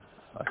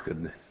I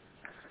could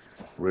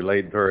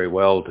relate very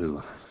well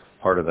to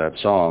part of that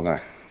song.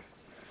 I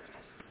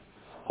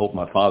hope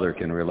my father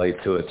can relate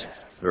to it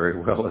very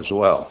well as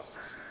well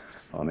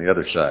on the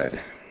other side.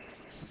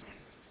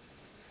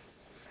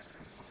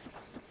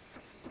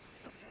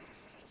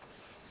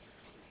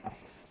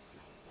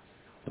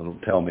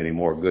 Don't tell me any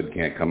more good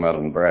can't come out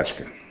of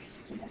Nebraska.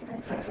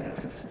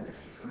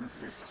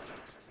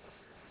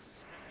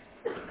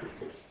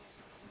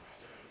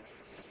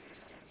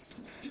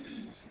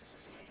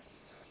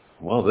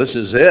 Well, this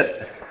is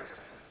it.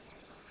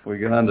 If we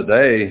get on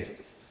today,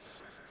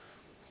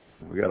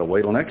 we got to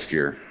wait till next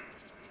year.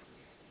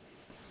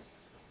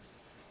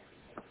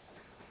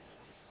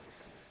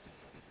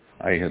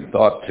 I had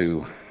thought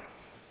to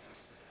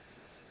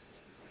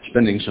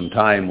spending some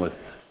time with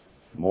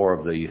more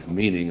of the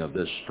meaning of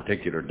this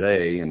particular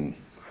day and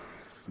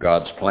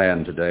God's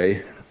plan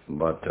today,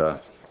 but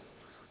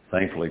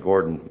thankfully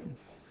Gordon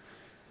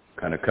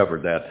kind of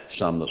covered that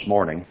some this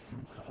morning.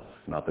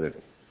 Not that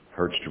it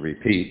hurts to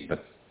repeat,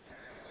 but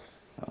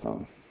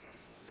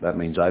that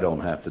means I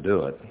don't have to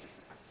do it.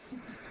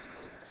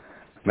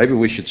 Maybe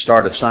we should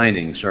start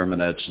assigning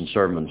sermonettes and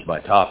sermons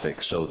by topic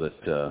so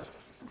that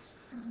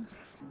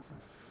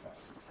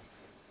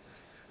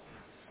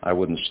I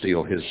wouldn't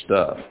steal his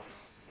stuff,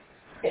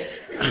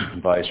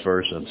 vice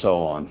versa and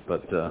so on.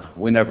 But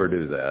we never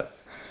do that.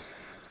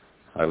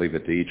 I leave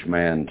it to each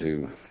man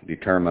to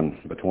determine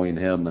between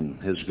him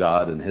and his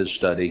God and his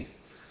study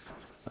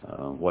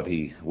what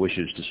he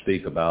wishes to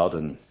speak about.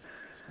 And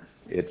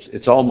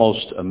it's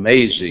almost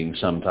amazing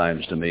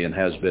sometimes to me, and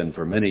has been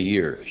for many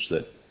years,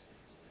 that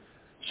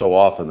so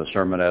often the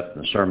sermonette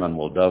and the sermon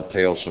will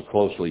dovetail so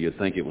closely you'd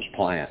think it was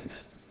planned.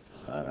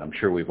 I'm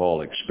sure we've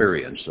all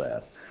experienced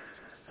that.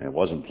 And it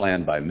wasn't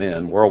planned by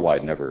men.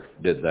 Worldwide never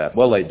did that.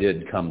 Well, they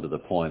did come to the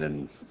point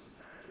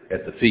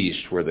at the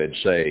feast where they'd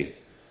say,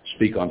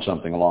 speak on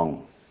something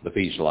along the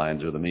feast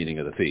lines or the meaning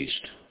of the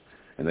feast.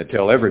 And they'd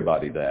tell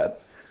everybody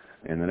that.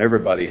 And then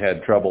everybody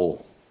had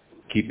trouble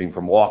keeping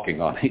from walking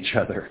on each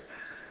other.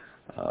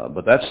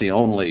 But that's the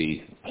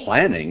only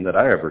planning that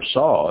I ever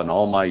saw in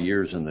all my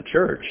years in the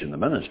church, in the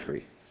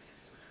ministry.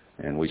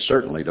 And we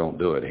certainly don't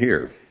do it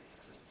here.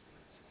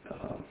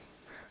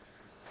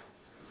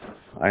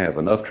 I have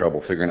enough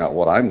trouble figuring out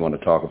what I'm going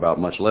to talk about,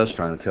 much less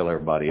trying to tell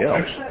everybody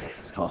else.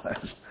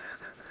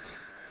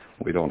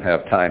 We don't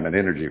have time and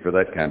energy for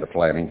that kind of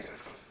planning.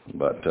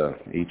 But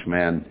each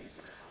man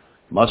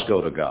must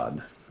go to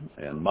God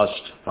and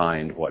must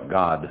find what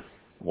God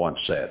wants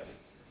said.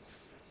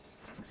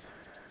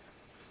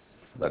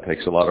 That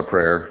takes a lot of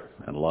prayer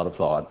and a lot of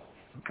thought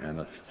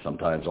and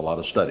sometimes a lot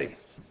of study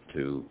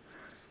to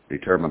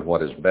determine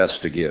what is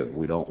best to give.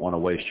 We don't want to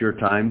waste your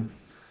time.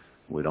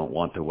 We don't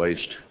want to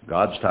waste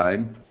God's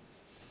time.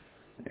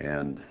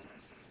 And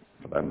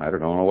for that matter,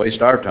 don't want to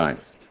waste our time.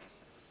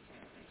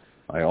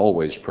 I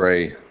always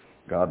pray,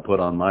 God, put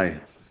on my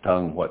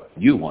tongue what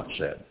you want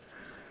said.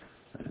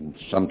 And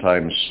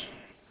sometimes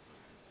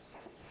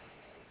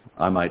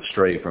I might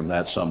stray from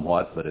that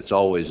somewhat, but it's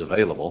always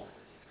available.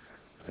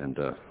 And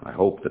I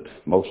hope that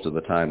most of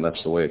the time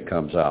that's the way it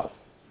comes out.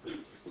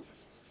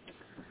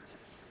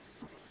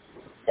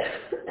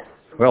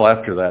 Well,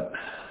 after that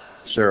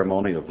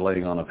ceremony of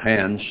laying on of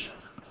hands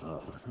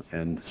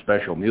and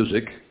special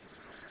music,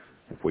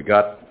 if we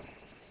got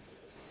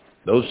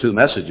those two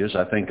messages,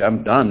 I think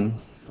I'm done.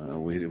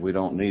 We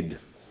don't need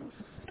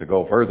to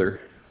go further.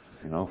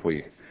 You know, if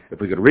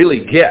we could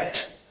really get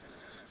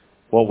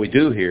what we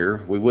do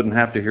here, we wouldn't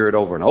have to hear it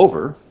over and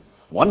over.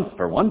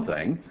 For one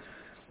thing.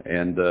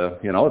 And,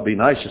 it'd be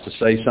nice just to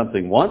say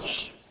something once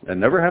and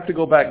never have to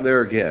go back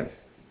there again.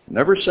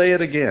 Never say it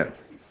again.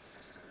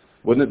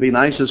 Wouldn't it be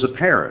nice as a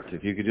parent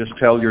if you could just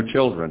tell your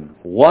children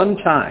one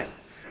time,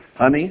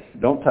 honey,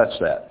 don't touch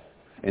that.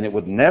 And it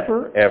would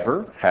never,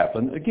 ever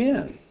happen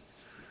again.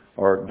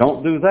 Or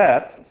don't do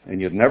that, and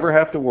you'd never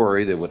have to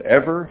worry that it would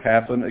ever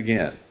happen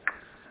again.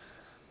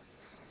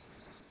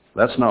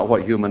 That's not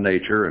what human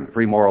nature and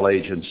free moral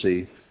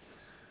agency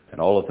and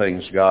all the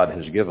things God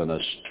has given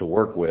us to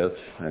work with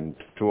and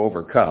to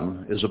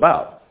overcome is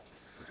about.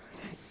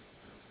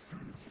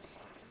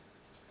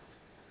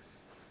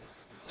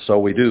 So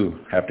we do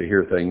have to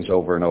hear things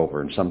over and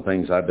over, and some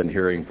things I've been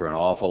hearing for an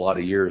awful lot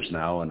of years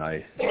now, and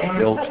I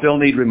still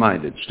need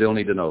reminded, still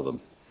need to know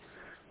them,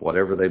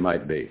 whatever they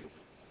might be.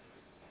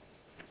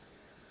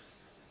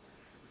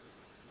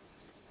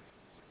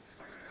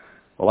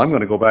 Well, I'm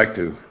going to go back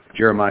to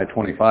Jeremiah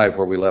 25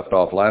 where we left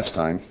off last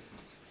time.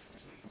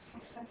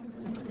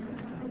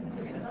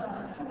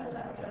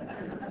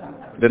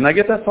 Didn't I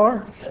get that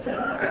far?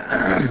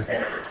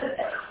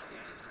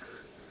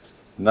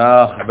 No,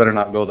 I better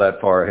not go that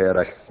far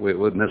ahead. We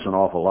would miss an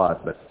awful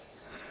lot, but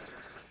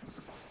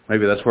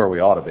maybe that's where we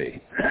ought to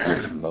be.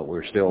 But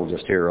we're still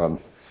just here on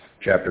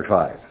chapter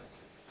 5.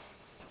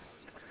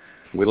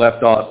 We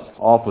left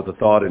off with the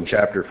thought in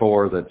chapter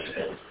 4 that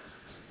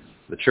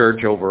the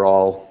church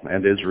overall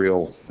and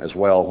Israel as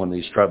well, when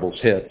these troubles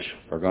hit,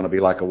 are going to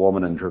be like a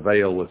woman in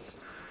travail with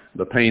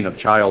the pain of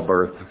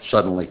childbirth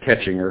suddenly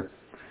catching her.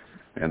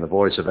 and the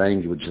voice of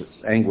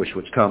anguish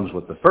which comes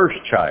with the first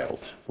child,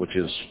 which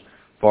is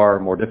far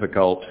more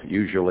difficult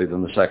usually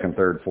than the second,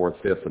 third, fourth,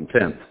 fifth, and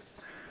 10th.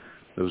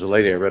 There was a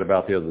lady I read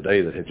about the other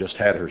day that had just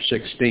had her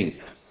 16th,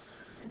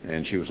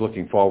 and she was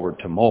looking forward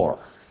to more.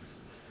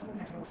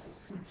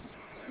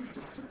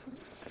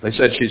 They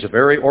said she's a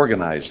very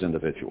organized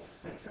individual,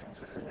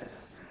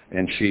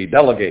 and she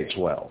delegates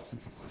well.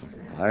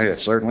 I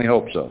certainly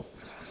hope so.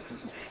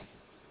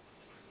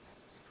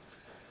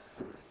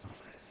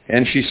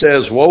 And she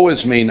says, "Woe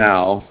is me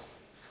now,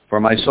 for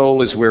my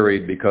soul is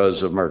wearied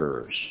because of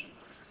murderers."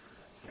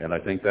 And I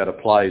think that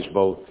applies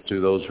both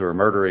to those who are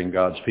murdering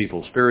God's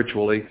people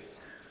spiritually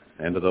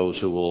and to those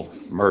who will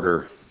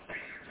murder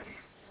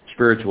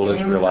spiritual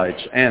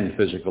Israelites and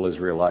physical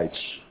Israelites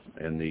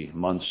in the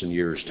months and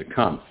years to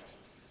come.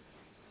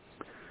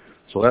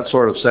 So that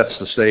sort of sets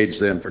the stage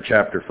then for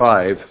chapter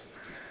 5.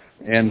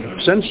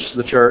 And since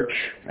the church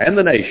and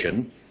the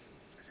nation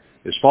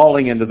is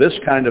falling into this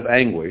kind of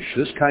anguish,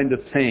 this kind of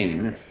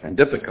pain and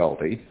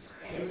difficulty,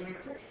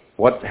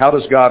 how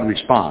does God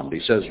respond?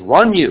 He says,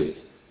 "Run you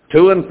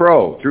to and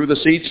fro through the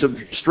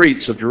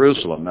streets of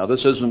Jerusalem." Now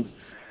this isn't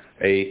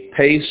a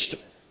paced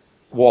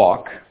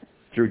walk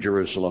through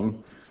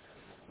Jerusalem.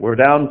 We're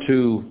down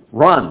to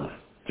run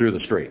through the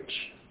streets.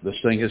 This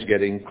thing is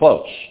getting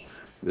close.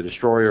 The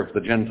destroyer of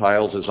the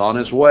Gentiles is on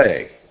his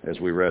way, as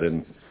we read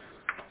in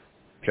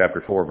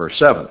chapter 4, verse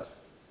 7.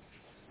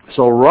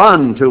 So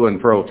run to and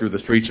fro through the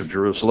streets of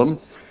Jerusalem,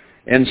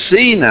 and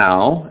see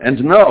now,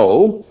 and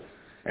know,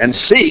 and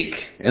seek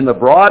in the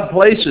broad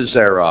places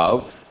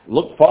thereof,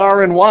 look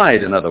far and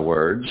wide, in other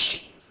words,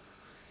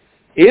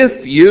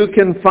 if you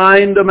can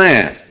find a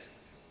man.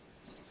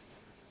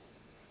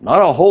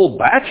 Not a whole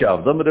batch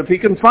of them, but if you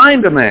can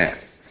find a man.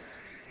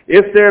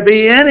 If there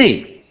be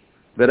any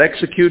that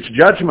executes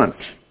judgment,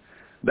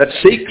 that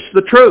seeks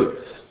the truth,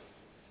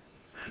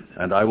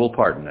 and I will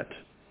pardon it.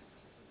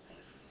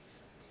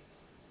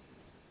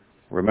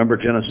 Remember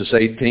Genesis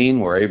 18,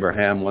 where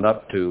Abraham went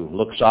up to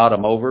look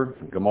Sodom over,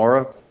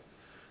 Gomorrah,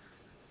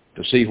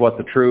 to see what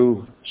the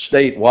true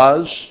state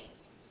was?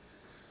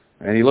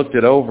 And he looked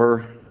it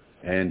over,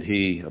 and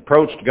he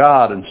approached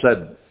God and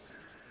said,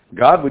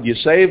 "God, would you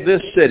save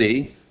this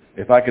city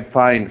if I could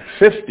find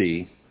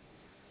 50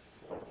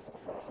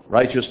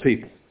 righteous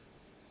people?"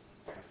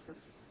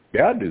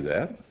 Yeah, I'd do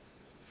that.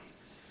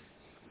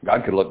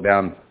 God could look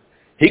down.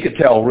 He could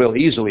tell real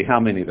easily how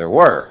many there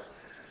were.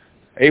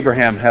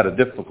 Abraham had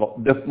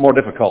a more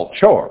difficult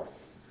chore,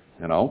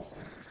 you know.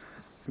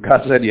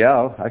 God said,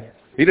 yeah,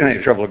 he didn't have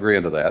any trouble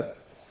agreeing to that.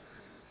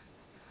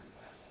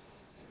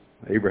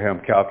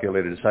 Abraham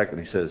calculated a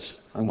second. He says,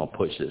 "I'm going to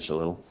push this a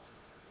little."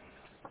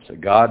 I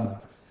said, "God,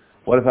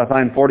 what if I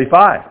find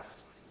 45?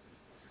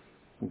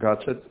 And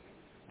God said,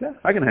 "Yeah,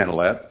 I can handle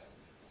that."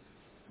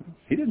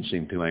 He didn't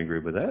seem too angry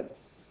with that.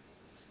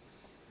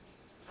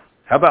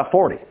 "How about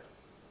 40?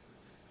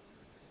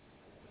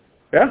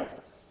 Yeah,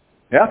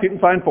 if you can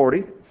find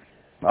 40,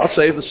 I'll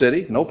save the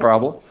city, no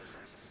problem.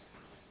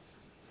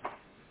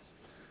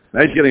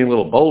 Now he's getting a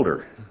little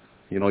bolder.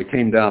 You know, he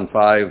came down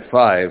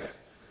 5.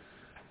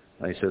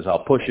 And he says,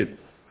 "I'll push it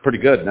pretty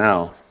good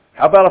now.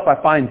 How about if I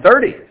find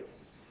 30?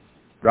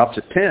 Drops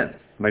at 10.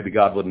 Maybe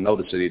God wouldn't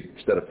notice it.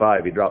 Instead of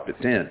 5, he dropped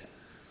at 10.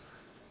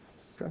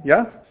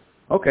 "Yeah?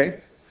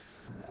 Okay."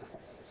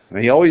 And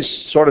he always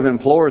sort of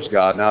implores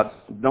God, "Now,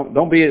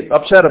 don't be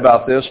upset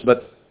about this,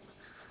 but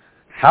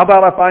how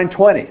about I find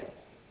 20?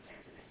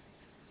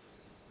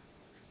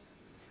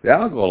 "Yeah,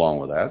 I'll go along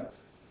with that.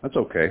 That's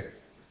okay."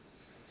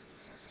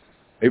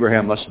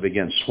 Abraham must have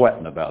begun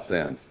sweating about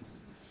then.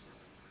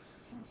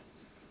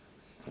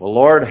 "Well,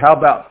 Lord, how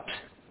about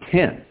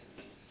 10?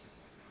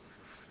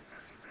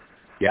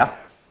 "Yeah,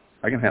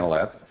 I can handle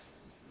that."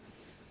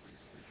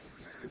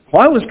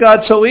 Why was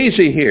God so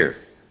easy here?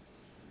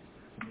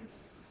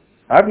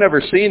 I've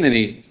never seen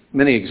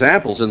many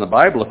examples in the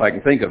Bible, if I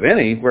can think of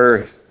any,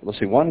 where, let's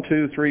see, 1,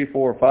 2, 3,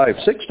 4, 5,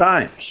 6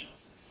 times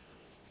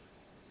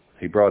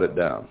he brought it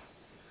down.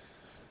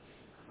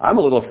 I'm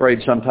a little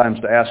afraid sometimes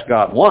to ask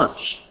God once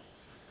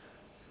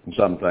in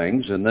some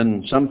things, and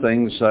then some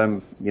things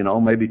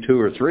maybe 2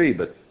 or 3,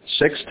 but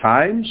 6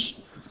 times?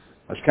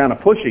 That's kind of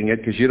pushing it,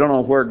 because you don't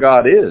know where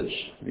God is.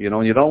 You know,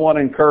 you don't want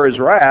to incur his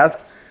wrath,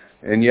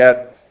 and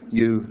yet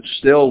you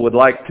still would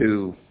like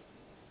to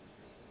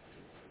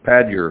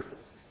pad your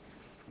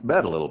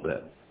bed a little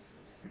bit.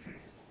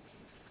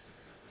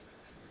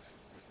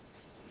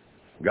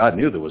 God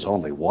knew there was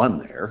only one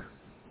there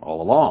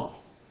all along.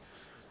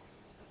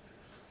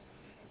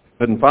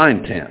 Couldn't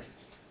find 10.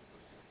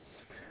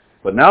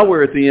 But now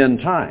we're at the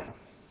end time.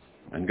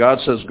 And God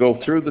says, go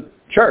through the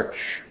church,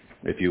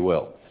 if you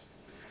will.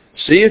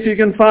 See if you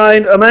can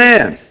find a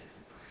man,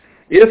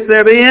 if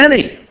there be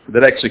any,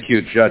 that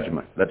executes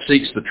judgment, that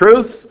seeks the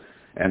truth,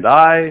 and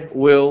I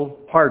will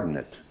pardon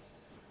it.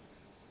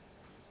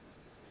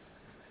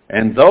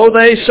 And though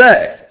they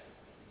say,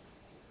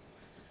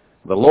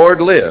 the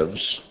Lord lives,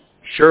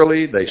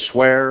 surely they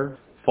swear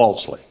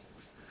falsely.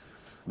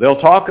 They'll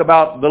talk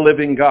about the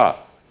living God,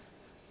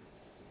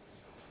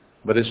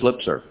 but it's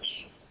lip service.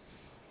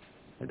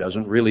 It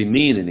doesn't really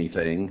mean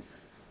anything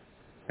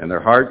in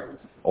their heart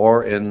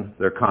or in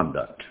their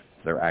conduct,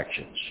 their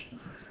actions.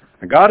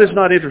 And God is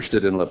not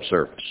interested in lip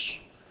service.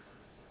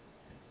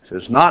 It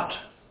says, not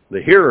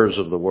the hearers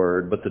of the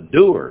word, but the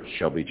doers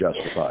shall be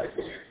justified.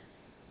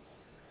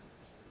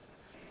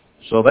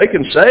 So they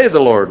can say the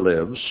Lord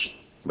lives,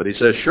 but he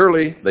says,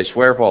 surely they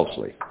swear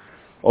falsely.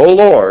 O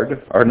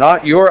Lord, are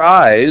not your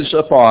eyes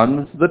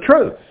upon the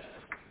truth?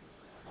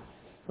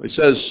 He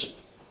says,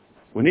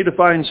 we need to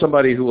find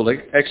somebody who will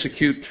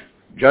execute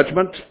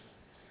judgment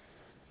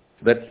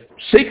that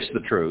seeks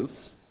the truth.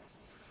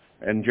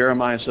 And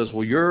Jeremiah says,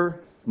 well,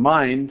 your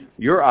mind,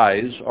 your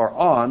eyes are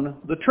on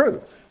the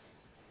truth.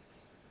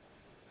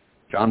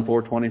 John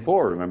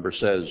 4:24, remember,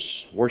 says,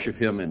 worship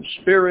him in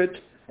spirit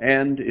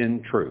and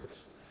in truth.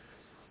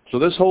 So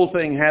this whole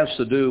thing has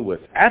to do with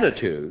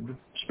attitude,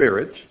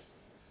 spirit,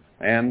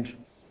 and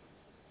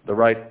the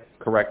right,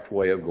 correct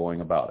way of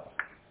going about it.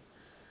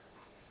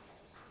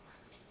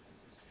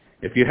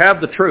 If you have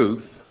the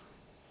truth,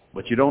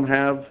 but you don't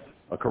have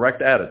a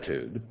correct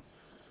attitude,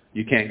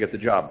 you can't get the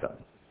job done.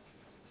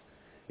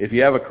 If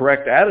you have a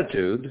correct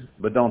attitude,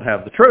 but don't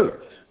have the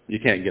truth, you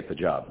can't get the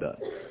job done.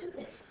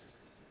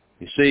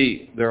 You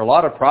see, there are a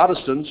lot of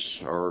Protestants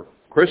or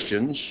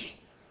Christians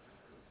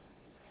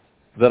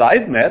that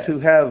I've met who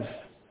have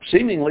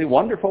seemingly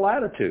wonderful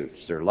attitudes.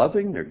 They're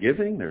loving, they're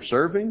giving, they're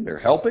serving, they're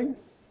helping.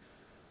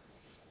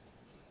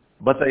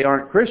 But they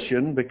aren't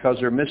Christian because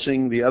they're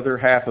missing the other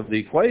half of the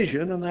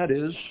equation, and that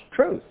is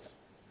truth.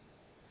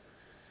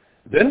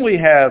 Then we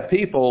have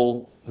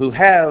people who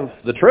have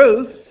the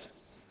truth,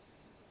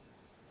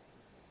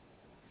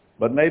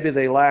 but maybe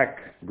they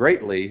lack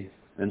greatly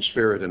in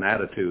spirit and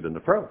attitude and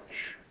approach.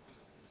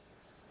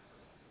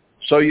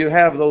 So you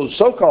have those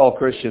so-called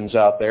Christians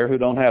out there who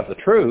don't have the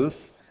truth,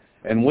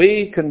 and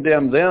we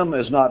condemn them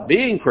as not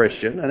being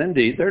Christian, and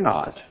indeed they're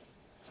not.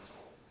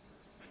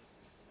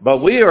 But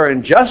we are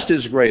in just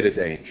as great a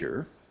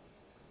danger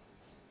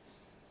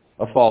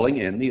of falling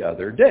in the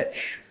other ditch.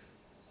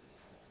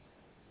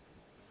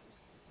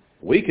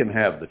 We can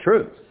have the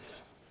truth,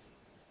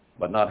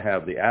 but not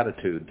have the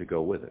attitude to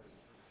go with it.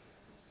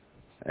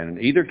 And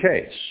in either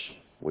case,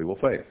 we will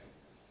fail.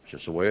 It's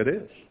just the way it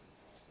is.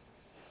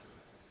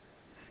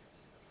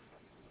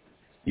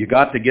 You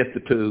got to get the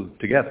two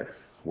together.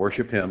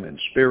 Worship him in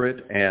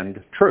spirit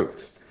and truth.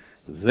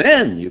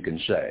 Then you can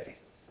say,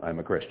 I'm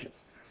a Christian.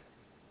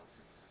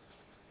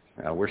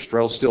 Now, we're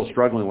still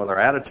struggling with our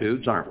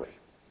attitudes, aren't we?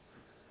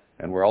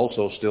 And we're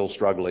also still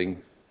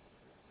struggling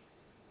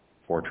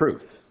for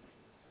truth.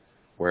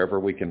 Wherever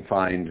we can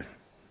find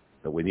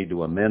that we need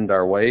to amend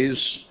our ways,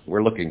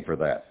 we're looking for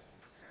that.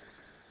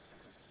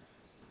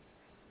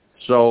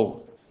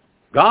 So,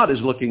 God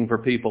is looking for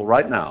people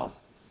right now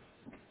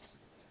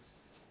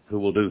who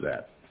will do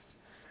that.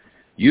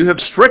 You have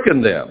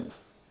stricken them,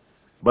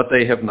 but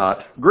they have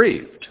not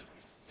grieved.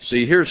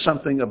 See, here's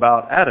something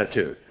about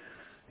attitude.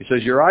 He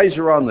says, your eyes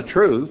are on the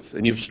truth,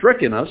 and you've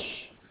stricken us,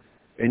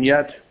 and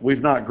yet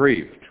we've not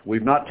grieved.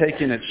 We've not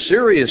taken it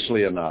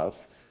seriously enough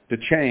to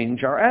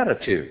change our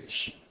attitudes.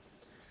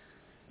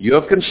 You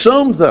have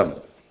consumed them,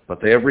 but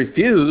they have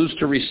refused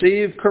to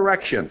receive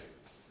correction.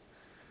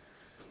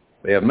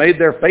 They have made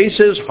their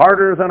faces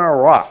harder than a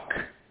rock.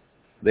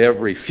 They have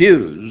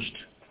refused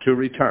to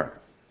return.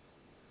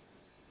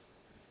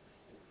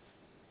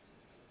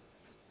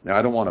 Now,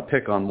 I don't want to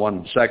pick on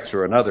one sex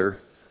or another,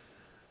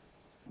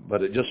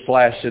 but it just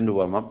flashed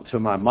to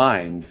my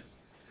mind.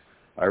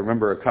 I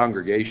remember a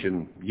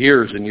congregation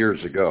years and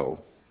years ago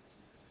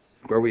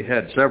where we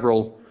had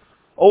several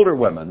older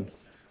women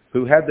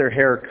who had their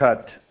hair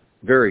cut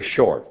very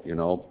short,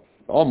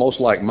 almost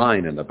like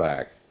mine in the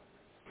back.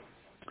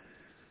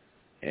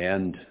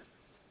 And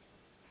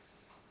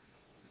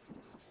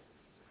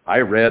I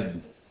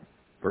read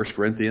 1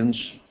 Corinthians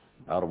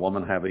about a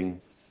woman having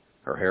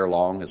her hair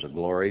long as a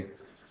glory.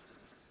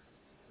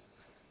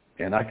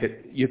 And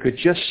you could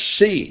just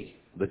see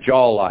the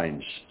jaw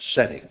lines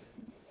setting.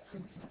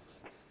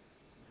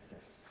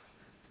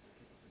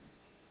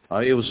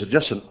 It was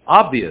just an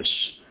obvious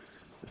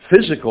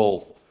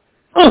physical,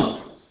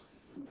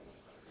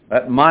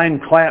 that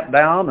mind clamped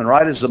down, and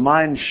right as the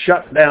mind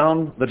shut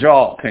down, the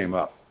jaw came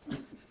up.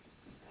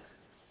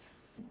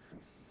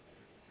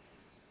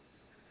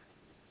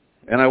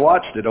 And I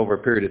watched it over a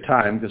period of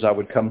time because I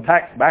would come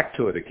back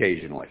to it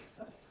occasionally.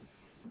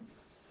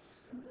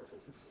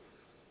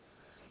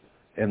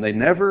 And they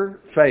never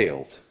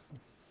failed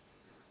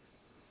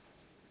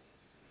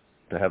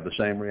to have the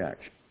same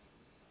reaction.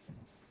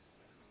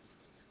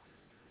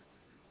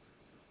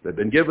 They'd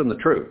been given the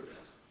truth,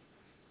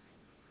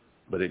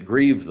 but it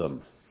grieved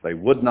them. They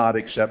would not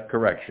accept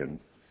correction.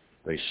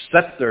 They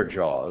set their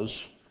jaws,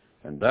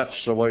 and that's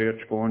the way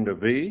it's going to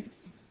be.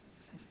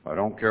 I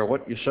don't care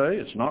what you say,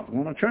 it's not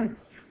going to change.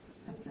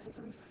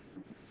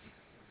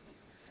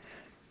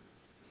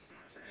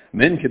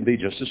 Men can be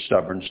just as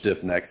stubborn,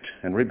 stiff-necked,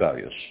 and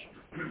rebellious.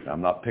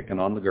 I'm not picking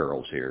on the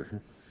girls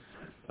here.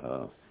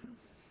 At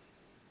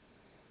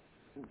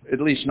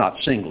least not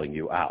singling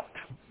you out.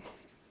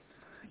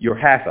 You're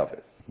half of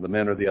it. The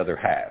men are the other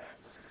half.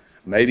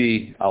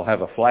 Maybe I'll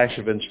have a flash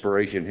of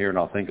inspiration here and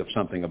I'll think of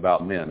something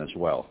about men as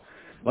well.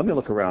 Let me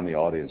look around the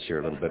audience here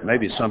a little bit.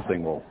 Maybe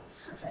something will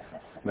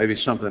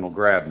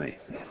grab me.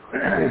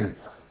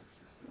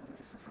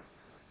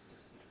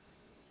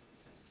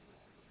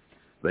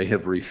 They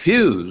have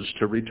refused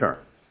to return.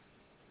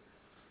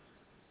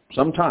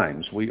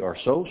 Sometimes we are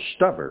so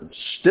stubborn,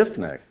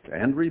 stiff-necked,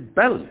 and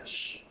rebellious.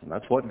 And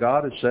that's what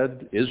God has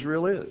said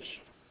Israel is.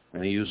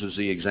 And he uses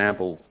the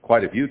example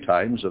quite a few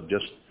times of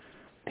just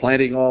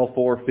planting all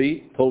 4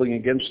 feet, pulling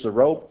against the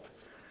rope,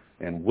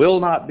 and will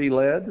not be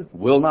led,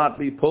 will not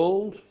be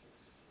pulled,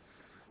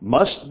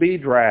 must be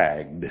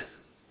dragged.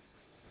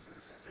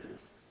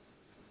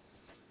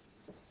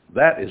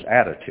 That is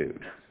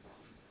attitude.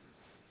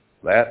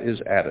 That is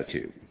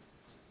attitude.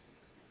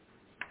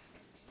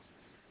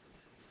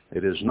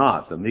 It is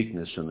not the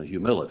meekness and the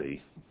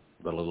humility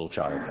that a little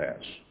child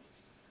has.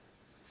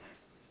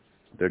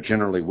 They're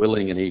generally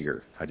willing and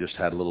eager. I just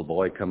had a little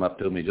boy come up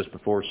to me just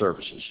before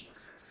services.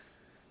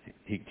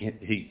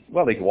 He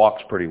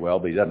walks pretty well,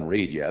 but he doesn't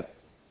read yet.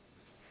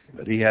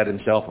 But he had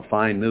himself a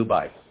fine new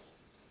Bible.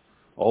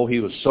 Oh, he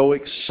was so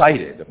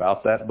excited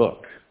about that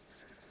book.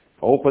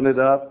 Opened it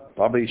up,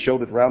 probably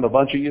showed it around a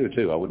bunch of you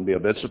too. I wouldn't be a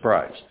bit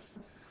surprised.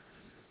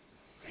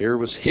 Here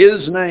was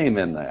his name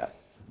in that.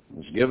 It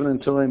was given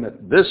unto him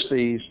at this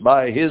feast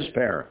by his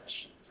parents.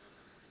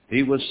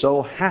 He was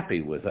so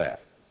happy with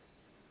that.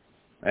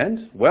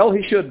 And, well,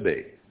 he should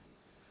be.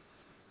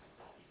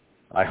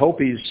 I hope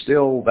he's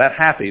still that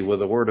happy with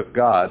the Word of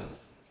God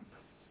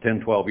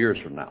 10, 12 years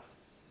from now.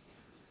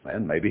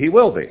 And maybe he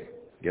will be.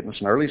 Getting us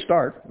an early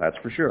start, that's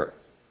for sure.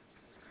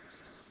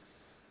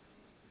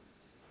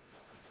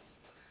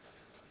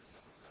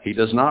 He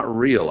does not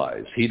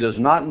realize. He does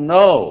not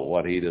know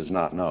what he does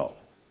not know.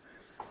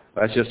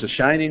 That's just a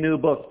shiny new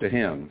book to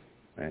him.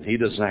 And he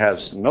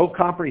has no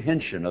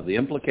comprehension of the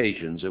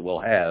implications it will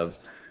have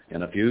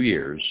in a few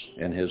years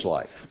in his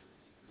life.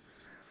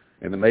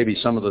 And maybe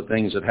some of the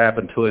things that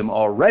happened to him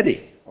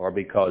already are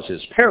because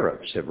his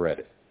parents have read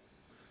it.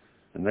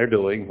 And they're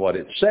doing what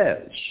it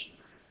says.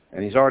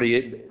 And he's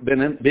already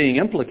been being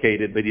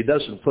implicated, but he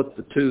doesn't put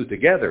the two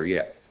together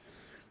yet.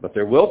 But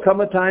there will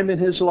come a time in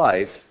his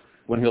life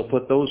when he'll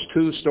put those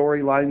 2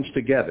 storylines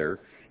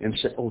together and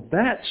say, oh,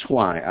 that's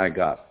why I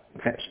got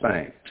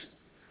spanked.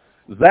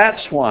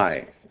 That's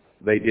why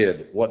they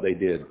did what they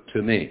did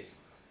to me.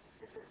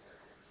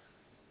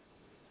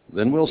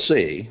 Then we'll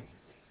see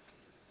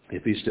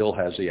if he still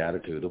has the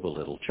attitude of a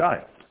little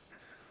child,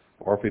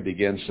 or if he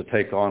begins to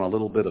take on a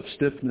little bit of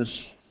stiffness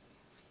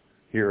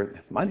here. It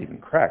might even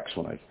cracks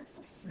when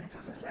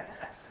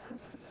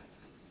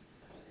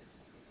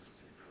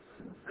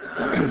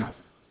I...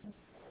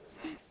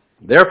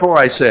 Therefore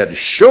I said,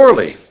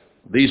 surely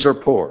these are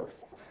poor.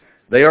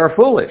 They are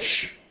foolish,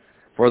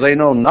 for they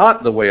know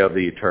not the way of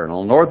the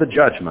eternal, nor the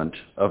judgment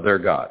of their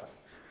God.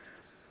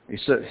 He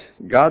said,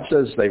 God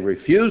says they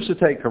refuse to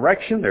take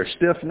correction. They're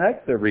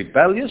stiff-necked. They're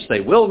rebellious. They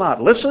will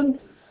not listen.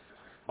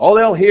 All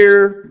they'll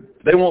hear,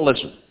 they won't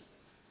listen.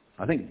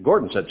 I think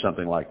Gordon said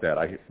something like that.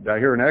 Did I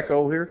hear an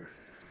echo here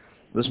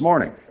this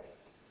morning?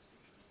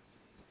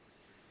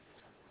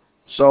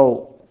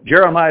 So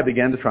Jeremiah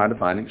began to try to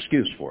find an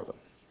excuse for them.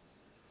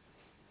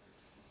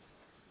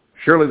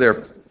 Surely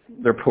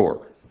they're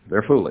poor.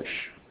 They're foolish.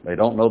 They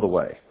don't know the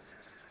way.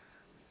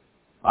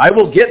 I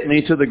will get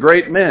me to the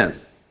great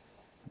men.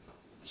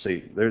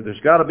 See, there's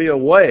got to be a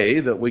way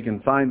that we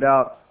can find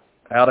out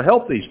how to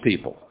help these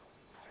people.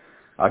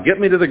 I'll get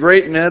me to the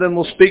great men and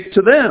we'll speak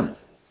to them.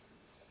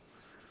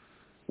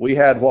 We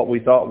had what we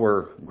thought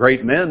were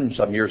great men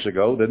some years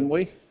ago, didn't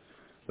we?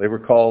 They were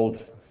called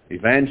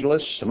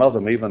evangelists. Some of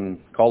them even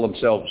call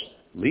themselves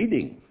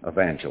leading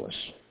evangelists.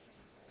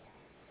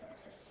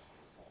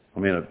 I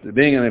mean, if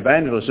being an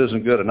evangelist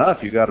isn't good enough,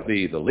 you've got to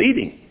be the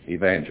leading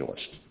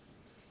evangelist.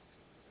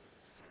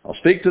 I'll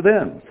speak to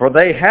them, for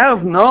they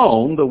have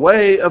known the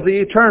way of the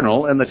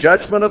eternal and the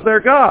judgment of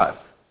their God.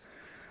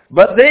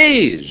 But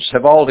these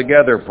have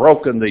altogether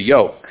broken the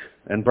yoke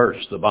and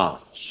burst the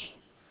bonds.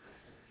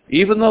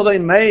 Even though they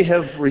may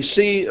have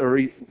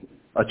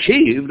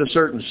achieved a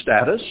certain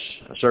status,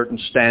 a certain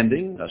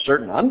standing, a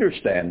certain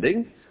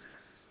understanding,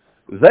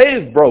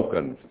 they've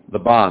broken the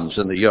bonds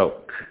and the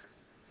yoke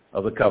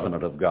of the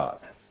covenant of God.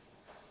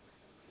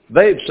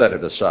 They've set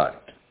it aside.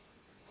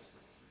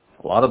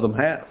 A lot of them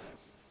have.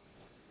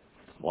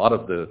 A lot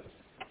of the,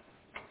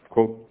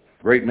 quote,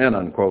 great men,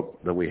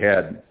 unquote, that we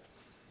had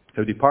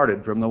have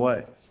departed from the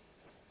way.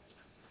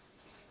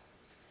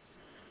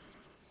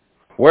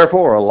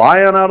 Wherefore a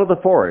lion out of the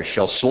forest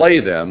shall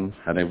slay them,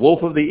 and a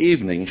wolf of the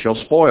evening shall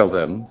spoil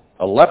them.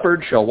 A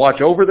leopard shall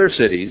watch over their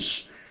cities.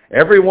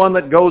 Every one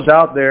that goes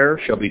out there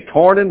shall be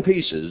torn in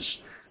pieces,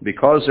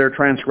 because their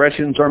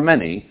transgressions are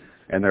many,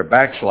 and their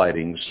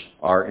backslidings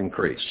are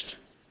increased.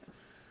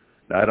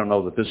 Now, I don't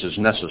know that this is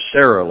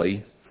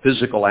necessarily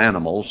physical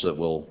animals that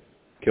will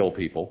kill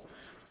people,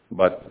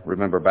 but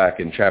remember back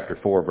in chapter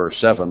 4, verse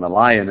 7, the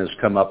lion has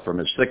come up from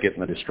his thicket,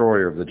 and the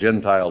destroyer of the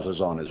Gentiles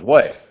is on his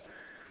way.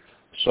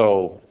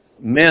 So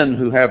men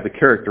who have the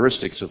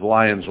characteristics of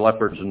lions,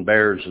 leopards, and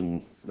bears,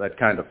 and that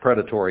kind of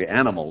predatory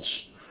animals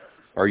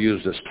are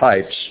used as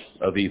types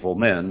of evil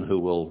men who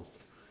will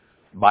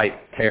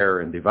bite, tear,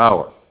 and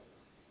devour.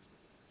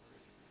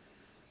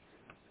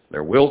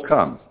 There will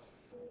come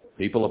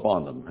people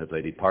upon them if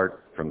they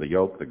depart from the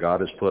yoke that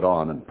God has put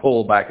on and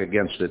pull back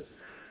against it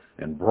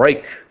and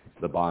break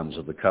the bonds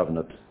of the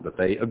covenant that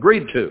they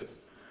agreed to.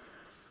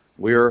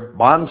 We're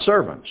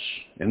bondservants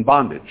in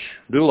bondage,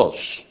 doulos.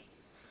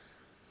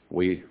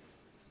 We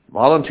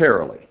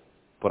voluntarily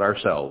put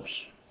ourselves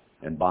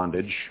in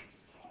bondage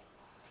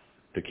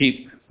to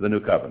keep the new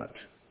covenant.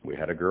 We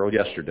had a girl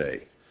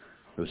yesterday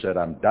who said,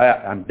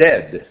 I'm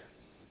dead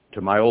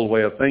to my old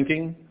way of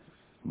thinking,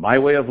 my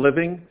way of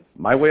living,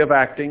 my way of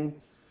acting.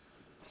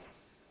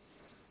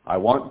 I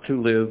want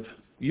to live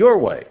your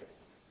way.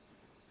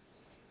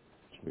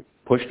 So we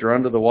pushed her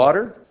under the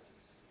water.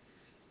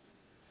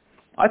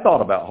 I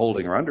thought about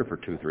holding her under for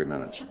 2-3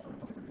 minutes.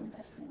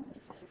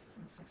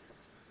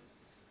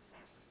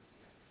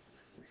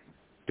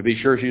 To be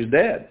sure she's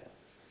dead.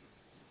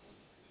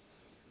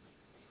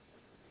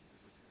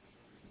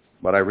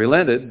 But I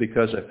relented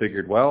because I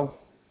figured, well,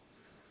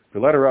 if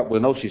we let her up,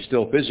 we'll know she's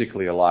still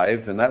physically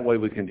alive, and that way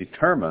we can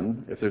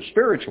determine if there's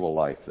spiritual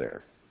life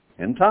there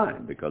in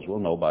time, because we'll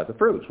know by the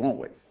fruits, won't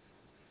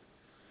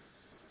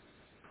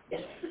we?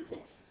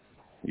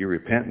 You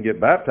repent and get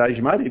baptized,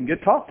 you might even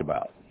get talked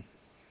about.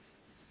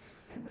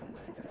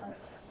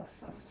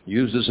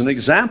 Used as an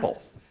example.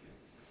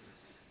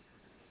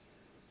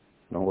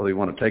 I don't know whether you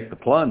want to take the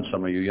plunge,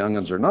 some of you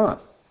young'uns or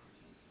not.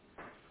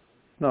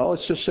 No,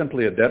 it's just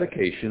simply a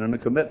dedication and a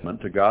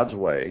commitment to God's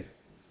way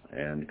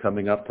and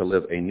coming up to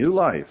live a new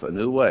life, a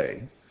new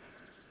way,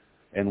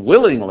 and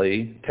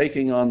willingly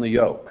taking on the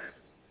yoke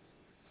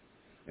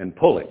and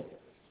pulling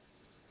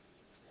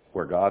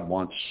where God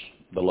wants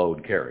the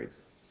load carried.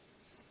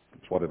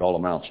 That's what it all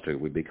amounts to.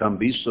 We become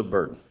beasts of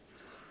burden,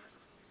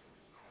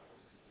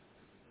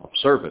 of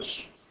service,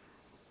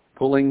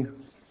 pulling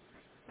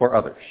for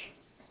others.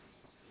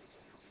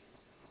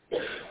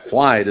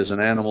 Why does an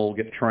animal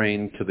get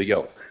trained to the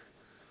yoke?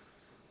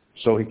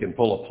 So he can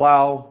pull a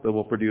plow that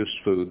will produce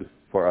food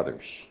for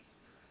others.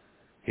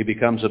 He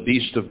becomes a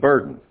beast of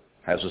burden,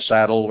 has a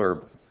saddle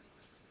or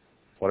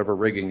whatever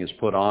rigging is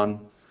put on,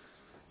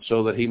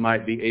 so that he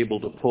might be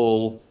able to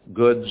pull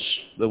goods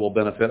that will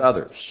benefit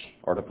others,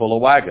 or to pull a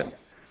wagon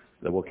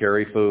that will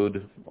carry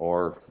food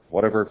or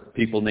whatever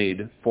people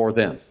need for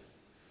them.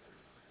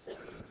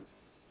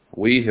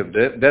 We have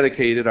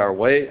dedicated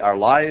our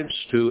lives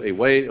to a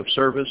way of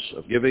service,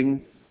 of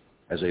giving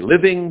as a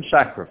living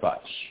sacrifice.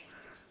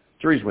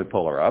 That's the reason we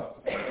pull her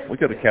up. We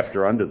could have kept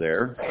her under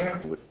there.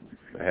 We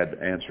had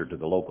to answer to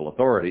the local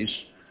authorities.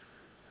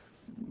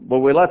 But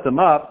we let them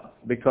up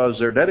because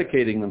they're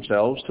dedicating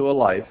themselves to a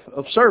life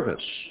of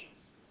service.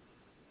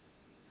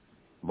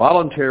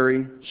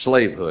 Voluntary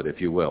slavehood, if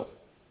you will.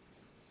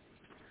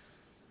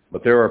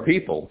 But there are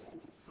people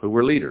who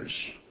were leaders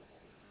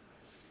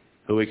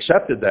who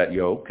accepted that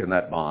yoke and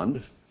that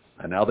bond,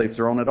 and now they've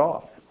thrown it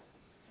off.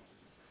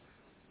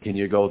 Can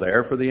you go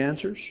there for the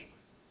answers?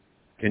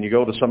 Can you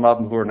go to some of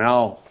them who are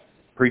now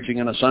preaching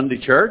in a Sunday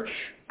church?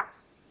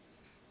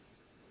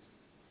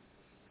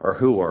 Or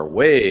who are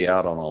way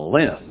out on a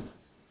limb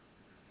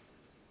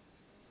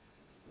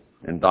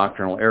in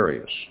doctrinal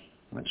areas?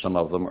 And some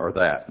of them are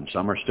that, and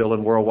some are still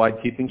in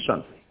worldwide keeping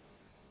Sunday.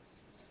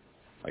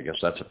 I guess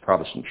that's a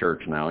Protestant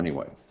church now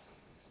anyway.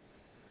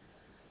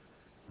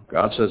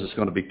 God says it's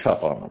going to be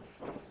tough on them.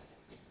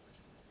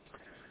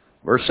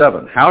 Verse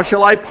 7, how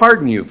shall I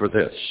pardon you for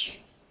this?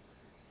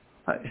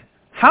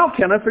 How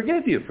can I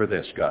forgive you for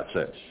this, God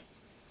says?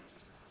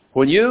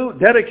 When you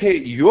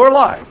dedicate your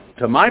life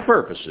to my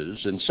purposes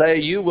and say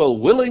you will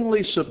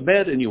willingly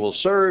submit and you will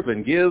serve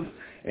and give,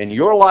 and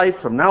your life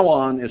from now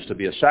on is to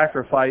be a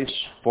sacrifice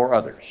for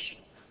others.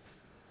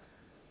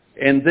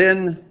 And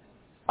then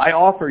I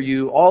offer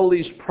you all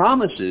these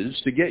promises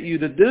to get you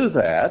to do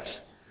that,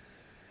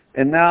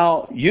 and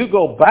now you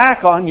go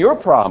back on your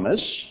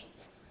promise.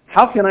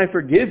 How can I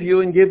forgive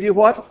you and give you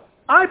what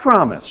I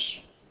promise?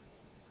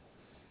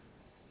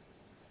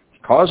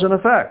 Cause and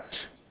effect.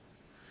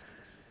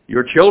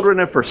 Your children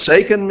have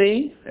forsaken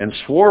me and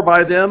swore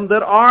by them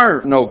that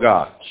are no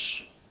gods.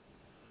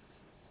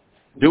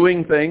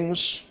 Doing things,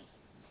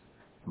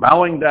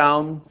 bowing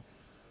down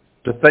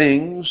to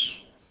things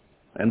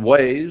and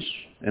ways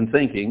and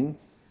thinking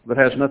that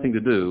has nothing to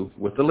do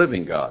with the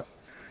living God.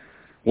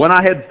 When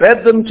I had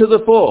fed them to the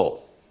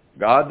full,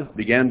 God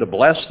began to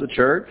bless the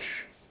church.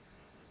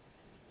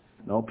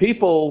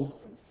 People,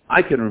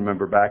 I can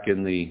remember back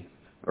in the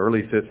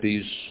early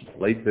 50s,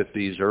 late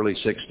 50s, early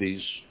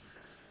 60s,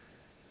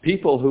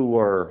 people who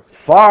were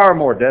far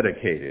more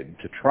dedicated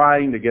to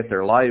trying to get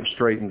their lives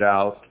straightened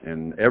out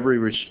in every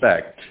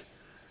respect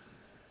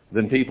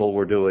than people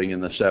were doing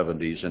in the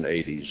 70s and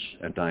 80s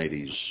and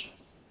 90s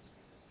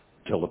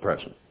till the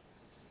present.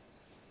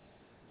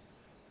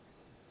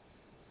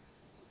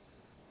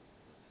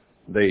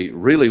 They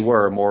really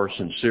were more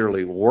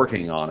sincerely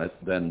working on it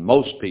than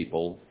most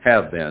people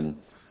have been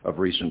of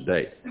recent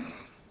date.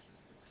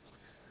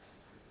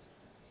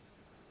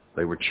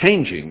 They were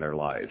changing their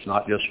lives,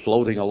 not just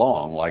floating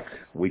along like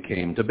we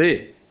came to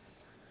be.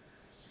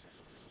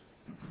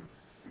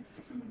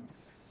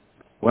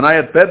 When I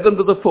had fed them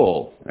to the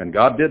full, and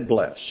God did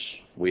bless,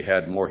 we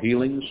had more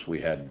healings, we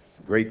had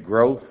great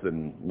growth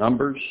in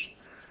numbers,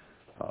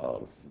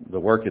 the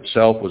work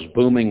itself was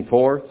booming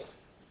forth,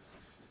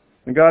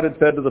 and God had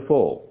fed to the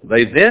full.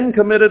 They then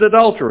committed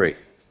adultery.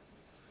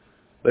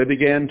 They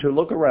began to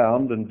look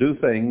around and do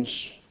things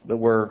that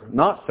were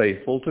not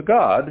faithful to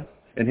God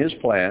and His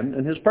plan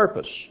and His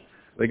purpose.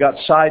 They got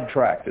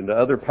sidetracked into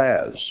other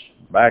paths,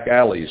 back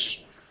alleys.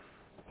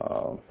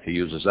 He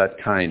uses that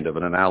kind of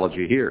an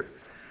analogy here.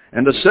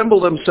 And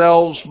assembled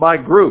themselves by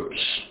groups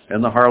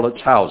in the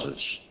harlots' houses.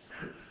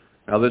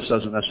 Now this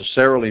doesn't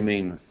necessarily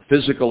mean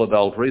physical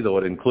adultery, though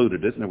it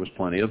included it, and there was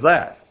plenty of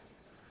that.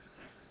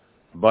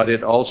 But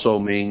it also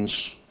means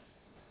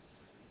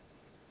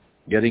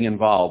getting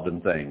involved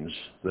in things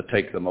that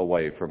take them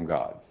away from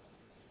God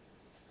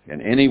in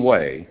any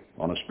way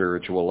on a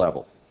spiritual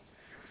level.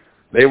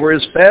 They were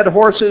as fed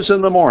horses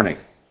in the morning.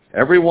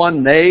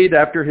 Everyone neighed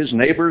after his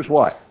neighbor's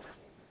wife.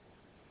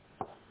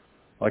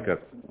 Like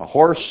a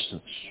horse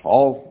that's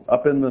all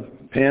up in the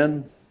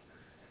pen,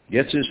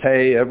 gets his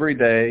hay every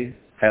day,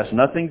 has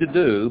nothing to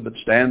do but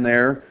stand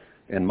there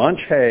and munch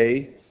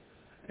hay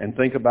and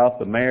think about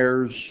the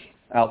mares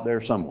out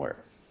there somewhere.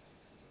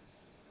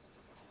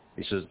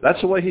 He says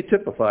that's the way he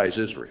typifies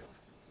Israel,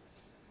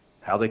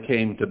 how they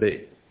came to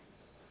be.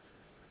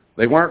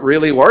 They weren't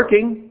really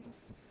working.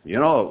 You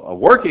know, a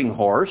working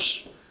horse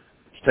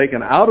is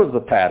taken out of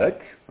the paddock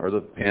or the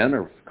pen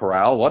or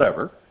corral,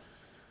 whatever,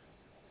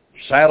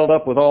 saddled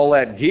up with all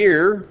that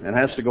gear and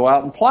has to go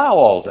out and plow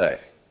all day.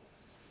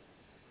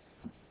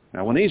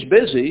 Now when he's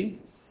busy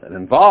and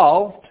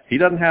involved, he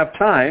doesn't have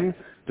time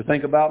to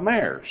think about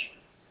mares.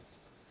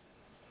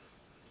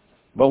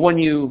 But when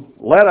you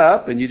let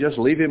up and you just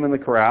leave him in the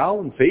corral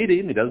and feed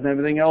him, he doesn't have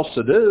anything else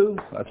to do.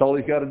 That's all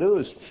he's got to do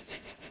is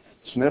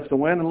sniff the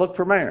wind and look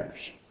for mares.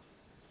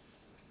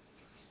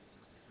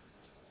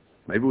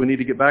 Maybe we need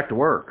to get back to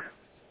work.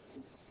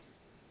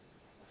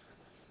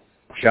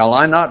 Shall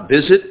I not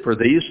visit for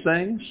these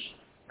things?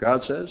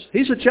 God says.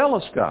 He's a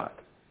jealous God.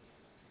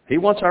 He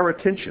wants our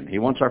attention. He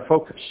wants our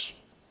focus.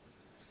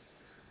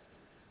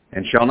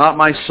 And shall not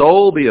my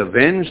soul be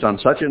avenged on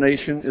such a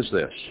nation as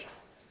this?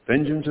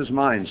 Vengeance is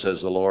mine, says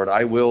the Lord.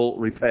 I will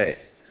repay.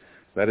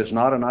 That is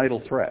not an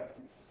idle threat.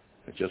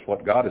 It's just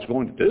what God is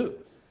going to do.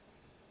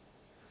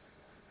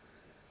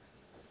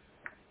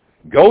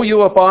 Go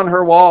you upon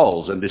her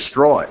walls and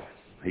destroy.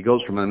 He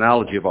goes from an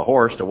analogy of a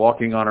horse to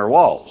walking on her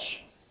walls.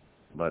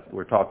 But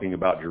we're talking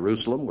about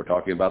Jerusalem. We're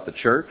talking about the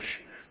church.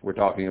 We're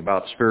talking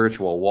about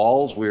spiritual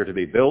walls we are to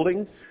be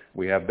building.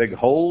 We have big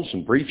holes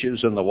and breaches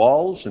in the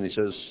walls, and he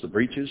says the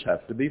breaches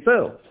have to be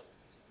filled.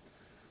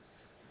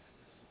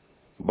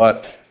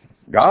 But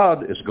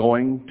God is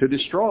going to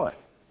destroy,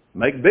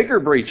 make bigger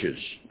breaches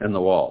in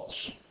the walls.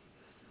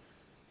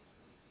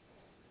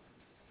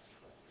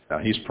 Now,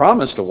 he's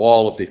promised a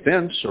wall of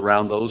defense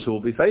around those who will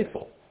be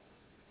faithful.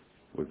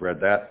 We've read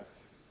that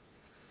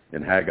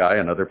in Haggai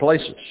and other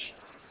places.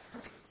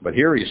 But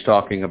here he's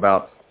talking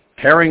about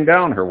tearing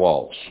down her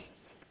walls.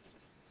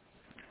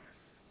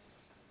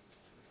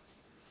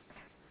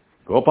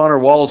 Go up on her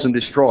walls and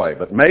destroy,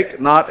 but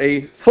make not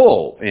a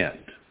full end.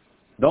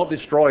 Don't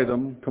destroy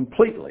them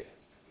completely.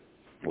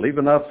 Leave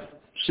enough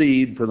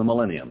seed for the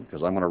millennium,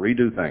 because I'm going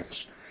to redo things.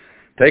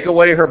 Take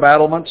away her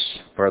battlements,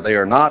 for they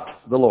are not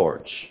the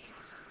Lord's.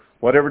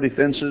 Whatever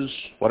defenses,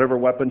 whatever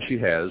weapons she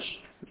has,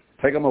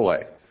 take them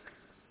away.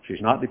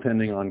 She's not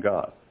depending on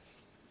God.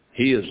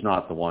 He is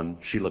not the one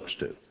she looks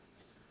to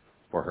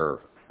for her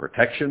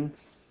protection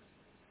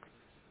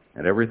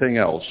and everything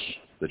else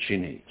that she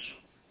needs.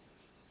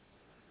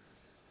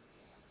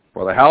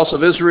 For the house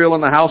of Israel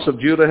and the house of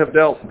Judah have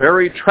dealt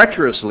very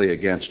treacherously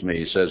against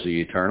me, says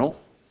the Eternal.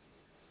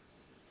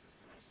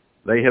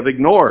 They have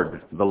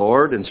ignored the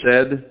Lord and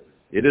said,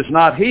 it is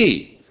not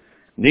He.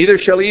 Neither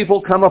shall evil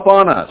come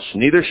upon us.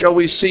 Neither shall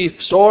we see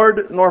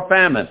sword nor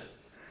famine.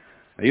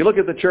 Now you look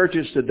at the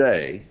churches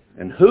today,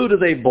 and who do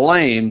they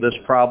blame this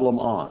problem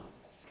on?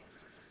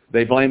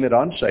 They blame it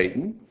on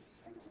Satan.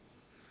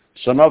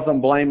 Some of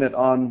them blame it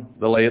on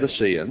the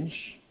Laodiceans,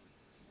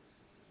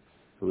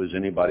 who is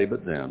anybody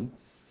but them.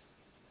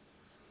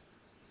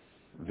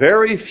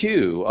 Very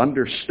few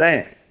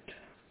understand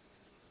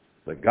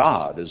that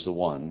God is the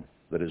one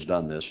that has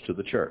done this to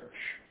the church.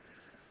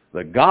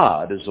 That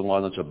God is the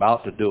one that's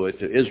about to do it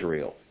to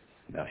Israel.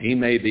 Now, he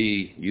may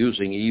be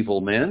using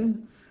evil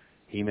men.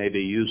 He may be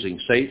using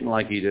Satan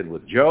like he did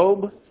with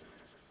Job.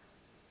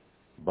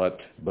 But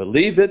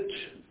believe it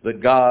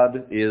that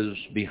God is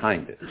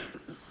behind it.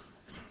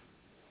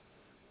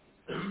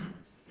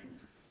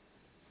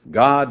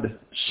 God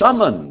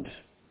summoned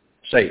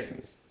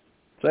Satan.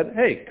 Said,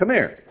 hey, come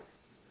here.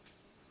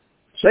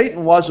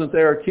 Satan wasn't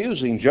there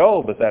accusing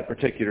Job at that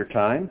particular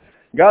time.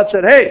 God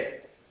said,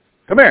 hey,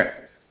 come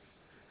here.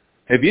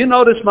 Have you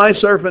noticed my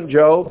servant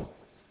Job?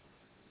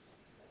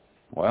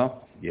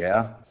 Well,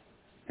 yeah.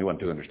 He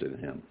wasn't too interested in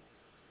him.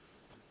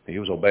 He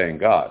was obeying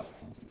God.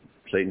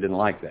 Satan didn't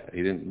like that.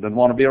 He didn't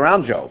want to be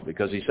around Job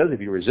because he says if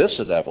you resist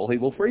the devil, he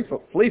will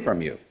flee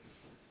from you.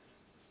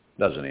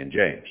 Doesn't he in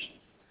James?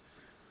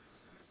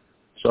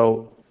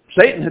 So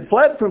Satan had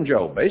fled from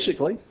Job,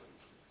 basically.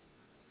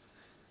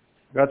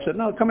 God said,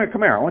 no, come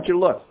here. I want you to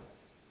look.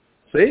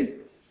 See?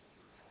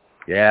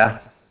 Yeah.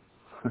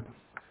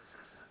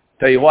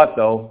 Tell you what,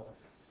 though,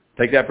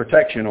 take that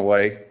protection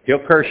away.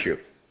 He'll curse you.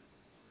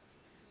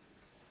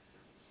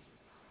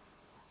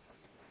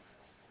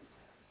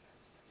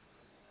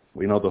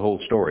 We know the whole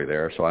story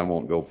there, so I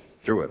won't go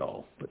through it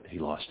all. But he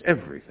lost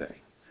everything.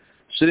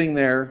 Sitting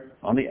there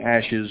on the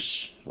ashes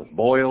with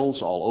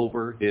boils all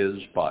over his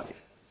body.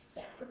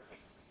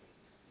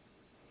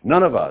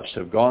 None of us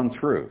have gone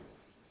through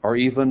or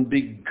even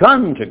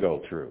begun to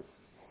go through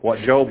what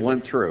Job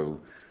went through,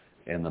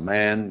 and the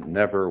man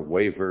never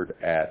wavered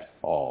at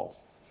all.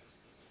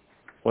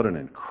 What an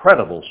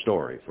incredible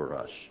story for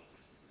us.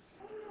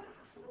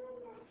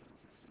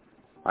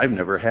 I've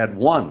never had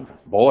one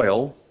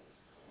boil.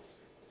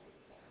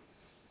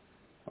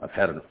 I've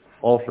had an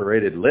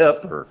ulcerated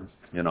lip or,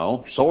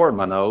 sore in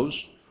my nose.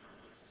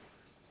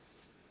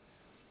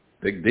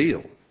 Big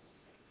deal.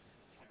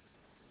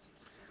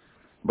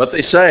 But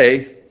they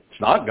say,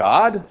 it's not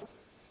God.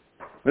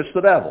 It's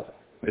the devil.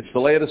 It's the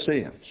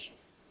Laodiceans.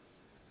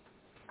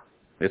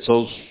 It's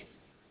those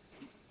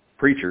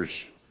preachers.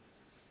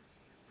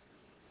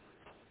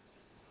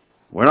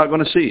 We're not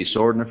going to see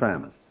sword and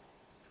famine.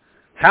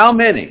 How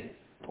many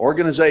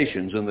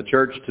organizations in the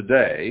church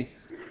today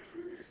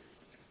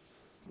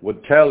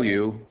would tell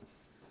you,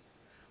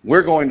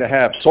 we're going to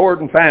have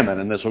sword and famine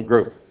in this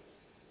group?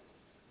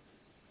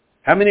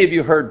 How many of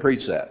you heard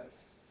preach that?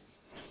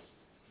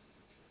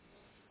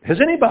 Has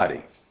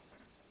anybody?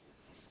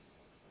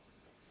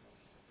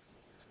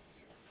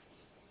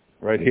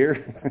 Right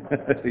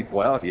here?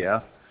 Well, yeah.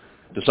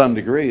 To some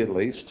degree, at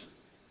least.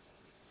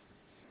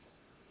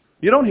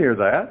 You don't hear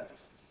that.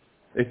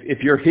 If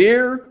you're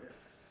here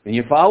and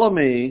you follow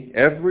me,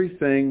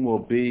 everything will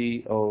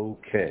be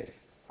okay.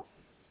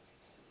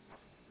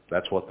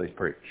 That's what they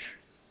preach.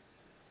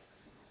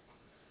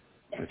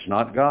 It's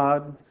not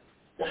God.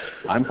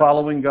 I'm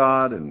following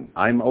God, and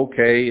I'm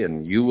okay,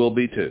 and you will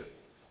be too.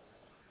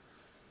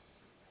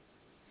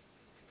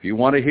 If you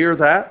want to hear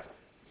that,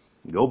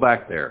 go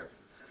back there.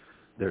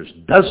 There's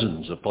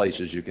dozens of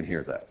places you can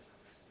hear that.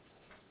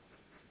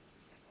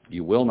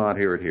 You will not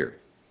hear it here.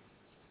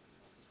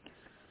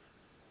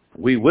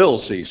 We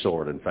will see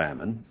sword and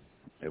famine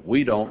if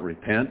we don't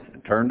repent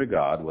and turn to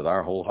God with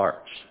our whole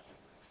hearts.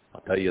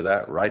 I'll tell you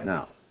that right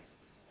now.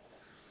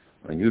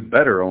 And you'd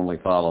better only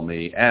follow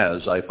me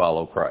as I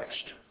follow Christ.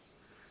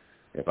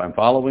 If I'm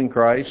following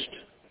Christ,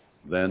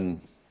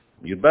 then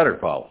you'd better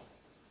follow.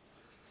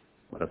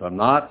 But if I'm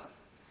not,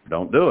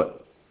 don't do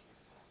it.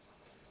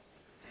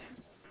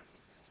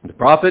 The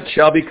prophets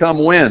shall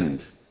become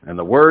wind, and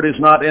the word is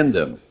not in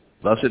them.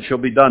 Thus it shall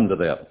be done to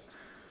them.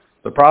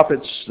 The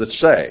prophets that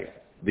say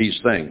these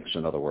things,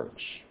 in other words.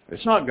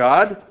 It's not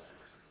God.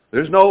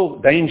 There's no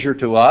danger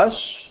to us.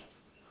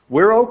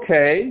 We're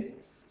okay.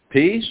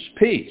 Peace,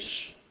 peace.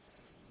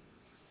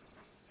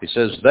 He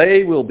says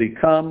they will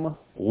become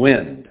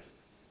wind.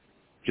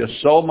 Just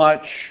so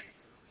much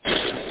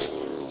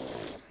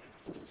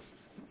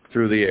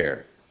through the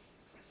air.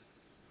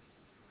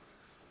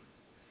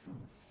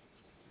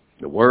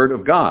 The Word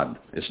of God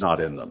is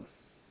not in them.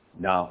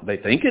 Now, they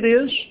think it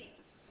is,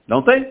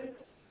 don't they?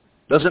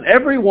 Doesn't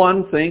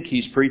everyone think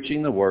he's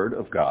preaching the Word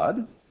of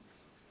God?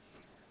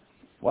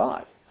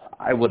 Well,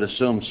 I would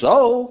assume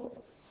so.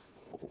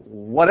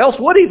 What else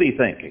would he be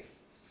thinking?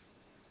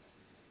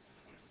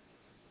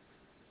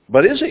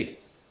 But is he?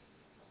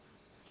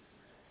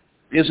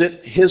 Is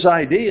it his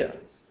idea?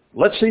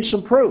 Let's see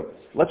some proof.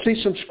 Let's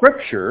see some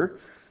scripture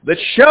that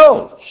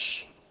shows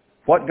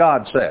what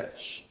God says.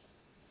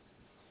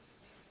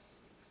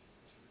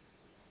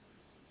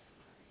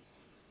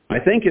 I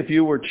think if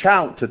you were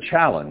to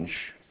challenge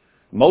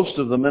most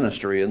of the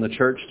ministry in the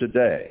church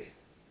today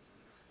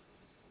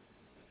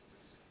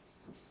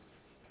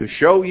to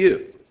show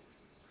you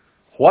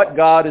what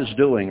God is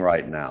doing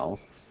right now,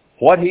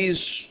 what he's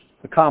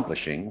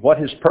accomplishing, what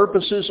his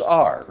purposes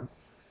are,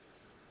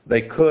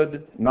 they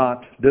could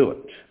not do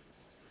it.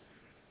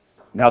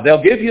 Now,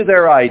 they'll give you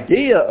their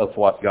idea of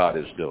what God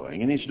is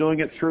doing, and he's doing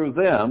it through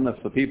them.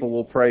 If the people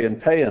will pray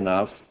and pay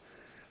enough,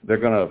 they're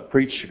going to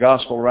preach the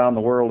gospel around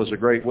the world as a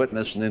great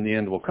witness, and in the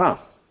end will come.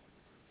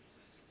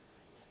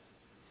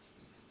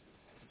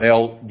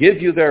 They'll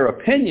give you their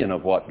opinion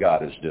of what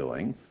God is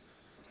doing,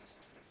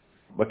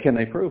 but can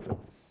they prove it?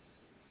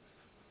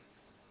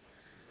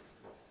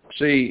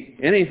 See,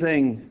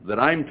 anything that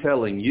I'm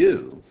telling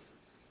you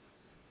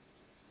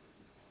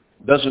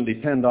doesn't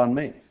depend on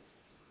me,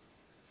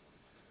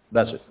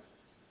 does it?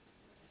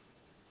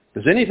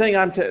 Does anything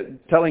I'm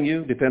telling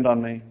you depend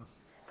on me?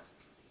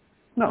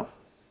 No.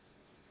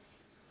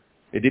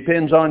 It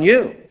depends on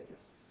you.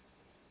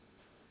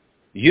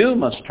 You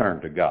must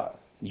turn to God.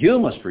 You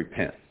must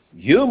repent.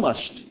 You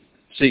must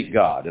seek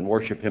God and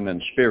worship him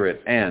in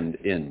spirit and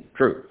in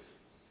truth.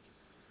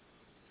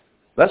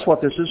 That's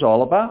what this is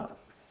all about.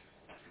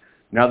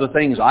 Now the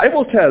things I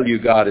will tell you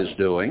God is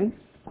doing,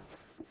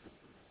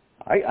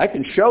 I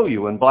can show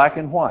you in black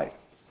and white.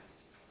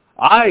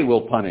 I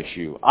will punish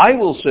you. I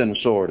will send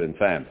sword and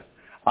famine.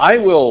 I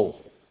will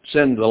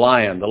send the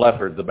lion, the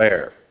leopard, the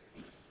bear.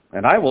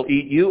 And I will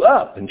eat you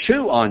up and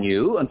chew on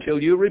you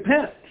until you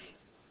repent.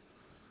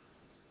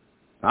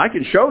 I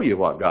can show you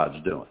what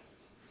God's doing.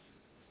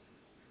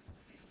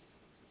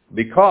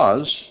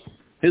 Because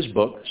his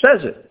book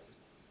says it.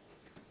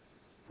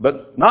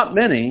 But not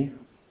many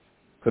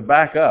could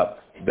back up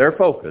their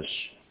focus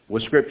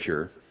with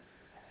Scripture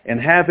and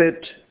have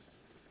it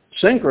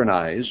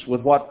synchronize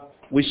with what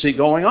we see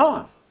going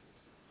on.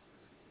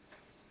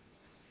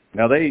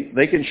 Now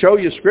they can show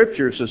you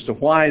Scriptures as to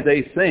why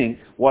they think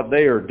what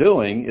they are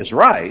doing is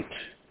right,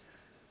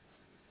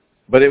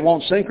 but it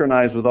won't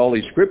synchronize with all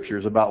these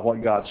Scriptures about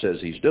what God says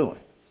he's doing.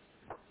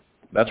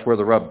 That's where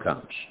the rub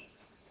comes.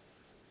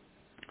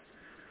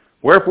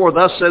 Wherefore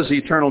thus says the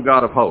eternal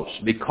God of hosts,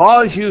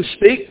 because you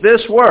speak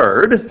this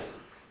word,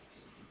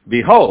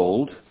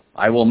 behold,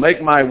 I will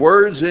make my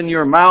words in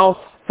your mouth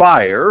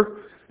fire,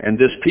 and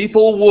this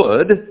people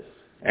wood,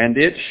 and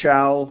it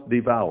shall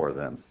devour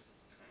them.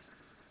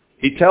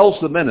 He tells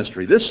the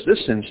ministry, this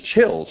sends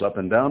chills up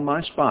and down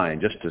my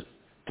spine just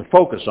to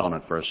focus on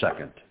it for a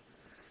second.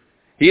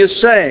 He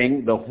is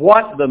saying that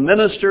what the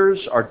ministers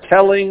are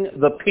telling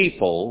the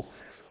people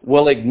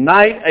will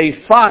ignite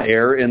a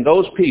fire in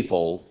those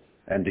people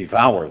and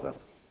devour them.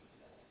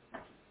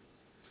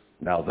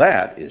 Now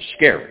that is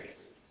scary.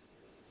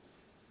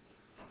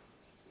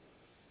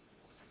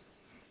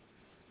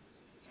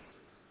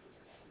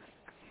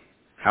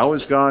 How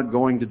is God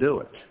going to do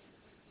it?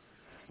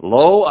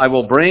 Lo, I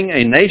will bring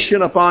a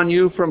nation upon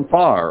you from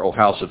far, O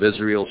house of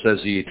Israel, says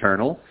the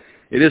Eternal.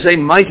 It is a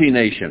mighty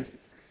nation.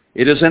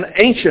 It is an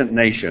ancient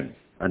nation,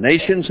 a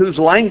nation whose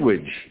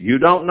language you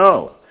don't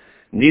know,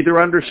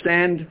 neither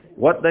understand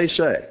what they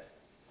say.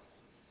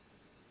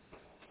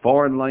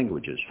 Foreign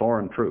languages,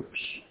 foreign troops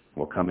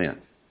will come in.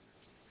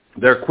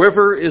 Their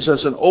quiver is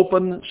as an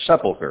open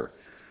sepulcher.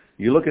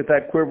 You look at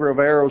that quiver of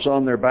arrows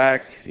on their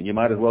back, and you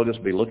might as well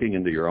just be looking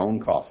into your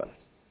own coffin.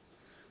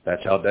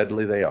 That's how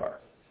deadly they are.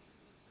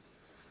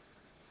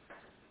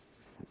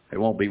 It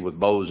won't be with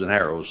bows and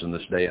arrows in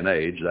this day and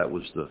age. That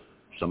was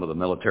some of the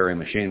military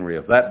machinery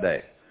of that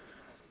day.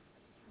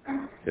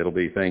 It'll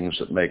be things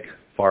that make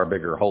far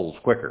bigger holes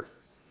quicker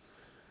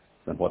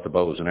than what the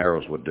bows and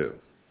arrows would do.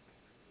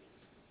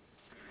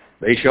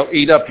 They shall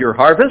eat up your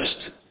harvest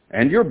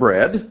and your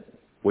bread,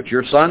 which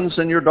your sons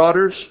and your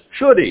daughters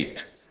should eat.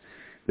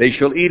 They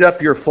shall eat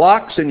up your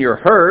flocks and your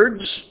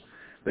herds.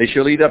 They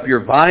shall eat up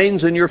your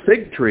vines and your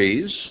fig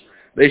trees.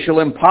 They shall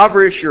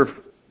impoverish your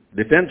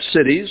defenced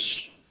cities,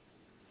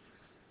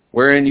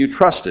 wherein you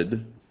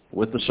trusted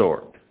with the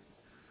sword.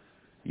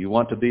 You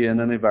want to be in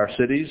any of our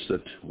cities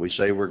that we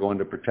say we're going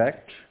to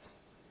protect?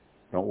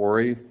 Don't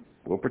worry,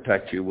 we'll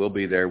protect you. We'll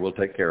be there. We'll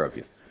take care of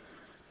you.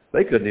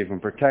 They couldn't even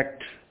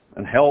protect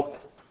and help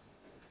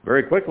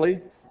very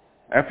quickly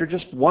after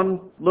just one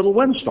little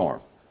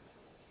windstorm,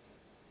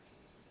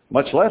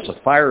 much less a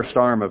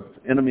firestorm of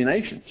enemy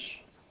nations.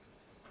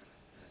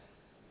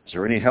 Is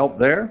there any help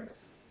there?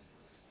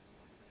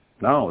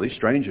 No, these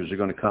strangers are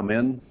going to come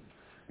in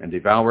and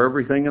devour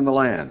everything in the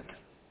land.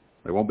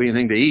 There won't be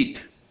anything to eat.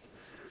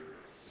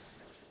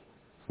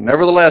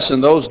 Nevertheless,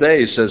 in those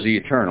days, says the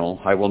Eternal,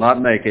 I will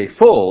not make a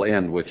full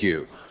end with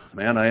you.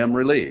 Man, I am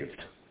relieved.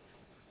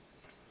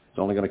 It's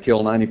only going to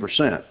kill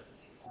 90%.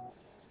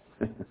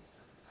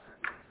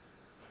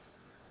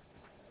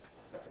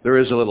 There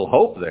is a little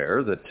hope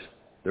there that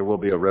there will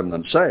be a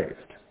remnant saved.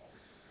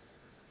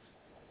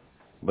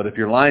 But if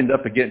you're lined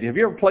up against, have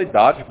you ever played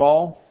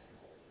dodgeball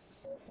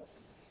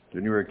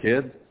when you were a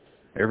kid?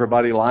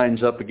 Everybody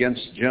lines up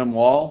against the gym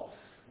wall,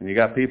 and you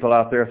got people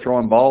out there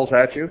throwing balls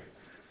at you,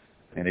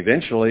 and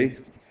eventually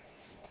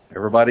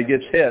everybody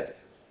gets hit.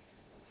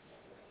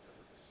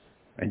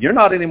 And you're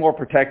not any more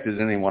protected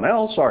than anyone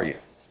else, are you?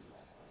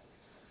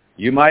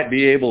 You might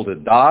be able to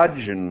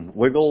dodge and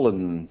wiggle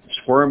and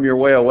squirm your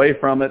way away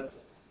from it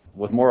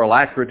with more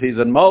alacrity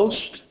than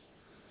most.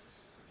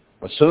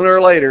 But sooner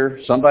or later,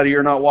 somebody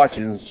you're not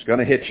watching is going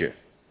to hit you.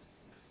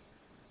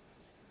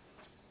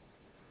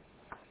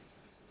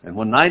 And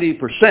when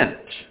 90%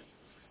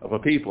 of a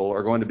people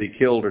are going to be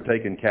killed or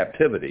taken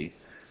captivity,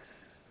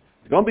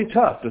 it's going to be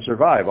tough to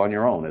survive on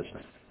your own, isn't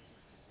it?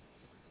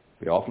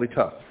 It'll be awfully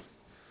tough.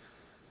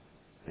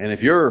 And if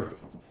you're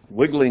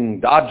wiggling,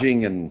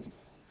 dodging, and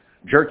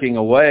jerking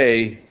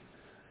away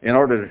in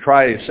order to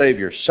try to save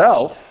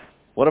yourself,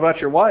 what about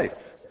your wife?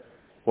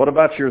 What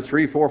about your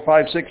 3, 4,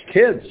 5, 6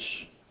 kids?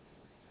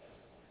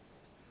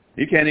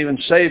 You can't even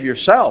save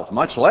yourself,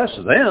 much less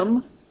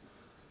them.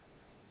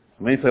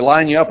 I mean, if they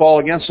line you up all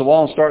against the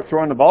wall and start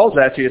throwing the balls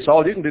at you, it's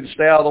all you can do to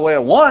stay out of the way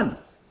of one.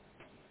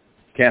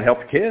 Can't help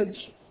the kids.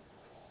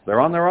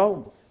 They're on their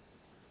own.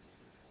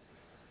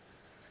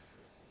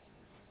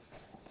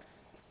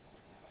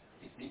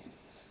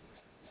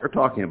 We're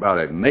talking about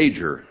a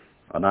major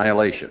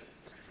annihilation.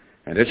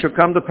 And it shall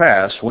come to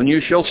pass when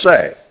you shall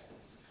say,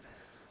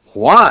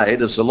 why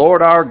does the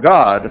Lord our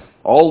God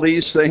all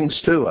these things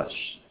to us?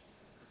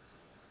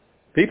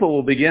 People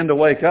will begin to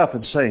wake up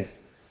and say,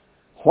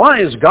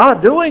 why is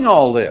God doing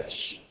all this?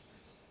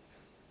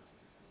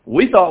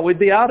 We thought we'd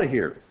be out of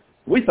here.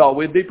 We thought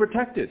we'd be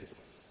protected.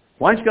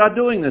 Why is God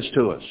doing this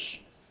to us?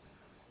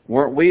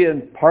 Weren't we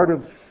in part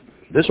of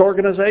this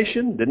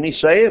organization? Didn't he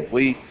say if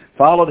we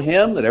followed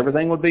him that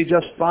everything would be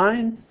just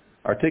fine?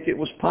 Our ticket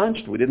was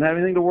punched. We didn't have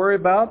anything to worry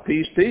about.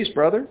 Peace, peace,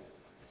 brother.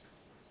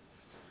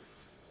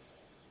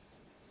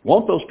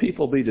 Won't those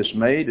people be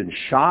dismayed and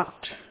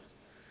shocked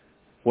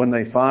when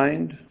they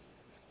find...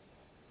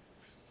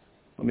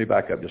 Let me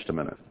back up just a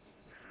minute.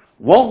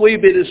 Won't we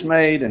be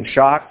dismayed and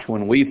shocked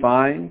when we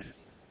find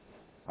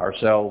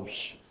ourselves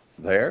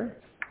there?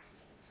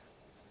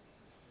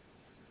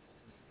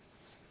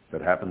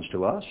 If it happens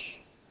to us.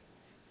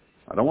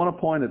 I don't want to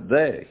point at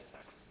they.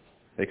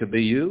 It could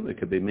be you, it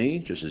could be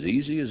me, just as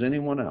easy as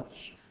anyone else.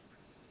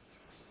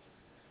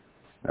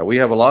 Now, we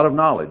have a lot of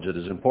knowledge that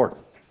is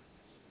important.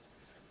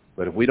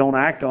 But if we don't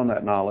act on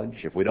that knowledge,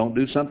 if we don't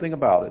do something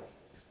about it,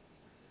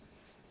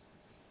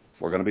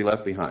 we're going to be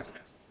left behind.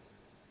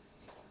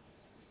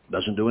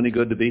 Doesn't do any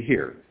good to be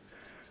here.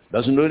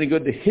 Doesn't do any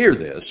good to hear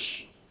this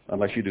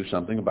unless you do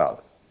something about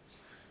it.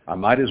 I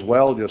might as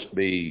well just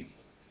be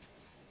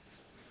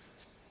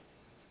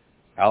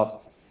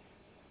out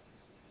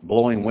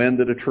blowing wind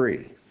at a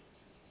tree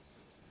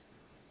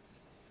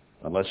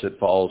unless it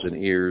falls in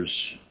ears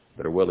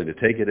that are willing to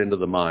take it into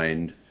the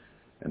mind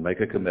and make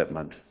a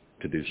commitment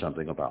to do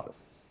something about it.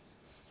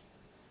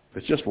 If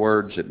it's just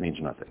words, it means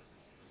nothing.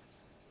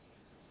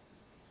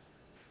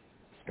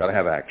 It's got to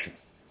have action.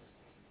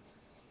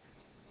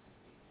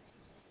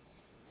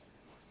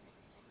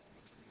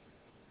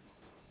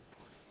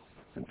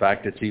 In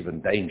fact, it's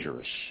even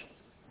dangerous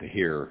to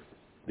hear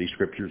these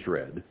scriptures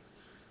read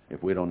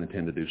if we don't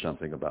intend to do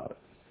something about it.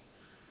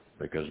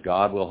 Because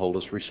God will hold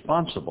us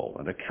responsible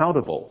and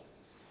accountable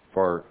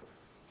for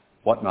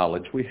what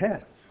knowledge we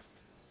have.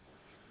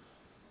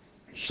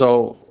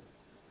 So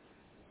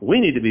we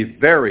need to be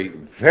very,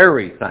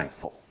 very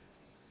thankful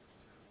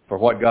for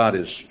what God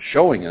is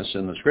showing us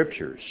in the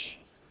scriptures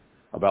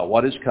about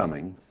what is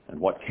coming and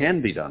what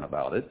can be done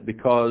about it,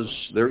 because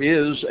there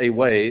is a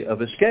way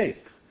of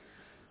escape.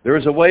 There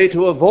is a way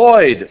to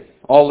avoid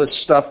all this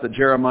stuff that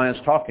Jeremiah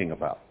is talking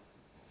about.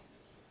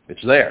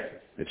 It's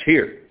there. It's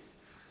here.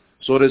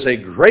 So it is a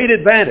great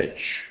advantage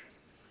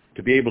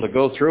to be able to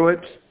go through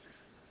it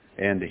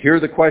and hear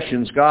the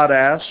questions God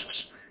asks,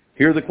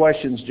 hear the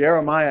questions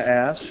Jeremiah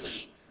asks,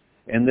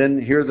 and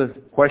then hear the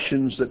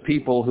questions that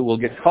people who will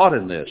get caught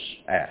in this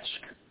ask.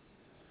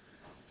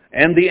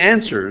 And the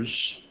answers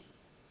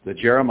that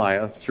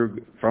Jeremiah,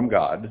 from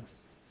God,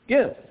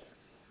 give.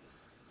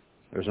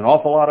 There's an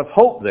awful lot of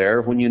hope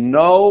there when you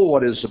know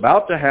what is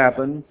about to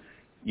happen,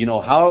 you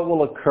know how it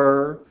will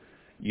occur,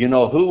 you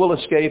know who will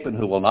escape and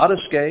who will not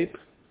escape.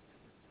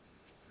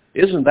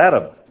 Isn't that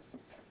an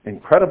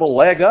incredible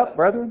leg up,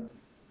 brethren?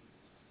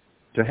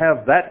 To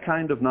have that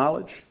kind of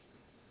knowledge?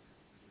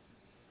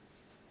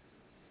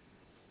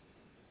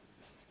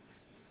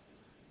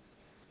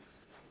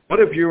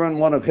 What if you're in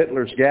one of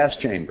Hitler's gas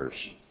chambers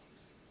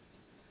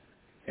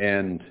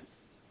and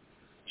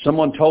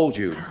someone told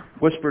you,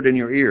 whispered in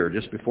your ear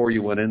just before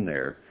you went in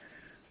there,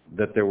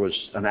 that there was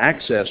an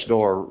access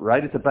door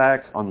right at the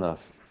back on the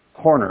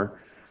corner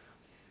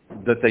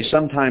that they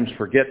sometimes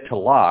forget to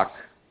lock,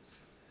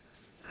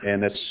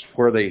 and it's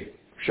where they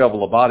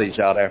shovel the bodies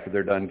out after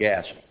they're done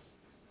gassing?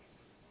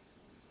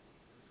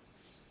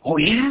 Oh,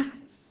 yeah?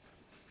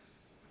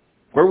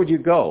 Where would you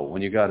go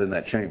when you got in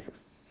that chamber?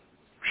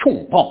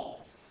 Shoom, boom.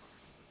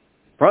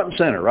 Front and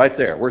center, right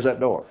there. Where's that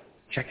door?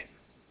 Check it.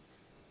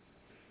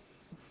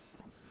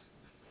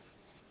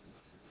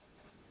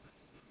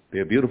 Be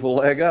a beautiful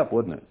leg up,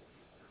 wouldn't it?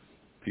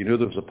 If you knew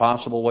there was a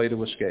possible way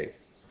to escape.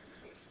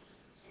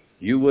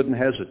 You wouldn't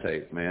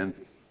hesitate, man.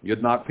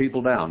 You'd knock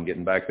people down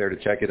getting back there to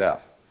check it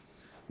out.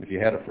 If you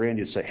had a friend,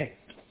 you'd say, hey.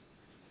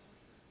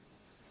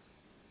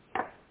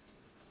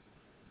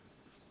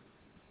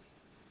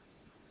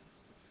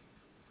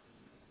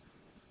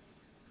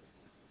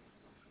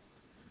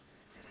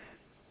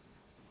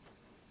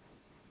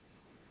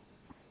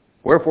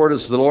 Wherefore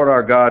does the Lord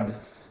our God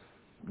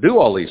do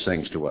all these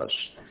things to us?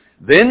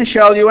 Then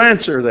shall you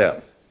answer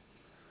them.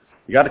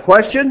 You got a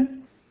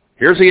question?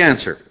 Here's the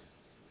answer.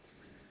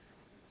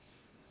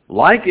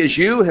 Like as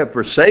you have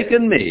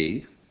forsaken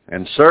me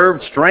and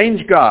served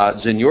strange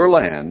gods in your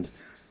land,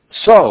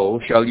 so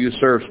shall you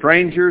serve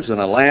strangers in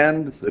a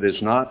land that is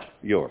not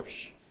yours.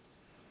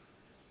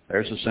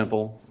 There's a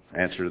simple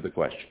answer to the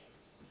question.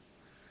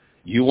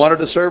 You wanted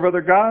to serve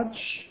other gods?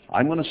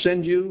 I'm going to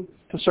send you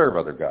to serve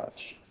other gods.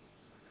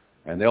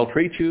 And they'll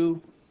treat you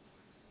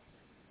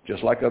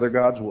just like other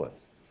gods would.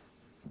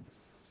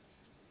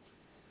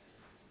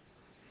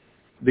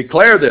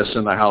 Declare this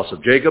in the house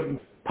of Jacob,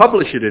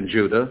 publish it in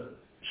Judah,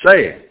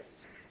 saying,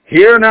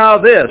 Hear now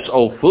this,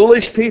 O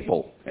foolish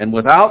people, and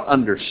without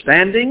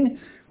understanding,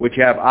 which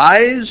have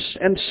eyes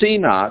and see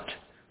not,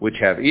 which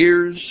have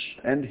ears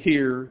and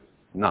hear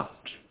not.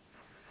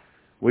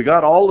 We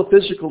got all the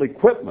physical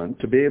equipment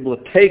to be able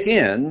to take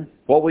in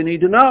what we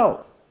need to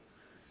know.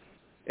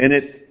 And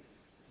it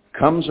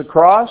comes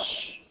across,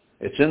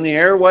 it's in the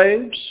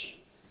airwaves.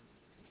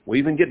 We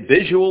even get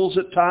visuals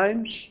at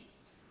times,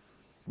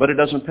 but it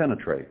doesn't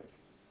penetrate.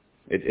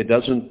 It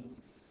doesn't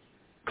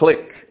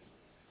click.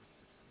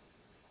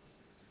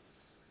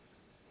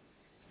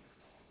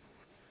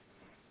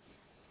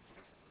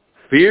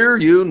 Fear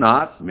you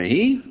not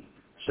me,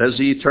 says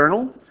the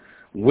Eternal.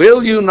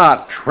 Will you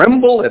not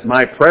tremble at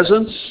my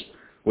presence,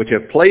 which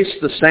have placed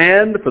the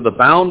sand for the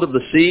bound of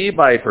the sea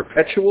by a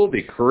perpetual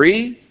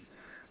decree,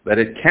 that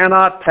it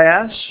cannot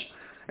pass?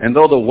 And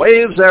though the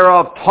waves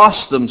thereof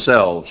toss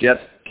themselves, yet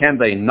can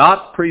they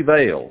not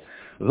prevail.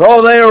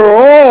 Though they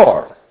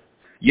roar,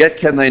 yet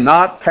can they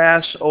not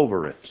pass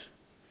over it.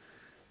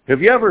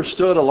 Have you ever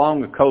stood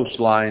along a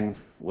coastline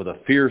with a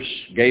fierce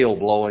gale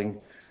blowing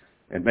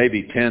and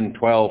maybe 10,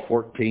 12,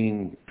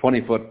 14,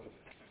 20-foot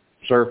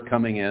surf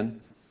coming in?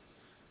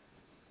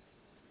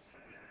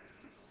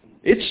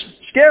 It's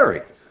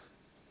scary.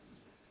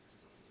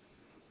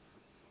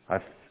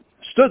 I've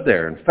stood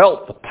there and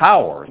felt the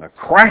power and the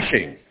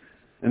crashing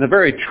and the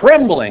very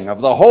trembling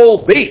of the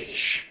whole beach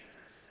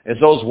as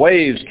those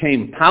waves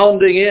came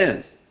pounding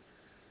in.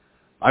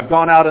 I've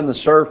gone out in the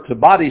surf to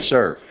body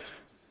surf.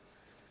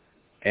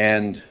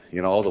 And,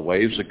 you know, the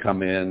waves that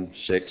come in,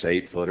 6,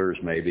 8 footers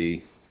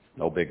maybe,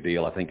 no big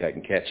deal. I think I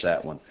can catch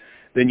that one.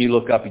 Then you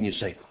look up and you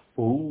say,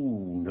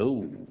 ooh,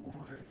 no.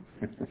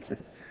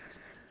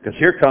 Because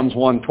here comes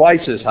one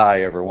twice as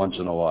high every once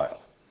in a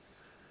while.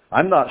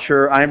 I'm not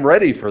sure I'm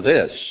ready for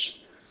this.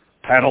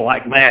 Paddle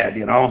like mad,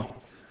 you know.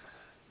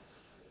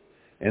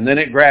 And then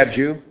it grabs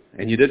you,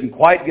 and you didn't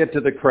quite get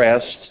to the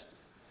crest.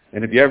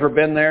 And have you ever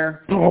been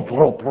there?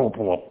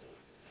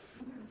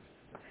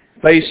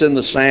 Face in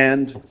the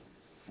sand,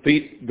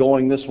 feet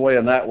going this way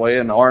and that way,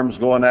 and arms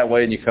going that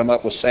way, and you come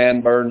up with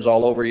sand burns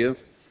all over you?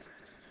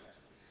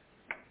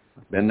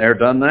 Been there,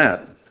 done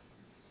that.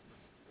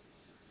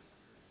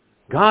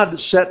 God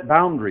set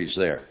boundaries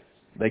there.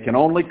 They can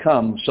only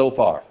come so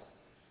far,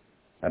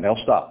 and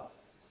they'll stop.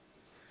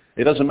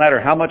 It doesn't matter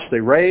how much they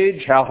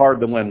rage, how hard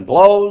the wind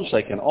blows,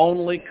 they can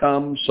only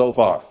come so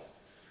far.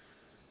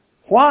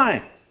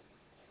 Why?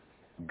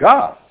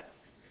 God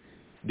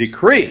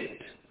decreed.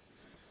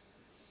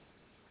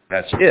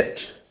 That's it.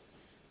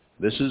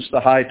 This is the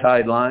high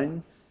tide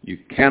line. You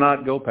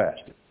cannot go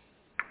past it.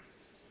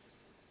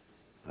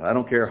 I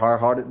don't care how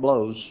hard it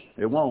blows,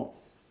 it won't.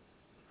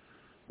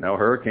 Now, a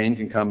hurricane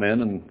can come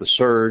in and the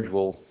surge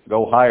will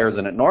go higher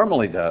than it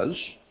normally does,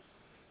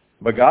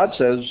 but God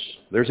says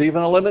there's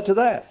even a limit to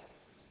that.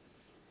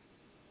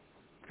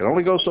 It can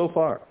only go so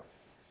far.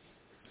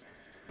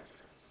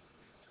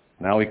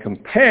 Now he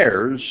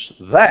compares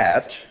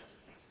that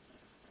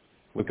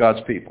with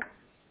God's people.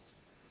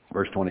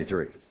 Verse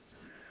 23.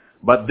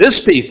 But this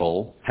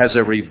people has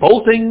a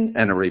revolting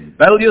and a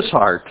rebellious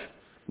heart.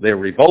 They're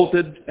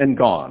revolted and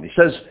gone. He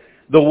says,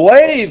 the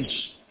waves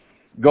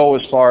go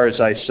as far as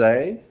I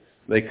say.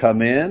 They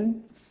come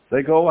in,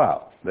 they go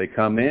out. They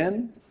come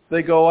in,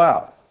 they go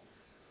out.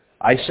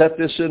 I set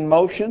this in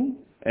motion,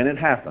 and it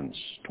happens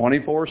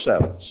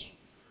 24/7.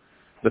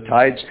 The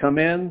tides come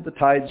in, the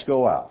tides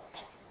go out.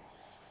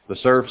 The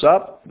surf's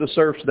up, the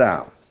surf's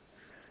down.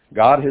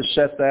 God has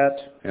set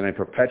that in a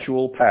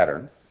perpetual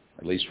pattern,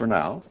 at least for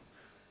now,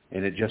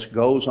 and it just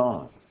goes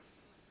on.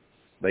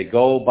 They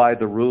go by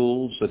the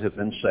rules that have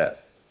been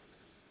set.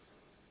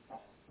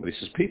 But he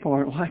says, people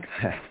aren't like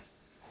that.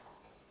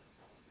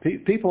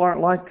 People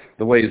aren't like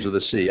the waves of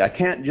the sea. I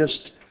can't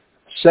just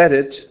set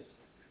it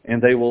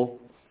and they will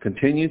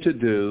continue to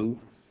do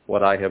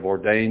what I have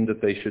ordained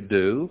that they should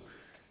do,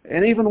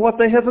 and even what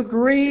they have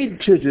agreed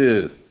to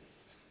do.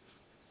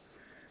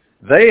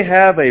 They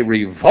have a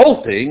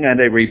revolting and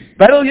a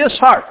rebellious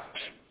heart.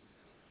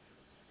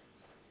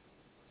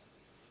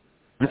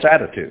 It's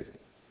attitude.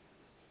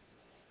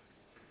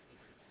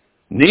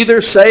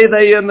 Neither say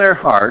they in their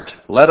heart,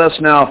 let us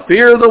now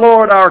fear the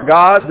Lord our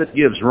God that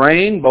gives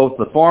rain, both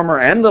the former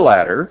and the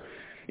latter,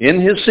 in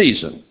his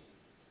season.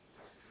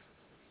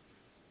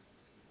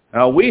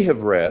 Now we have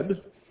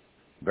read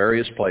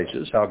various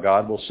places how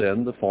God will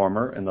send the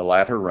former and the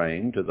latter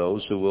rain to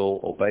those who will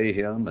obey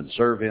him and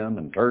serve him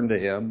and turn to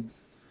him.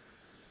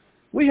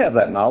 We have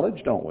that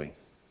knowledge, don't we?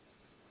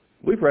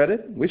 We've read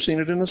it. We've seen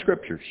it in the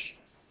Scriptures.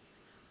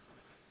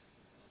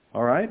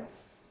 All right?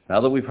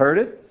 Now that we've heard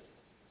it,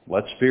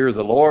 let's fear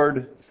the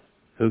Lord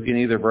who can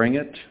either bring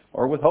it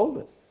or withhold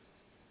it.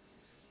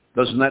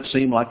 Doesn't that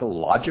seem like a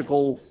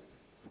logical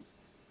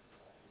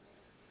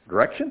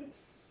direction?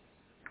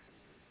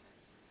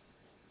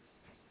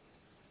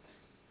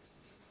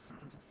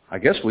 I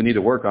guess we need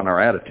to work on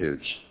our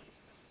attitudes.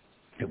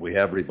 If we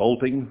have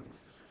revolting,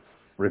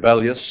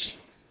 rebellious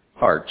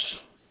hearts,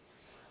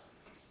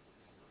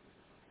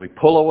 we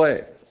pull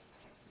away.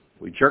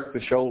 We jerk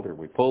the shoulder.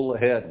 We pull the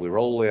head. We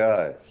roll the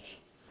eyes.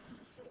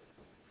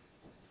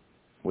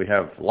 We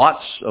have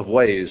lots of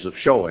ways of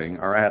showing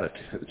our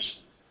attitudes.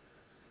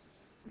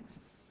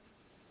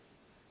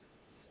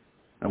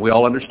 And we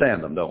all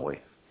understand them, don't we?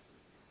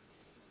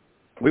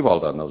 We've all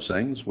done those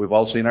things. We've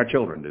all seen our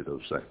children do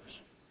those things.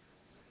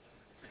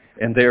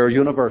 And they are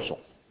universal.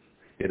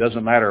 It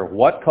doesn't matter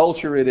what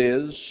culture it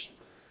is,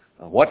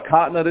 what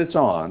continent it's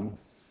on,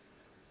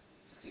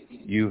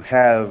 you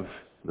have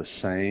the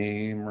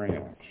same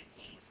reactions.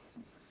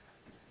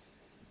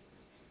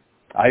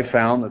 I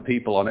found that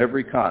people on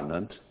every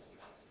continent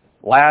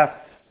laugh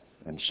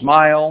and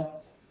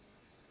smile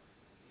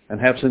and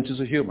have senses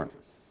of humor.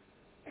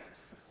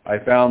 I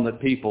found that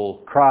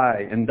people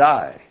cry and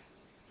die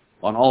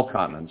on all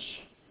continents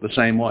the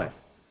same way.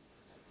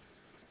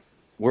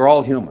 We're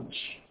all humans.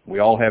 We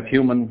all have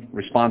human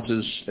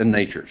responses and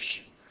natures.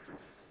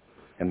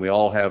 And we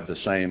all have the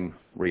same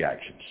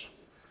reactions.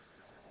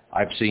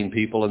 I've seen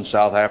people in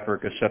South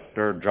Africa set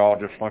their jaw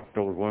just like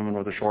those women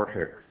with the short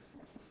hair.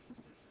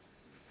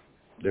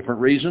 Different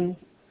reason,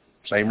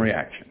 same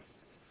reaction.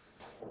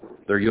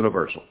 They're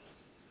universal.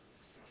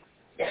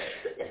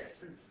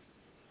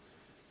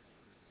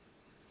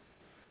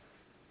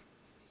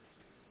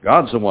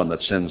 God's the one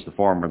that sends the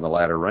former and the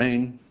latter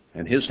rain,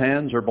 and his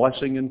hands are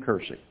blessing and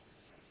cursing.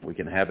 We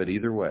can have it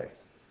either way.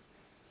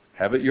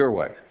 Have it your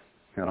way.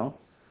 You know?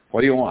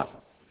 What do you want?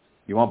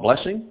 You want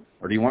blessing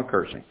or do you want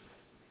cursing?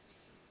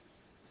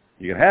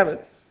 You can have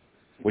it.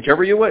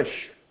 Whichever you wish.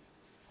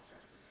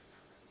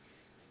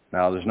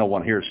 Now, there's no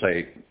one here to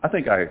say, I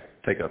think I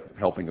take a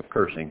helping of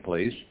cursing,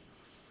 please.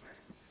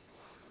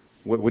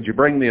 Would you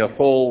bring me a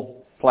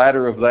full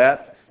platter of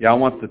that? Yeah, I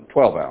want the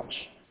 12 ounce.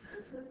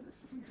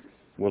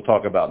 We'll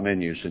talk about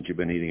menus since you've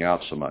been eating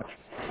out so much.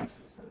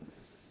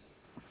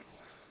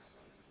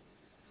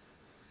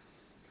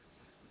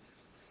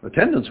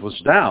 Attendance was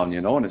down,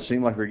 and it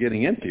seemed like we're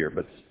getting emptier.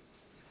 But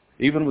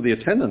even with the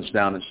attendance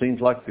down, it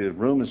seems like the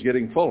room is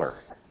getting fuller.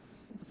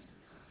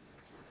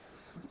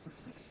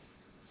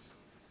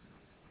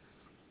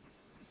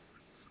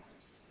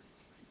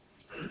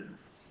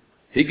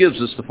 He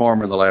gives us the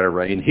former and the latter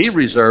rain. He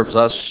reserves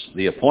us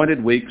the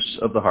appointed weeks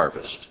of the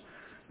harvest.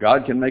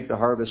 God can make the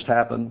harvest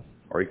happen,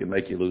 or he can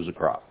make you lose a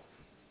crop.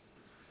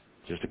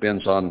 It just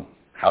depends on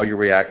how you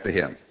react to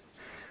him.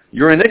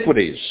 Your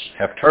iniquities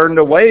have turned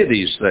away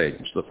these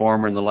things, the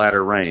former and the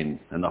latter rain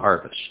and the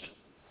harvest,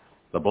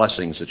 the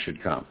blessings that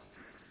should come.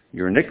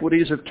 Your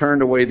iniquities have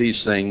turned away these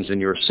things,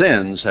 and your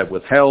sins have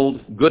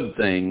withheld good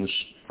things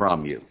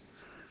from you.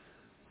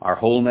 Our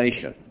whole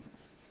nation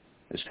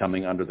is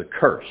coming under the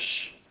curse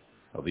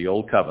of the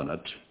Old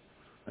Covenant,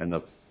 and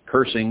the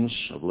cursings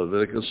of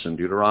Leviticus and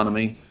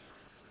Deuteronomy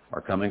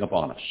are coming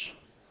upon us.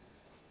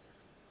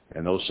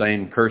 And those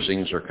same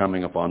cursings are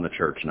coming upon the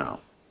church now.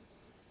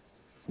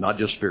 Not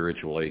just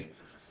spiritually,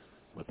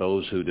 but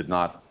those who did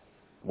not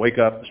wake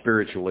up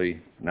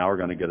spiritually now are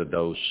going to get a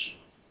dose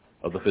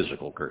of the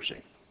physical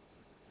cursing.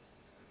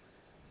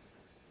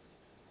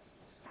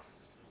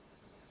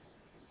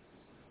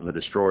 And the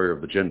destroyer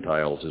of the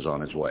Gentiles is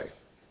on his way.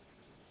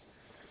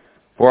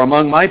 For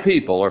among my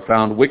people are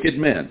found wicked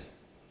men.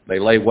 They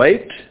lay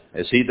wait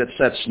as he that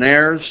sets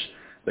snares.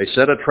 They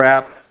set a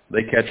trap.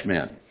 They catch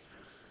men.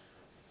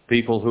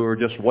 People who are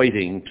just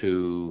waiting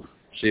to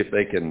see if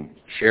they can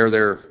share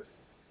their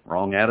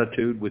wrong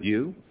attitude with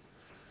you,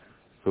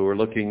 who are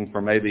looking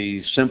for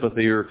maybe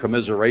sympathy or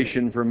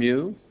commiseration from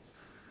you,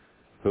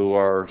 who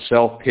are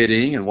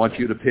self-pitying and want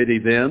you to pity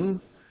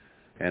them,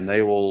 and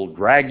they will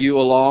drag you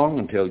along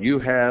until you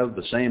have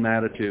the same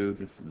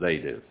attitude they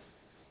do.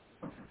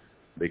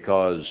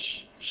 Because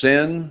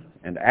sin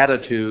and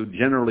attitude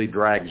generally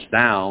drags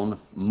down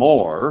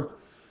more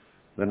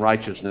than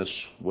righteousness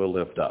will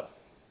lift up.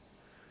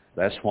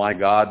 That's why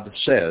God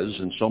says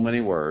in so many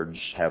words,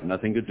 have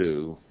nothing to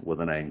do with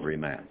an angry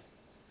man.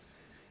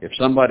 If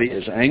somebody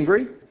is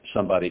angry,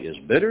 somebody is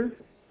bitter,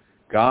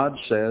 God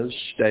says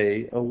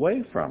stay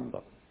away from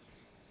them.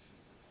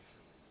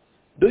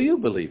 Do you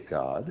believe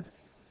God?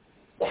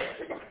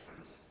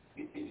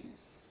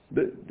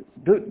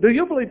 Do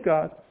you believe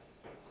God?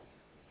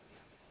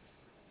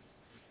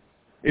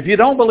 If you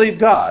don't believe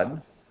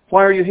God,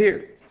 why are you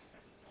here?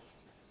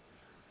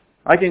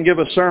 I can give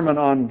a sermon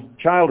on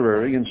child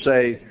rearing and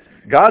say,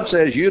 God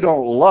says you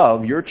don't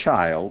love your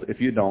child if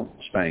you don't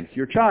spank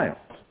your child.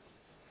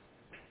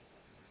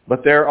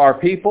 But there are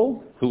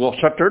people who will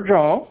shut their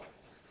jaw,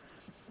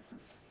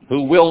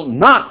 who will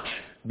not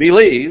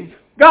believe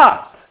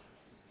God.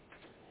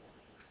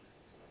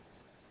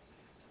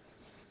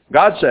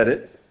 God said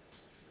it,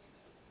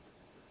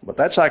 but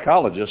that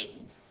psychologist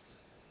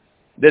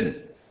didn't.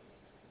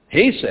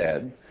 He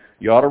said,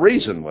 you ought to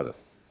reason with it.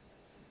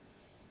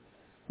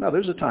 Now,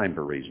 there's a time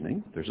for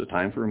reasoning. There's a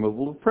time for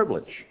removal of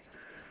privilege.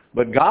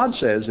 But God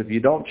says if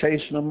you don't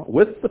chasten them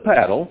with the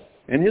paddle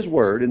in his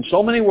word, in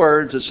so many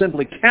words that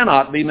simply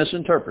cannot be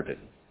misinterpreted.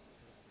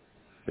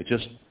 It's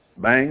just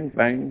bang,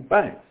 bang,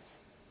 bang.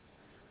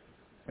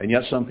 And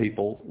yet some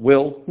people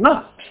will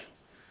not.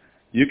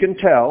 You can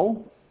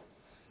tell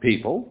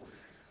people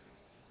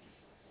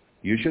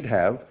you should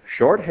have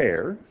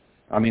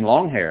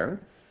long hair,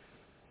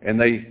 and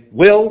they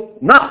will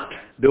not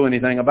do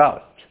anything about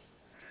it.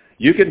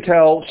 You can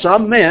tell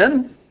some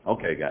men,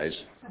 okay guys,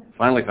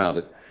 finally found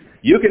it.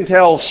 You can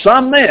tell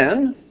some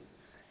men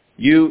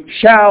You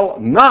shall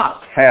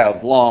not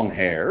have long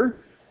hair.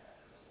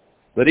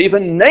 But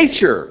even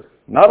nature,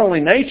 not only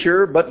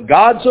nature, but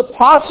God's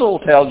apostle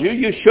tells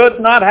you should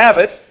not have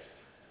it.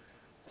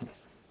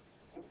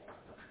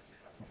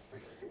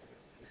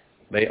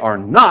 They are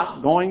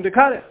not going to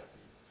cut it.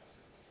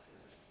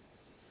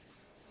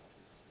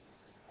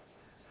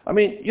 I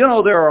mean, you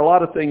know, there are a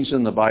lot of things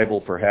in the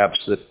Bible, perhaps,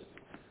 that,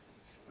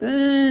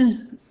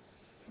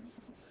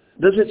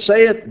 does it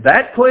say it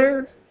that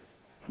clear?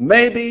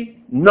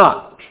 Maybe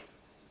not.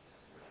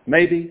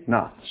 Maybe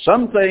not.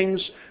 Some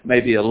things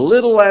may be a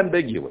little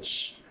ambiguous.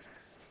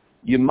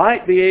 You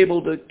might be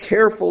able to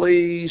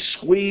carefully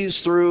squeeze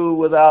through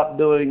without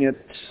doing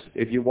it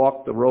if you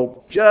walk the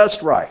rope just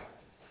right.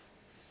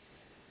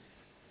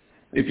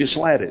 If you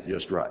slant it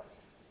just right.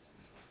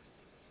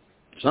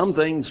 Some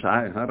things,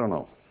 I don't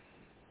know.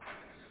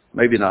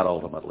 Maybe not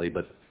ultimately,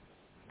 but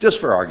just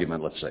for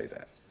argument, let's say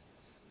that.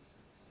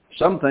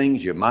 Some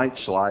things you might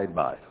slide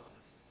by.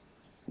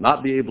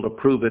 Not be able to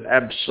prove it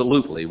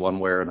absolutely one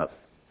way or another.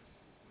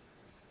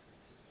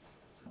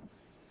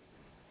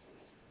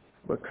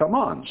 But come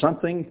on, some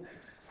things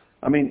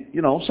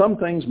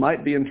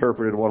might be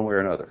interpreted one way or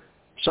another.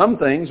 Some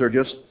things are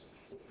just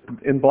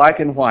in black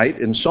and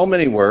white in so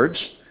many words,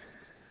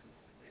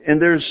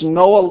 and there's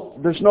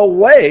no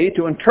way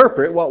to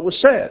interpret what was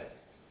said.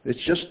 It's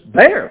just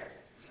there.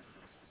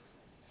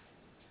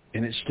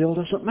 And it still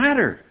doesn't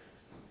matter.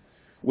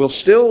 We'll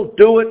still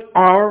do it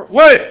our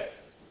way.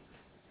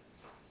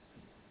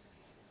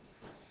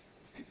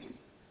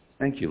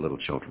 Thank you, little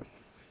children.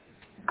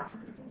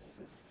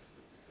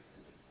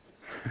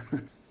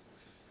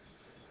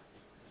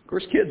 Of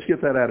course, kids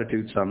get that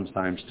attitude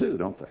sometimes too,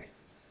 don't they?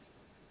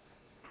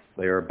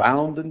 They are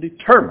bound and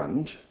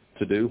determined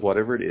to do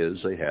whatever it is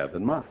they have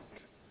in mind.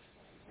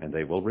 And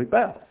they will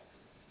rebel.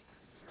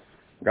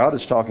 God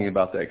is talking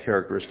about that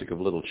characteristic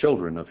of little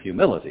children of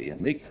humility and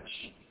meekness.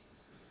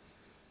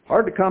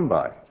 Hard to come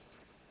by.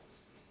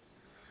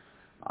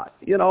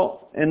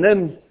 And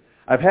then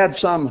I've had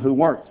some who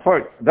weren't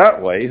quite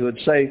that way who would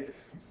say,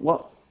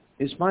 well,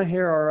 is my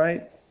hair all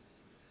right?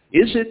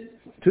 Is it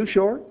too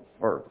short?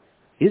 Or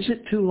is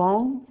it too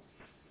long?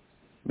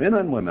 Men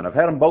and women, I've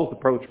had them both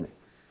approach me.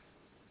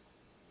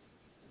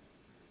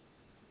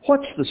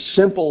 What's the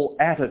simple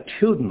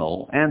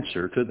attitudinal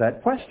answer to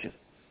that question?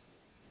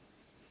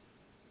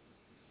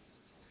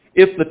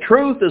 If the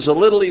truth is a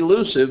little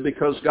elusive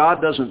because God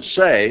doesn't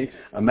say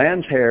a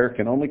man's hair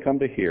can only come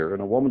to here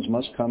and a woman's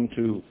must come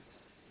to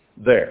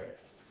there.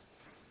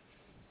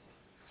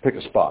 Pick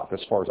a spot as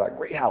far as I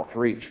can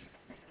reach.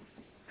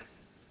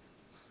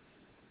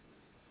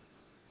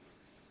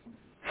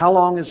 How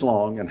long is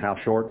long and how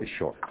short is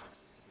short?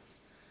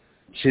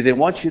 See, they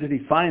want you to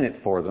define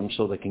it for them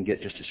so they can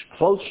get just as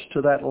close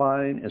to that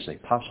line as they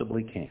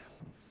possibly can.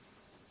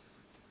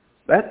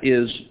 That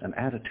is an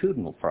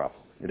attitudinal problem.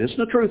 It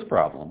isn't a truth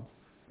problem.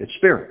 It's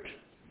spirit.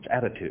 It's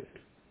attitude.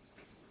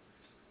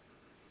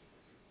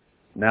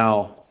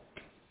 Now,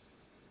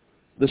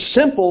 the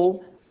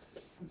simple,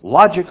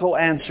 logical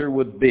answer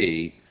would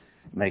be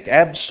make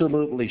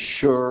absolutely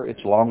sure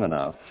it's long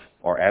enough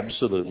or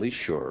absolutely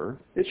sure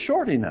it's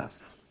short enough.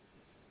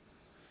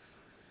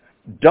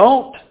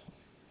 Don't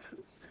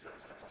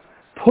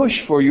push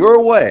for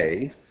your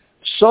way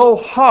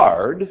so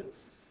hard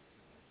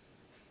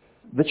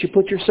that you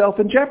put yourself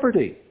in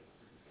jeopardy.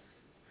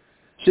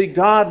 See,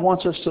 God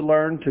wants us to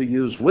learn to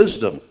use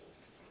wisdom.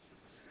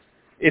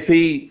 If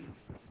He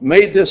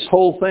made this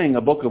whole thing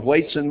a book of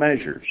weights and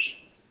measures,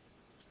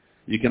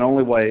 you can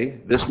only weigh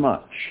this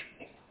much.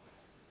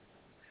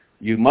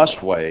 You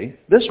must weigh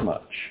this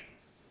much.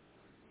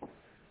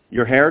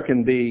 Your hair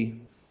can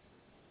be,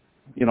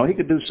 He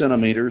could do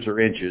centimeters or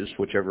inches,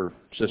 whichever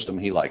system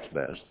He likes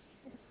best.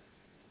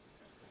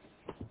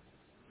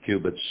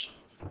 Cubits.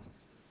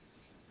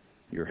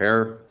 Your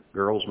hair,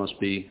 girls, must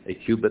be a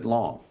cubit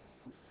long.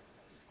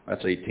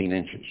 That's 18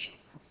 inches.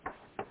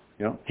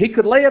 He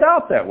could lay it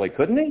out that way,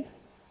 couldn't He?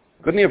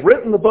 Couldn't He have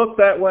written the book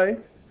that way?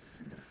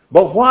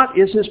 But what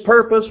is His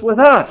purpose with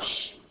us?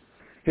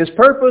 His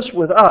purpose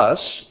with us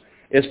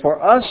is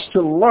for us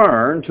to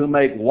learn to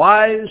make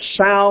wise,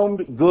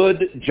 sound,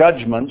 good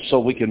judgments so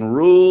we can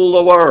rule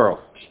the world.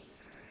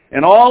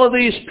 And all of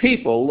these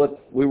people that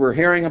we were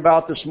hearing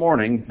about this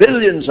morning,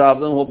 billions of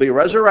them will be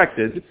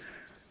resurrected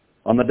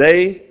on the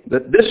day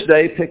that this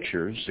day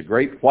pictures, the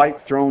great white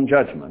throne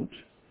judgment,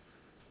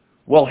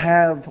 will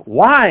have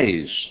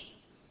wise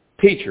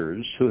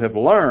teachers who have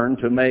learned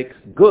to make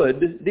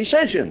good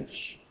decisions.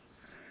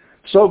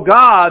 So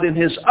God, in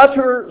His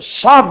utter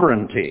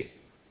sovereignty,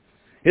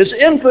 His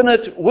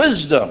infinite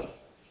wisdom,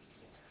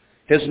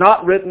 has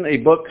not written a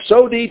book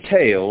so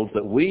detailed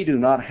that we do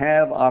not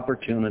have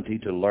opportunity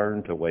to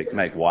learn to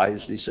make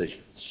wise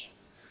decisions.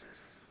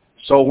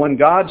 So when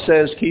God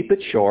says keep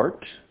it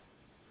short,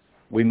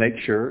 we make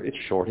sure it's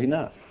short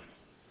enough.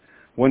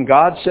 When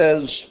God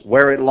says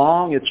wear it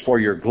long, it's for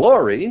your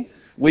glory,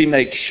 we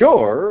make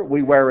sure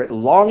we wear it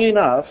long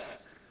enough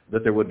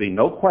that there would be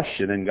no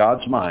question in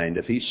God's mind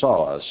if He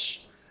saw us,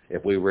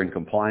 if we were in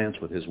compliance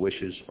with His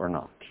wishes or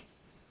not.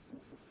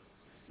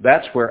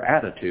 That's where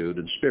attitude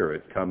and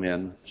spirit come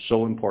in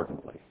so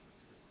importantly.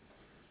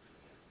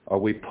 Are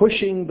we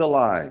pushing the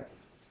line?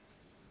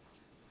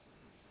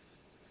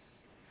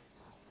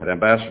 At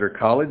Ambassador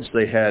College,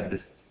 they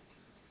had,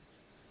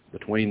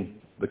 between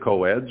the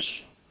co-eds,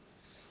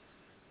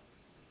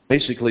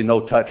 basically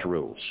no touch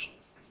rules.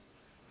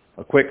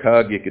 A quick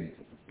hug you could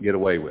get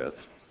away with.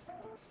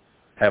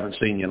 Haven't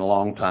seen you in a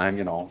long time,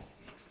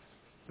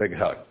 big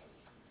hug.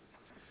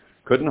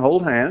 Couldn't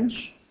hold hands.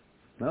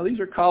 Now,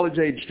 these are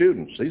college-age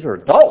students. These are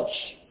adults,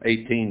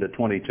 18 to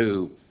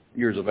 22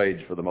 years of age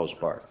for the most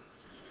part.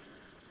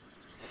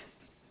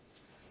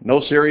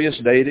 No serious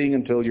dating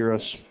until you're a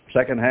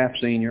second-half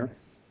senior.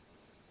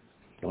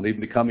 Don't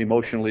even become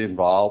emotionally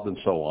involved and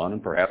so on.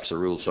 And perhaps the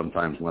rules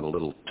sometimes went a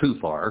little too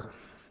far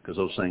because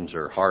those things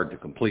are hard to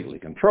completely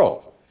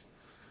control.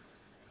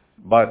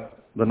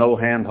 But the no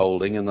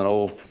hand-holding and the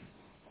no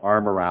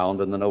arm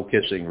around and the no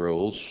kissing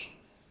rules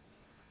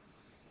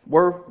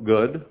were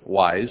good,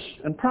 wise,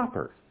 and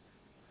proper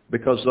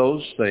because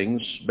those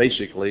things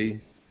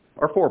basically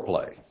are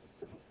foreplay.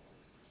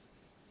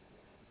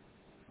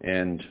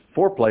 And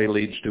foreplay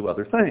leads to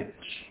other things.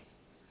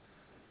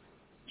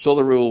 So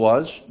the rule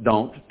was,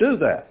 don't do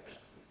that.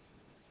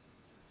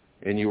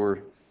 And you were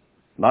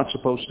not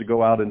supposed to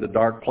go out into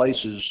dark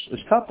places as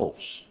couples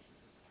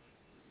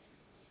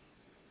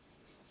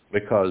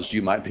because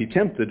you might be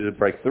tempted to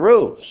break the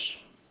rules.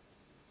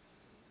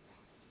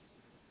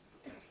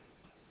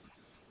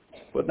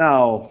 But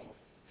now,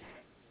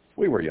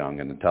 we were young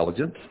and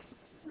intelligent.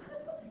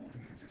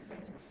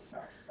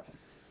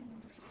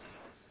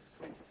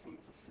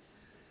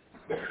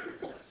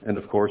 And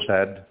of course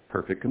had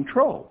perfect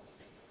control.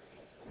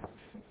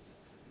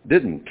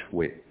 Didn't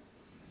we?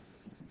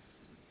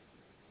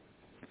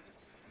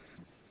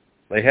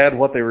 They had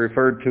what they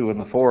referred to in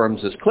the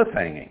forums as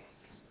cliffhanging.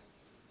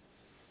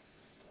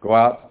 Go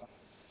out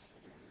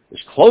as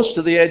close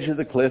to the edge of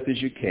the cliff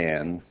as you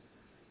can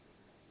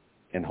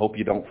and hope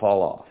you don't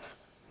fall off.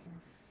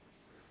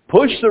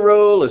 Push the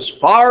rule as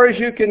far as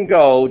you can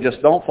go, just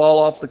don't fall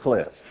off the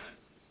cliff.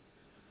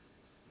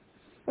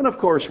 And of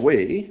course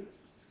we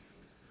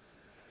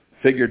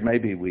figured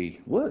maybe we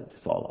would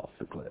fall off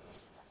the cliff.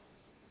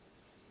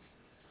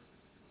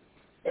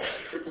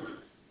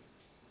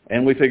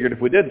 And we figured if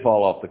we did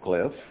fall off the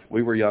cliff,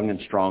 we were young and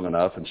strong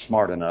enough and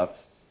smart enough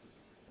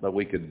that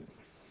we could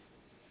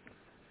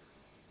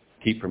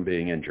keep from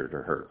being injured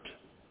or hurt.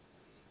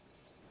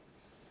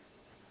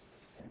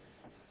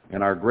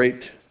 In our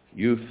great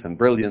youth and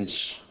brilliance,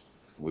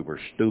 we were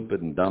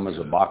stupid and dumb as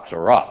a box of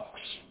rocks,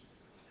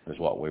 is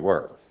what we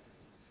were.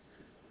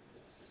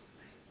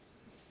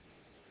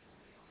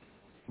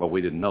 But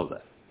we didn't know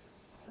that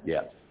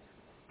yet.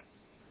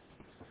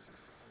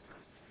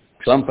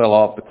 Some fell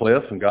off the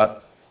cliff and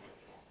got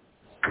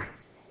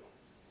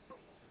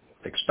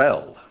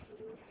expelled.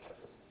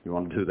 You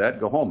want to do that?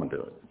 Go home and do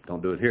it.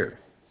 Don't do it here.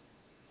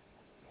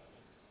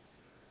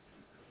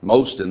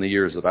 Most in the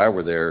years that I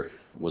was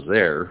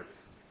there,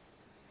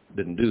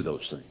 didn't do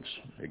those things.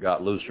 It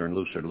got looser and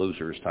looser and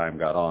looser as time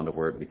got on to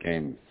where it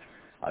became,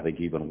 I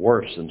think, even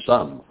worse than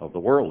some of the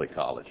worldly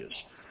colleges.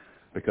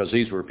 Because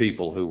these were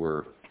people who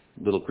were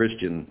little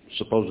Christian,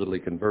 supposedly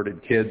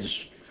converted kids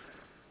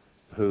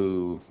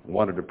who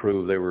wanted to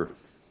prove they were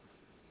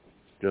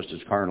just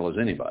as carnal as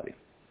anybody.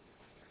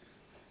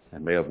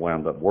 And may have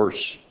wound up worse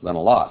than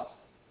a lot.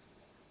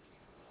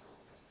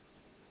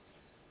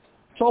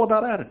 It's all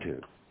about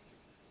attitude.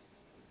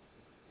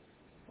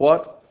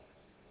 What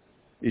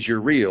is your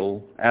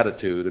real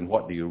attitude and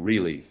what do you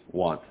really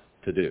want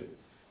to do?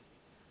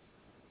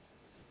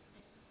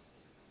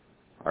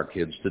 Our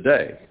kids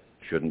today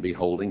shouldn't be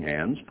holding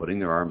hands, putting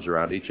their arms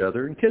around each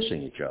other and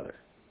kissing each other.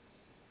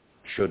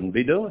 Shouldn't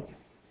be doing it.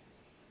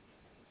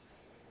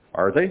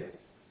 Are they?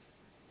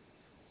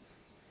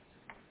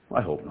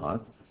 I hope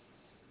not.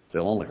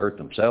 They'll only hurt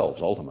themselves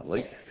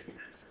ultimately.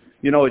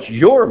 You know, it's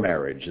your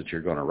marriage that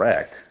you're going to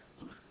wreck.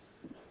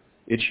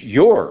 It's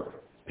your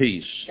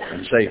peace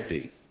and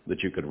safety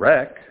that you could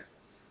wreck.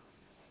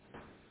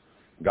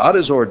 God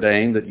has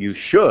ordained that you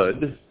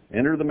should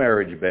enter the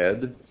marriage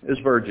bed as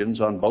virgins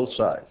on both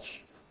sides.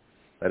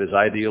 That is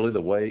ideally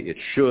the way it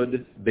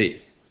should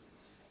be.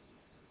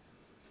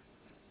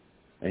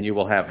 And you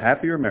will have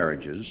happier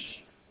marriages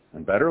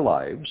and better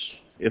lives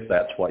if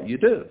that's what you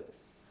do.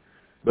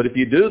 But if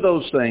you do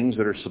those things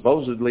that are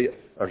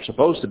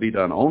supposed to be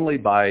done only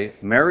by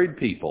married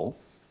people,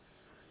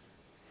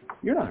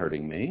 you're not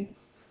hurting me.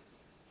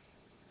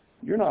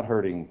 You're not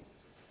hurting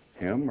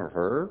him or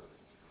her.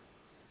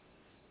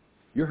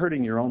 You're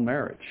hurting your own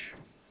marriage.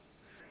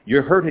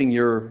 You're hurting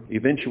your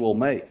eventual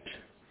mate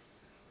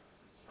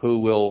who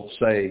will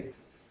say,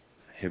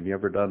 have you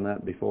ever done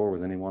that before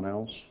with anyone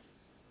else?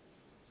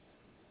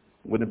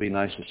 Wouldn't it be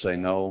nice to say,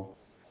 no,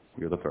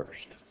 you're the first?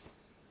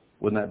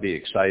 Wouldn't that be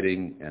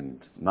exciting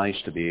and nice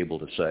to be able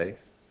to say?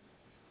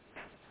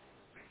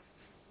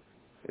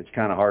 It's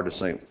kind of hard to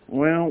say,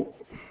 well,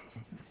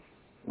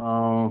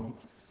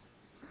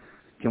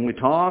 can we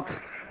talk?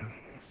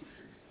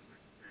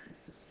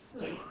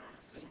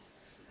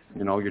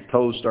 your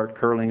toes start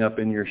curling up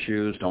in your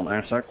shoes, don't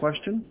ask that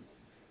question.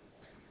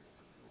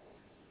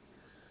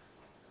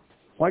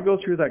 Why go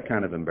through that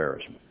kind of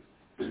embarrassment?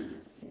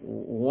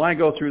 Why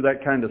go through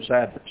that kind of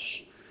sadness?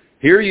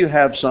 Here you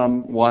have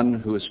someone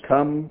who has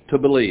come to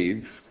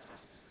believe,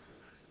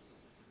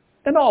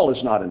 and all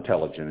is not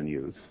intelligent in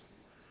youth,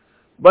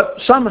 but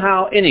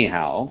somehow,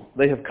 anyhow,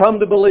 they have come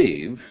to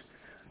believe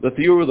that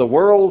you are the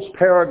world's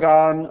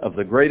paragon of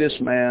the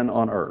greatest man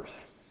on earth,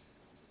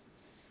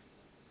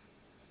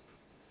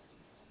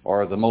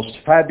 or the most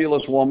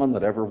fabulous woman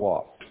that ever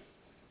walked.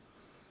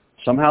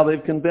 Somehow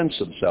they've convinced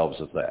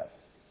themselves of that.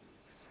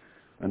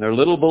 And their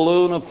little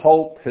balloon of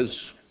hope has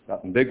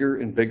gotten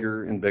bigger and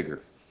bigger and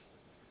bigger.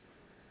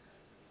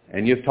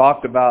 And you've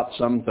talked about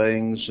some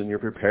things, and you're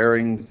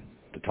preparing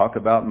to talk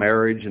about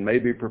marriage and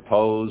maybe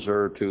propose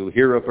or to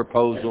hear a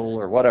proposal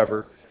or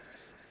whatever.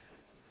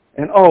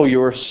 And oh,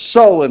 you are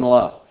so in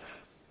love.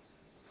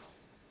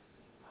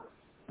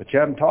 But you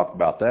haven't talked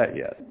about that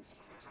yet.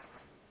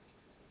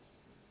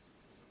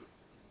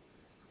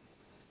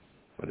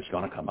 But it's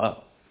going to come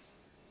up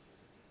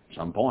at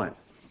some point.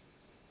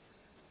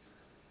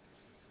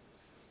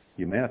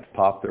 You may have to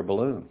pop their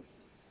balloon.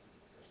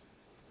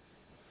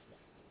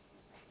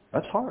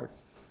 That's hard.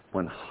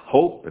 When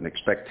hope and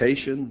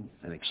expectation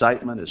and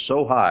excitement is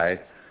so high,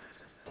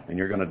 and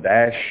you're going to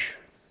dash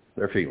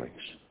their feelings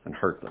and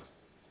hurt them.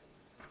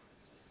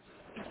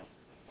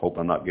 Hope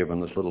I'm not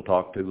giving this little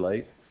talk too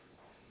late.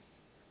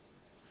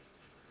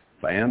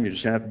 If I am, you're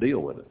just going to have to deal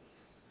with it.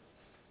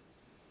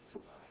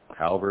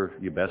 However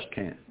you best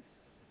can.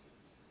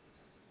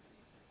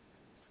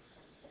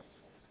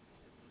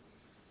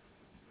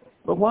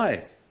 But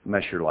why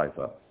mess your life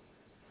up?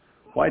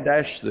 Why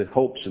dash the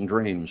hopes and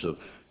dreams of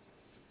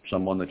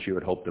someone that you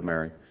had hoped to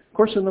marry? Of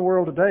course, in the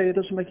world today, it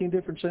doesn't make any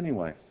difference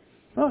anyway.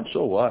 Oh,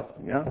 so what?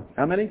 Yeah.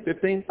 How many?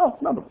 15? Oh,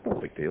 no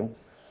big deal.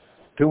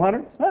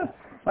 200?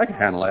 I can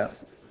handle that.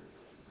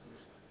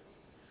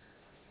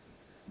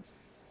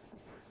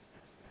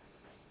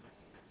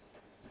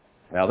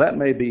 Now, that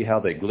may be how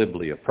they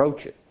glibly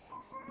approach it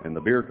in the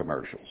beer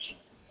commercials.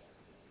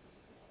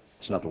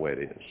 It's not the way it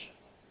is.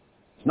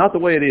 It's not the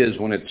way it is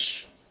when it's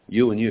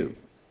you and you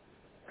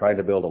trying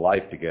to build a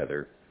life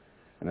together.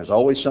 And there's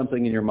always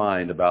something in your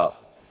mind about,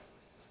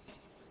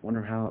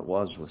 wonder how it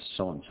was with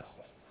so-and-so.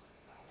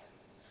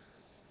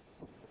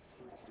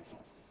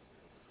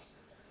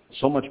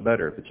 So much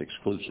better if it's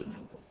exclusive.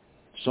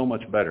 So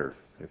much better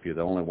if you're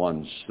the only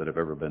ones that have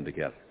ever been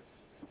together.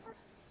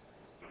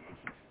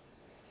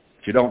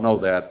 But you don't know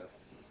that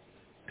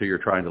till you're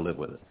trying to live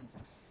with it.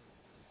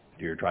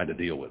 Till you're trying to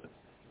deal with it.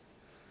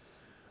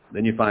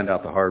 Then you find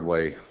out the hard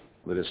way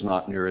that it's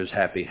not near as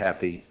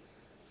happy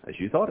as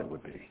you thought it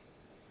would be.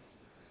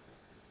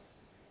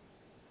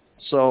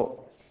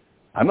 So,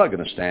 I'm not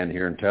going to stand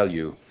here and tell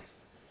you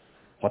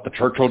what the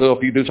church will do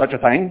if you do such a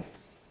thing.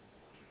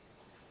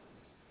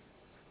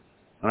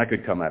 And I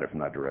could come at it from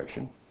that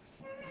direction.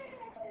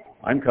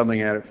 I'm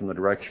coming at it from the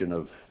direction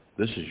of,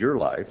 this is your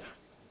life.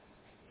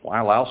 Why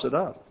louse it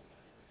up?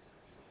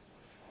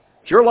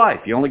 It's your life.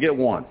 You only get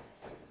one.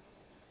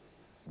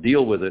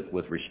 Deal with it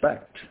with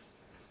respect.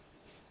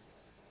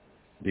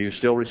 Do you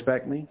still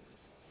respect me?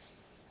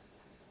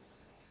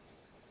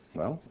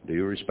 Well, do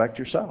you respect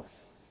yourself?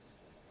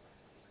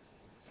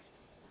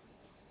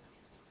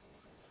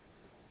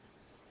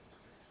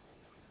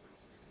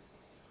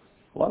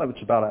 A lot of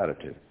it's about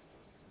attitude.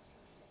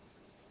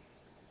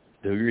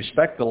 Do you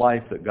respect the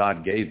life that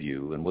God gave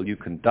you, and will you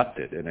conduct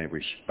it in a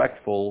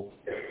respectful,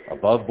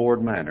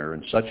 above-board manner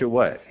in such a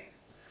way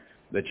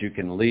that you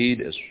can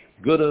lead as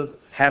good a,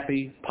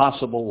 happy,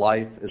 possible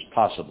life as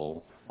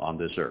possible on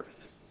this earth?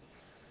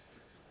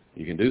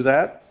 You can do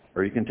that,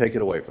 or you can take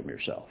it away from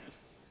yourself.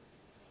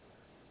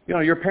 You know,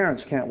 your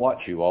parents can't watch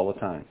you all the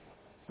time.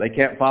 They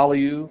can't follow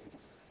you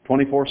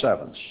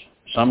 24/7.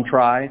 Some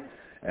try,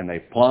 and they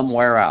plumb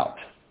wear out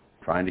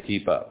trying to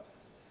keep up.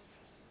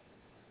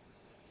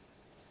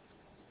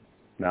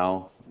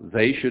 Now,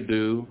 they should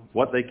do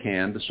what they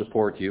can to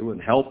support you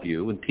and help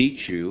you and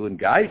teach you and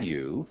guide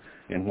you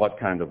in what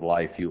kind of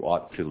life you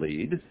ought to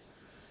lead,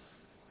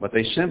 but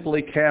they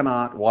simply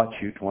cannot watch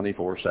you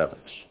 24/7.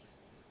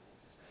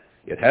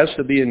 It has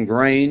to be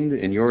ingrained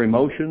in your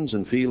emotions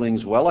and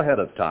feelings well ahead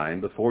of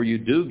time before you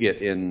do get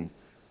in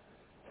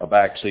a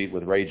backseat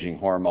with raging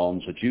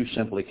hormones that you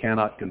simply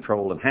cannot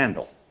control and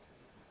handle.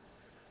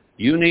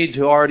 You need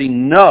to already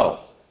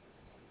know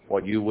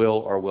what you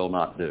will or will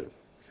not do.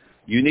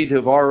 You need to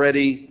have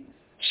already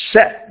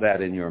set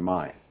that in your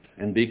mind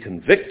and be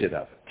convicted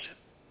of it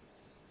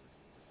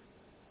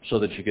so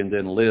that you can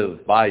then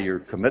live by your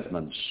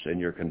commitments and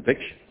your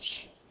convictions.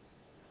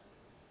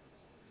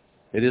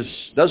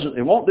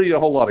 It won't do you a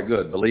whole lot of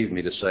good, believe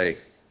me, to say,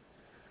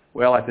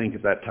 well, I think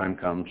if that time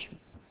comes,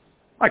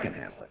 I can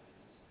handle it.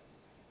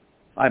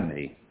 I'm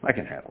me. I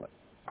can handle it.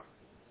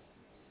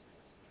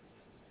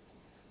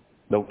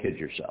 Don't kid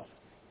yourself.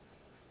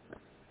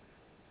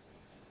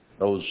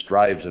 Those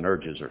drives and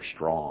urges are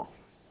strong.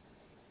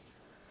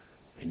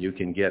 And you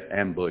can get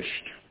ambushed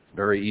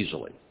very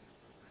easily.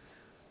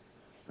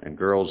 And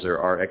girls, there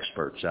are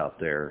experts out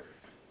there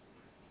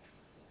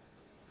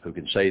who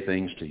can say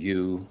things to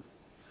you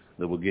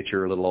that will get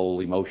your little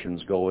old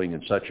emotions going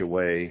in such a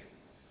way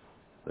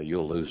that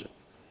you'll lose it.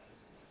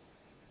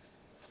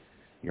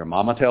 Your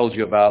mama tells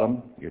you about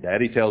them, your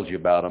daddy tells you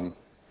about them,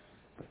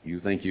 but you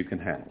think you can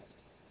handle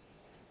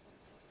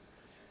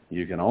it.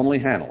 You can only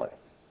handle it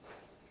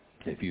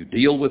if you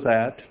deal with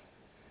that,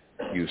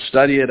 you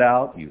study it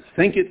out, you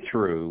think it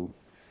through,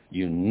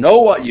 you know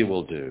what you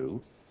will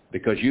do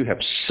because you have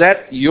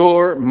set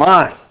your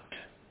mind.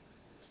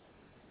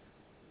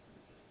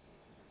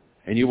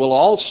 And you will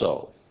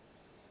also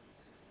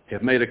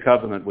have made a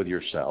covenant with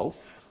yourself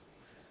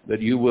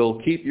that you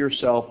will keep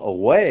yourself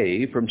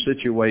away from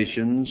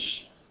situations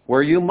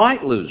where you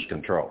might lose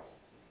control.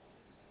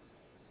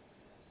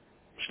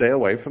 Stay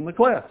away from the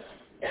cliff.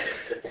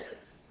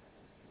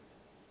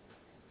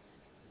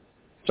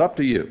 It's up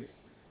to you.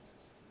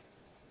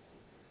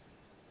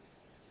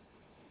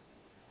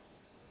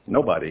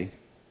 Nobody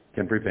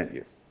can prevent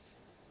you.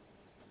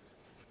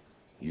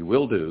 You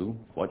will do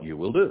what you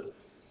will do.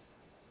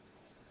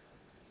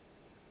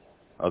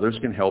 Others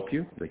can help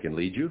you. They can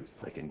lead you.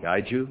 They can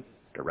guide you,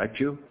 direct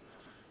you.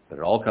 But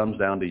it all comes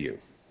down to you.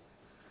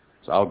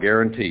 So I'll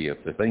guarantee you,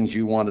 if the things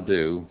you want to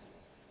do,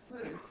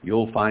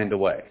 you'll find a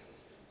way.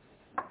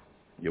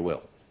 You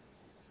will.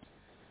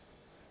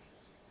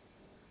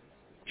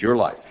 It's your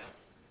life.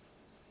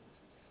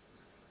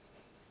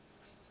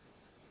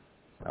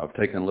 I've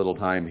taken a little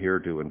time here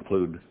to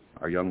include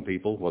our young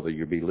people, whether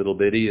you be little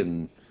bitty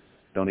and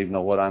don't even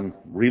know what I'm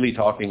really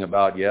talking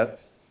about yet,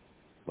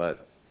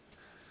 but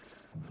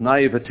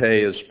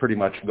naivete is pretty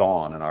much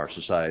gone in our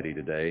society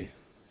today.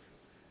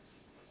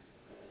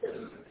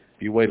 If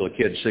you wait till a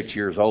kid's 6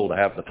 years old to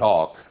have the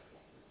talk,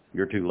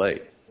 you're too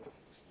late.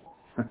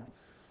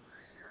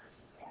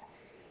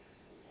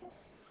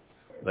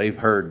 They've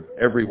heard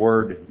every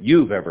word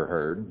you've ever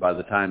heard by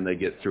the time they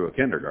get through a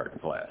kindergarten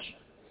class.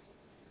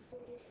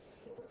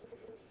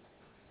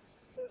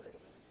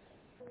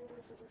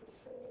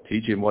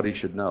 Teach him what he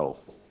should know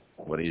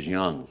when he's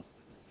young.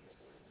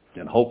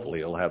 And hopefully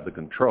he'll have the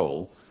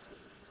control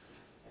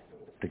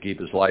to keep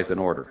his life in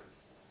order.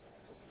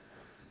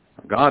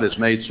 God has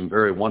made some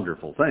very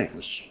wonderful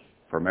things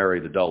for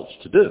married adults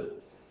to do.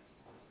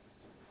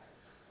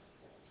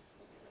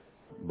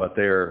 But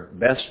they're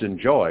best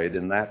enjoyed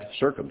in that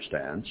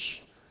circumstance,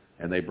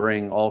 and they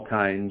bring all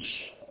kinds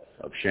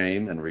of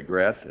shame and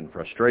regret and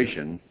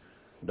frustration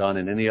done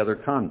in any other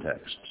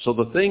context. So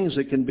the things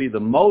that can be the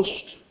most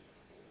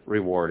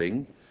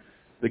rewarding,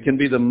 that can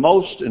be the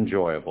most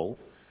enjoyable,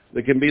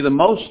 that can be the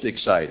most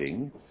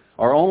exciting,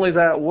 are only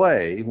that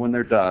way when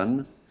they're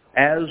done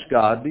as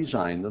God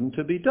designed them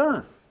to be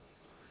done.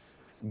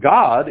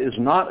 God is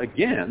not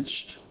against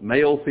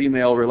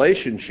male-female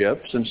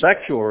relationships and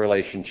sexual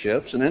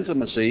relationships and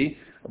intimacy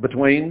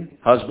between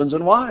husbands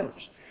and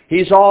wives.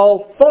 He's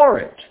all for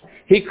it.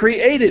 He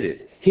created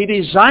it. He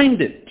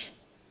designed it.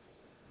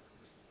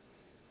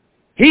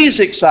 He's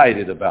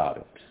excited about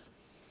it.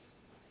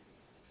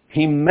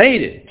 He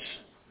made it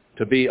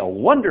to be a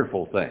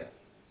wonderful thing.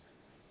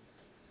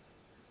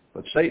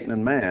 But Satan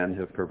and man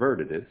have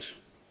perverted it,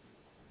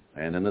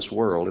 and in this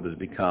world it has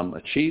become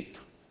a cheap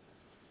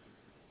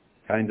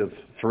kind of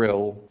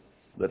thrill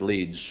that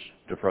leads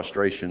to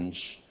frustrations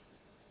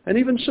and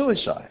even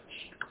suicides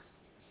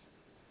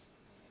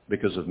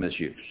because of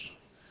misuse.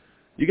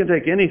 You can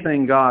take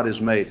anything God has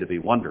made to be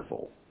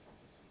wonderful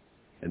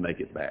and make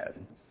it bad.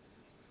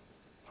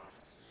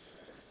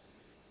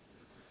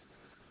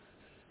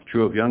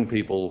 True of young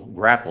people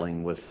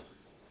grappling with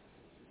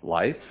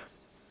life,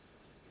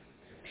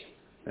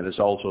 and it's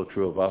also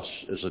true of us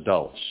as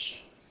adults.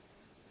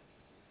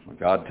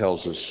 God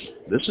tells us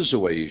this is the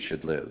way you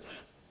should live.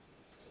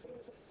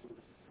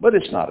 But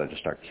it's not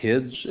just our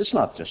kids. It's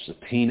not just the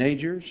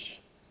teenagers.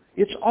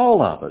 It's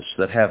all of us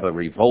that have a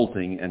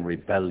revolting and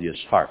rebellious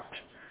heart,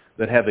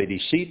 that have a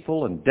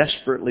deceitful and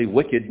desperately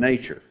wicked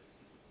nature.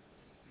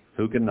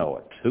 Who can know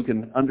it? Who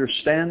can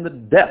understand the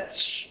depths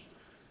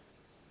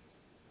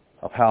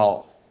of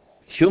how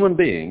human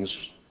beings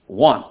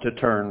want to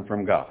turn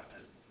from God?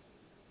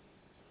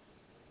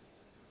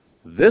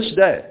 This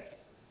day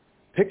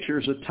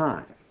pictures a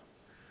time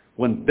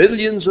when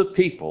billions of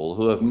people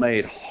who have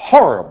made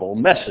horrible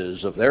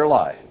messes of their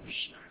lives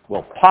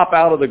will pop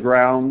out of the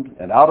ground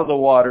and out of the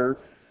water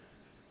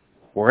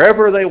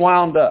wherever they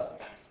wound up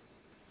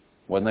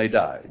when they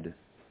died.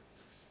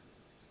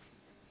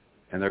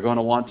 And they're going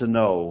to want to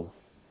know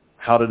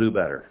how to do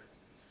better.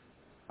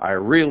 I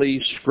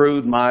really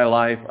screwed my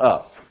life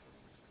up.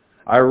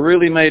 I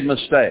really made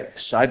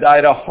mistakes. I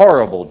died a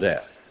horrible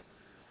death.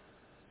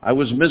 I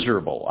was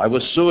miserable. I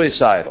was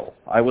suicidal.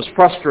 I was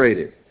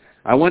frustrated.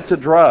 I went to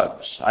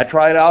drugs. I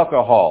tried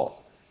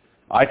alcohol.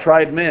 I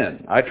tried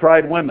men. I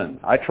tried women.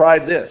 I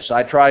tried this.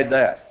 I tried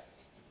that.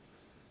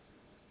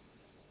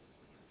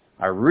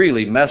 I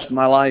really messed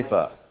my life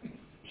up.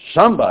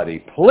 Somebody,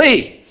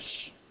 please,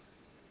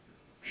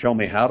 show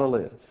me how to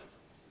live.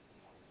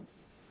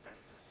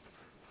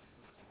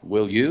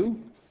 Will you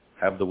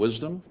have the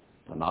wisdom,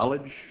 the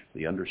knowledge,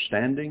 the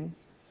understanding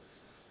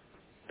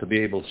to be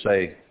able to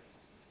say,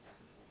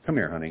 come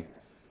here, honey,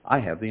 I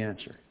have the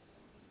answer.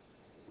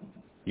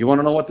 You want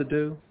to know what to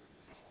do?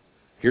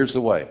 Here's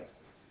the way.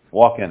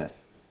 Walk in it.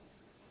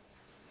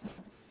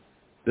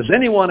 Does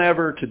anyone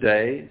ever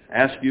today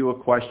ask you a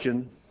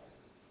question?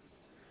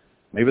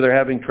 Maybe they're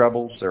having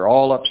troubles. They're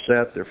all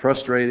upset. They're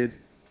frustrated.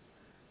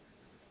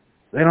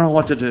 They don't know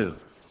what to do.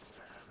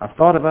 I've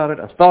thought about it.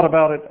 I've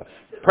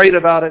prayed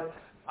about it.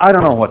 I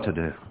don't know what to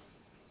do.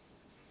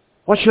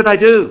 What should I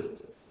do?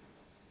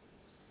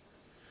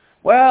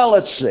 Well,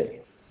 let's see.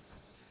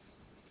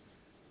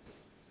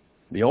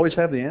 Do you always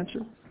have the answer?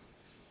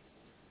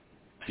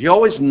 Do you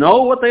always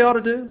know what they ought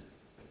to do?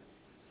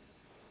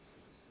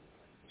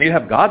 Do you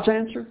have God's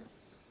answer?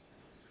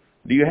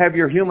 Do you have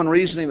your human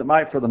reasoning that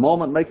might, for the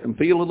moment, make them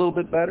feel a little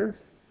bit better?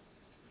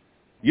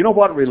 You know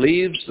what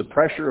relieves the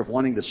pressure of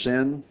wanting to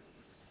sin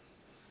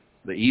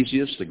the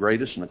easiest, the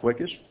greatest, and the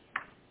quickest?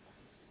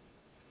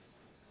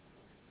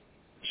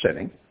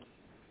 Sinning.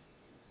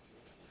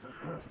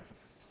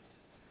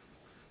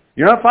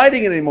 You're not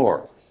fighting it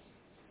anymore.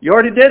 You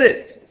already did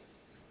it.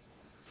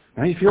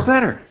 Now you feel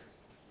better.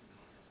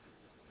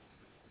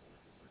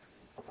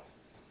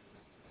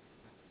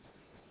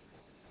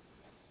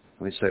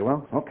 And they say,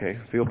 well, okay,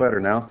 I feel better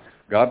now.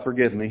 God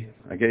forgive me.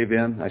 I gave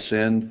in. I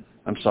sinned.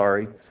 I'm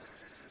sorry.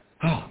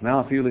 Oh,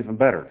 now I feel even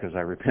better because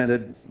I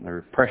repented.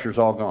 The pressure's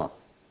all gone.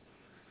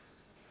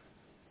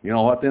 You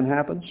know what then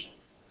happens?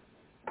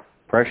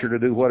 Pressure to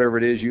do whatever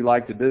it is you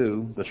like to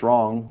do that's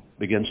wrong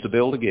begins to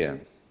build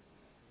again.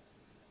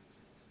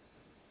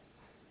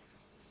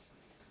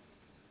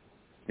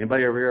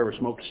 Anybody ever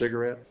smoked a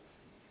cigarette?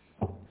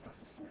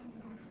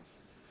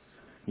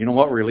 You know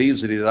what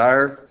relieves the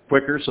desire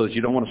quicker so that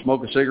you don't want to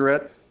smoke a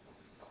cigarette?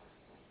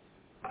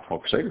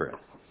 Smoke a cigarette.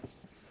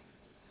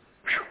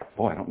 Whew,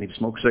 boy, I don't need to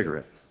smoke a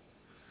cigarette.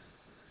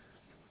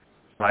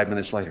 5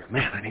 minutes later,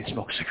 man, I need to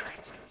smoke a cigarette.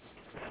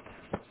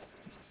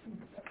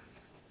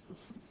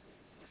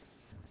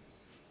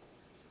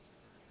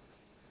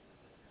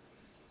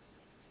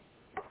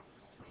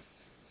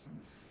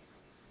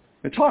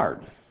 It's hard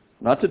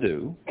not to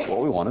do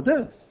what we want to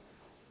do.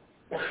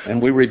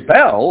 And we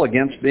rebel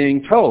against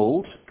being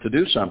told to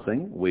do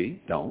something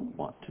we don't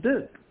want to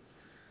do.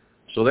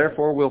 So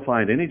therefore, we'll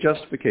find any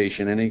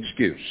justification, any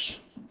excuse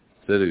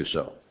to do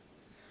so.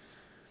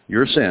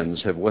 Your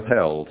sins have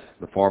withheld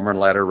the former and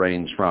latter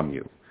rains from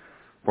you.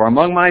 For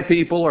among my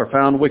people are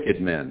found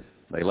wicked men.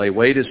 They lay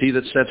wait as he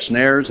that sets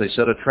snares. They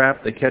set a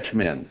trap. They catch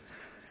men.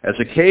 As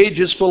a cage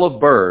is full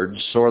of birds,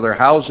 so are their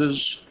houses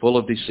full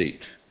of deceit.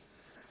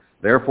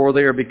 Therefore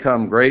they are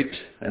become great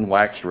and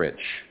waxed rich.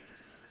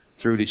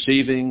 Through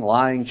deceiving,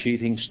 lying,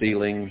 cheating,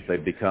 stealing,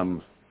 they've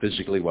become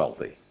physically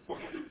wealthy.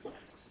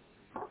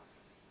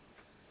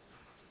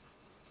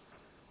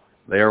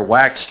 They are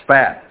waxed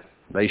fat.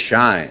 They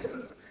shine.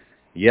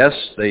 Yes,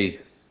 they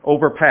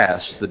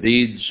overpass the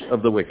deeds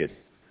of the wicked.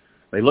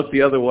 They look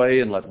the other way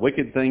and let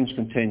wicked things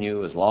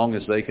continue as long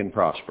as they can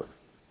prosper.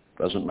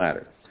 Doesn't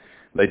matter.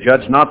 They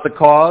judge not the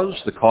cause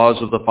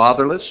of the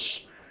fatherless,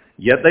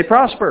 yet they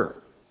prosper.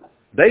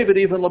 David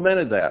even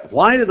lamented that.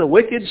 Why do the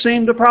wicked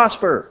seem to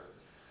prosper?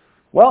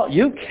 Well,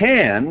 you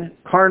can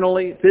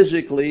carnally,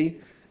 physically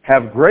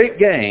have great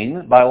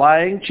gain by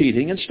lying,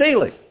 cheating, and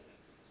stealing.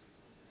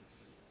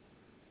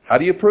 How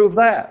do you prove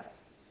that?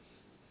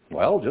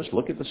 Well, just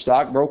look at the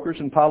stockbrokers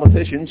and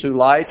politicians who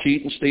lie,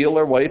 cheat, and steal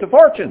their way to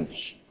fortunes.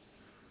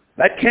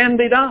 That can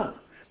be done.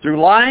 Through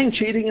lying,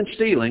 cheating, and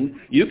stealing,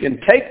 you can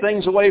take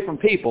things away from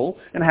people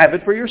and have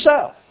it for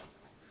yourself.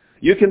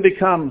 You can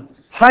become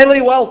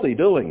highly wealthy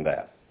doing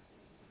that.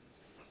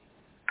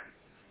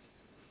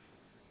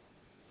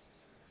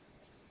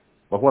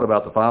 But what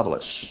about the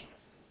fatherless?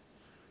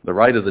 The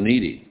right of the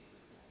needy?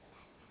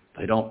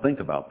 They don't think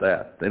about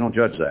that. They don't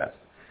judge that.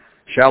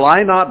 Shall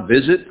I not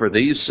visit for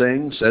these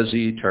things, says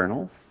the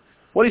Eternal?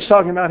 What he's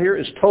talking about here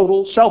is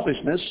total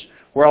selfishness,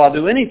 where I'll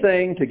do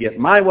anything to get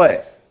my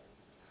way.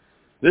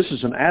 This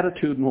is an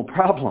attitudinal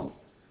problem.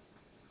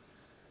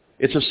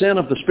 It's a sin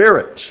of the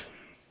spirit,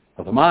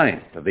 of the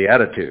mind, of the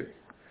attitude.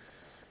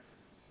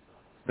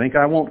 Think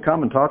I won't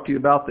come and talk to you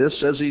about this,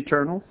 says the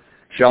Eternal?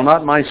 Shall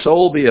not my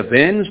soul be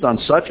avenged on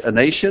such a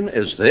nation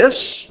as this?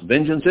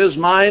 Vengeance is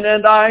mine,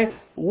 and I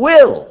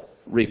will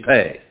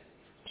repay,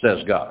 says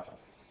God.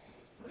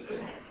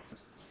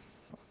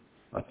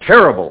 A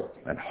terrible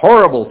and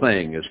horrible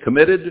thing is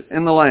committed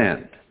in the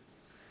land.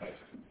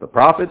 The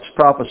prophets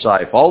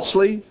prophesy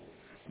falsely.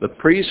 The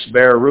priests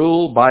bear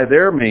rule by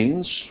their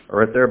means,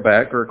 or at their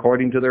beck, or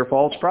according to their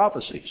false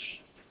prophecies.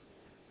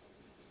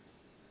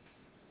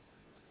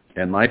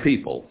 And my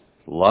people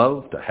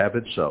love to have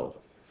it so.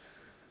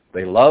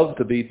 They love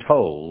to be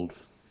told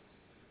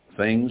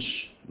things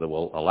that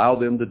will allow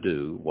them to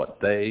do what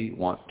they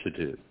want to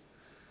do.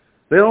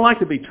 They don't like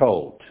to be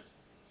told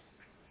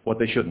what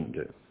they shouldn't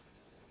do.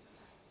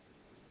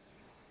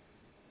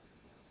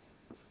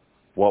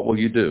 What will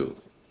you do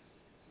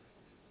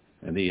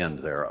in the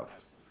end thereof?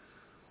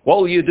 What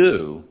will you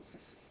do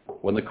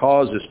when the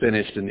cause is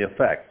finished and the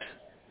effect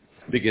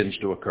begins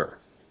to occur?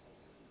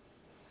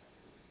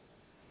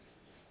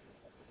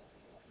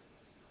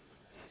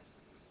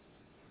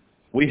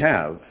 We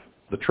have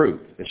the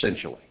truth,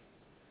 essentially.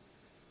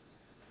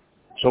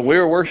 So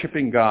we're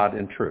worshiping God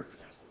in truth.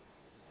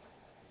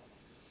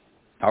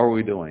 How are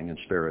we doing in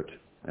spirit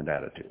and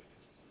attitude?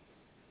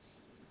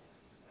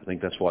 I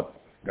think that's what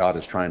God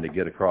is trying to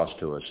get across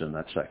to us in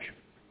that section.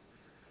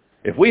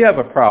 If we have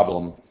a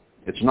problem,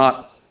 it's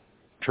not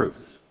truth,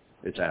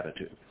 it's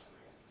attitude.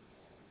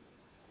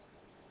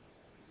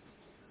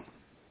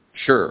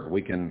 Sure,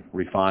 we can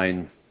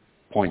refine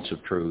points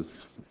of truth.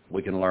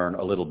 We can learn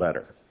a little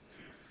better.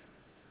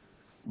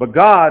 But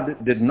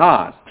God did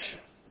not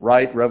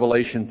write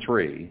Revelation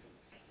 3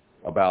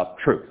 about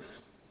truth.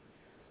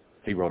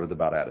 He wrote it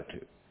about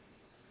attitude.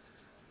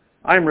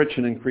 I am rich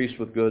and increased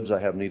with goods. I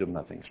have need of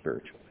nothing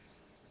spiritually.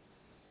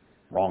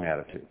 Wrong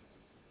attitude.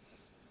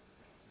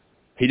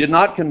 He did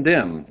not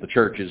condemn the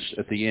churches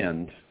at the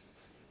end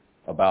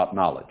about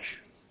knowledge.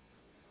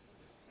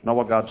 Not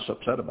what God's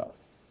upset about.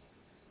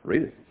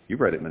 Read it. You've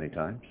read it many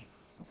times.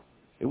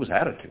 It was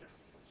attitude.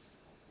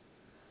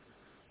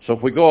 So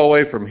if we go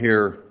away from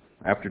here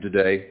after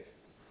today,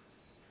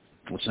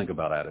 let's think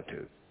about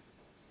attitude.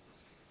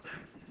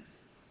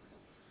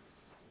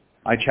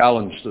 I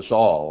challenged us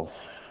all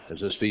as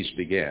this feast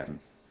began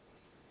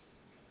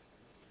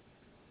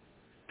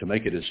to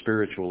make it as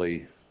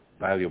spiritually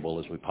valuable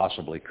as we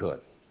possibly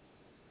could.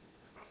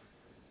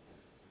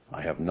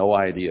 I have no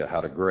idea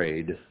how to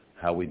grade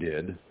how we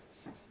did.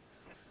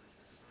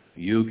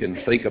 You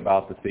can think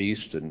about the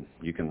feast and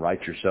you can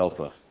write yourself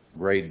a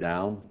grade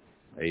down,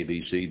 A,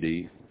 B, C,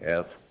 D,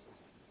 F,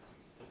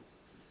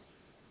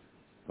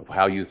 of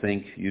how you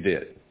think you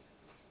did.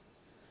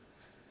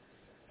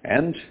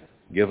 And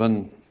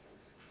given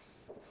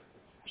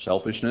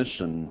selfishness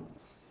and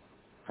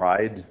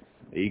pride,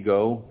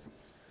 ego,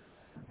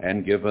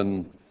 and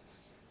given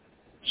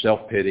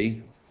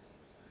self-pity,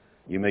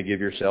 you may give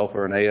yourself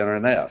an A or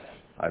an F.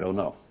 I don't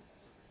know.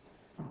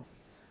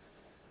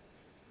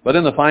 But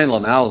in the final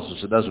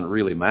analysis, it doesn't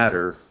really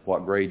matter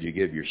what grade you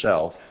give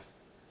yourself.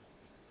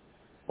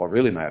 What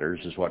really matters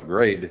is what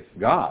grade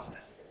God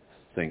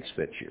thinks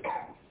fits you.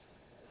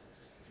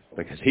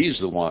 Because He's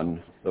the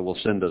one that will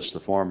send us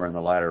the former and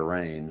the latter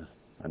rain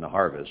and the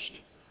harvest,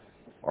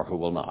 or who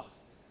will not.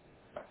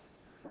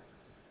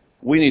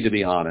 We need to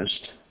be honest.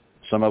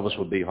 Some of us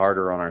would be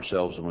harder on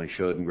ourselves than we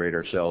should and grade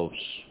ourselves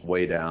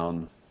way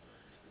down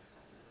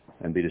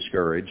and be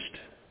discouraged.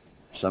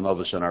 Some of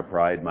us in our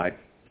pride might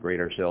grade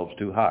ourselves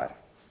too high.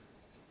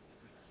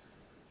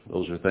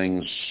 Those are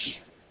things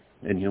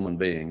in human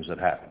beings that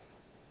happen.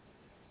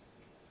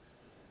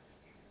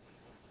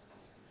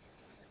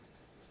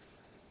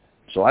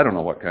 So I don't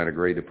know what kind of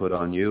grade to put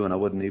on you, and I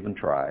wouldn't even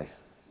try.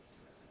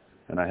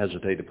 And I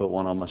hesitate to put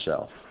one on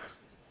myself.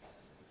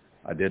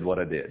 I did what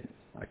I did.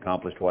 I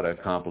accomplished what I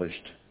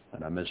accomplished,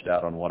 and I missed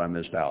out on what I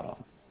missed out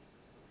on.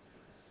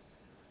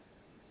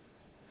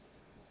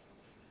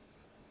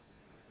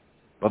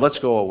 But let's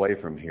go away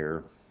from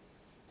here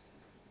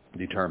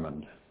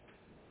determined,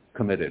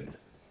 committed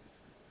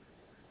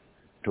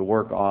to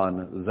work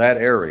on that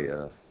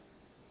area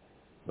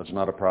that's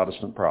not a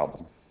Protestant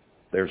problem.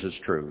 Theirs is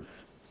truth,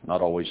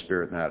 not always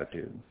spirit and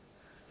attitude.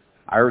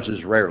 Ours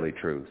is rarely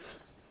truth,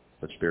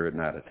 but spirit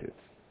and attitude.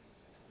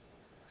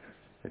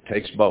 It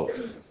takes both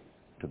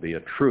to be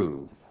a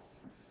true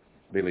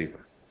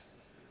believer,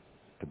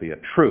 to be a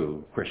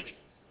true Christian.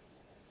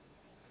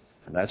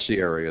 And that's the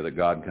area that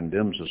God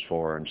condemns us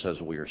for and says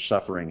we are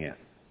suffering in.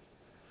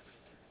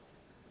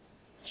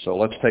 So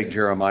let's take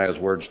Jeremiah's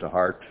words to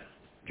heart.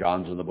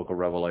 John's in the book of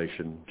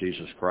Revelation,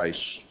 Jesus Christ,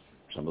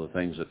 some of the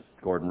things that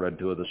Gordon read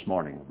to us this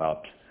morning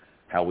about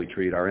how we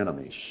treat our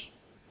enemies.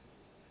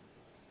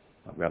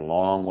 I've got a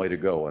long way to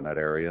go in that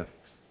area.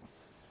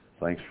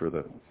 Thanks for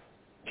the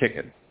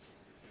kicking.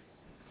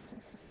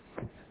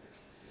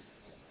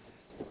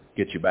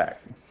 Get you back.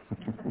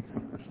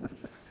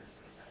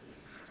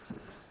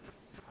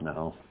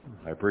 No,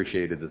 I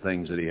appreciated the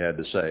things that he had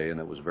to say,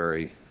 and it was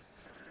very,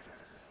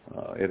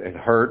 it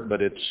hurt,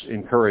 but it's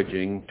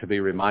encouraging to be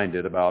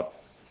reminded about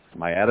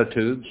my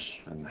attitudes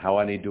and how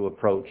I need to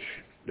approach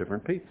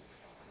different people,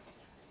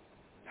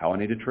 how I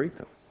need to treat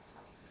them,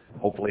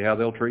 hopefully how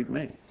they'll treat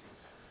me,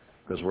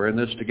 because we're in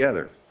this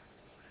together.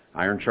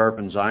 Iron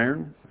sharpens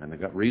iron, and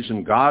the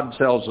reason God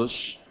tells us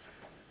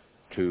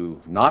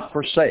to not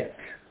forsake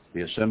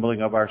the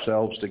assembling of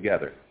ourselves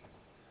together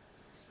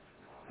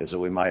is that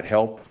we might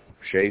help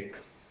shape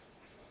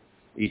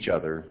each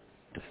other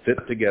to fit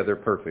together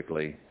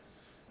perfectly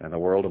in the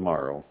world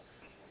tomorrow,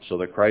 so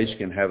that Christ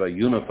can have a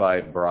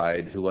unified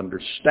bride who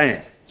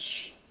understands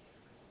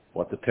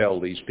what to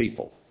tell these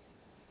people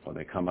when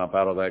they come up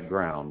out of that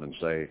ground and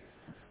say,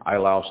 I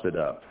loused it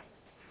up.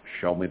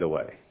 Show me the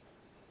way.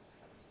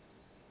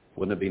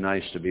 Wouldn't it be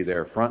nice to be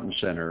there front and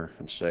center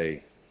and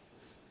say,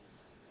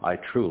 I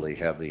truly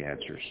have the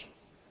answers.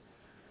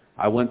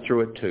 I went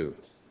through it too.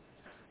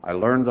 I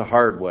learned the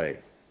hard way,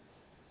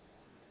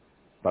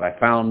 but I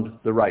found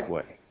the right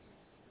way.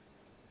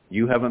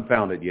 You haven't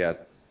found it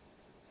yet.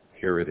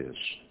 Here it is.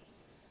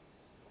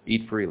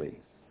 Eat freely.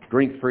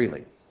 Drink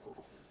freely.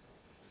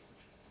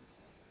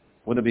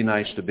 Wouldn't it be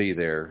nice to be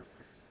there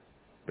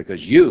because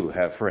you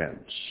have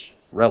friends,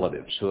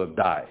 relatives who have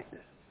died.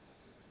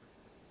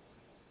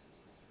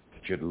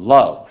 But you'd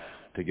love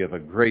to give a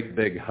great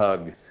big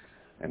hug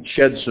and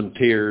shed some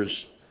tears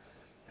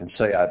and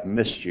say, I've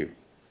missed you.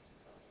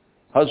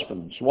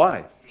 Husbands,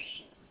 wives,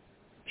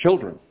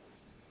 children,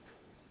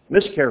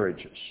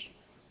 miscarriages.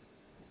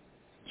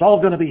 It's all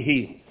going to be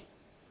healed.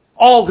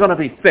 All going to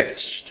be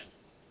fixed.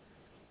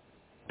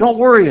 Don't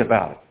worry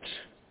about it.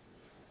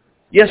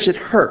 Yes, it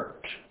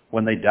hurt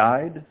when they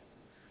died.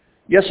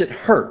 Yes, it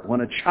hurt when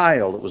a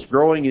child that was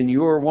growing in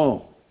your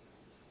womb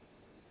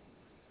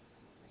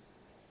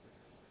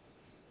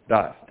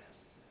died.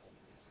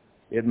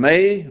 It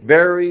may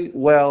very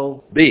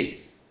well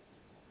be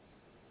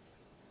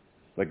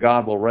that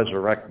God will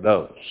resurrect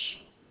those.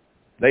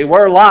 They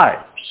were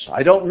lives.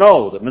 I don't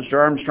know that Mr.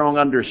 Armstrong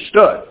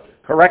understood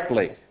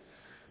correctly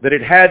that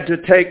it had to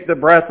take the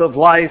breath of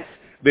life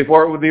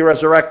before it would be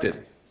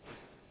resurrected.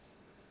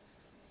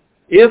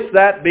 If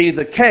that be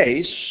the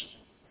case,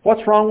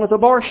 what's wrong with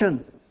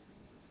abortion?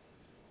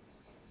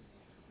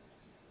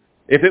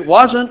 If it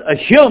wasn't a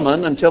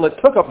human until it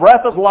took a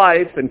breath of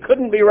life and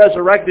couldn't be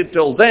resurrected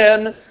till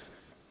then,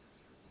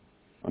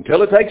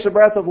 until it takes a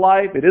breath of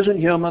life, it isn't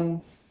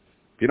human.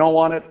 If you don't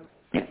want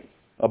it,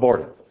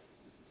 abort it.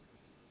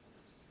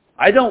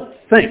 I don't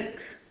think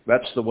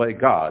that's the way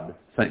God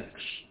thinks.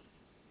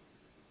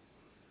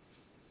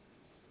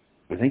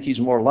 I think He's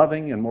more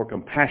loving and more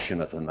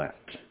compassionate than that.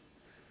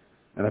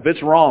 And if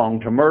it's wrong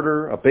to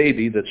murder a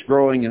baby that's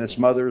growing in its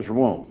mother's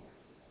womb,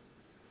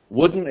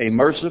 wouldn't a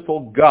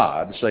merciful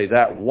God say,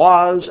 that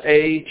was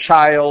a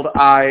child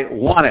I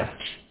wanted?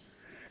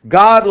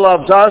 God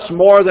loves us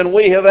more than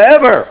we have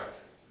ever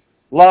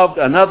loved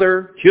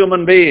another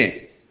human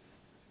being.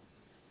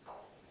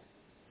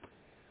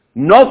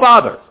 No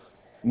father,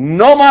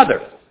 no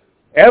mother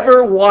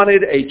ever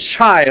wanted a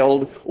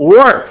child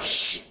worse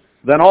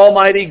than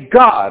Almighty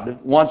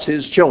God wants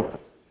His children.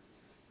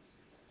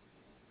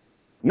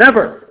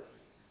 Never.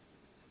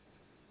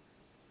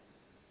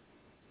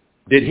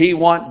 Did He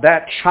want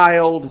that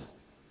child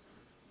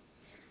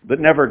that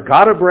never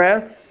got a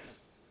breath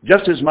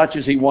just as much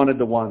as He wanted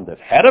the one that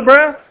had a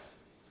breath?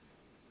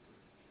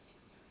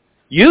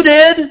 You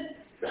did.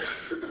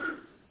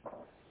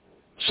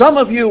 Some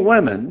of you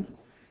women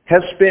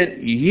have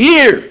spent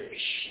years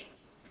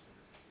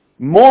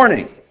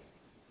mourning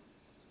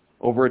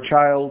over a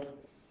child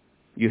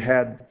you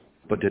had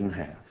but didn't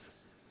have.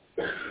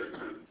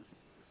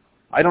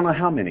 I don't know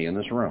how many in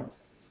this room,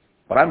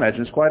 but I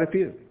imagine it's quite a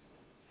few.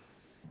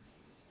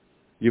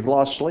 You've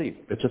lost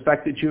sleep. It's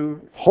affected your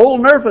whole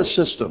nervous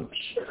systems.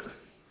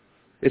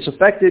 It's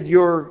affected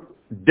your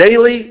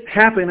daily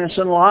happiness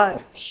and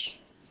lives.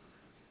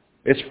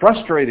 It's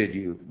frustrated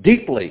you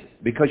deeply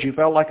because you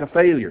felt like a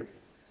failure.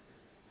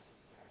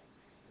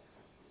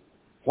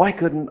 Why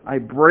couldn't I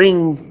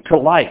bring to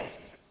life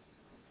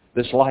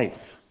this life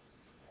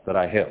that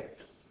I held?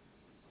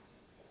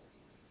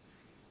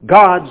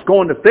 God's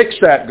going to fix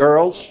that,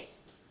 girls.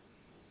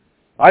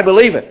 I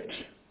believe it.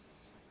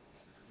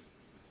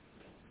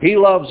 He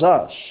loves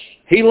us.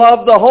 He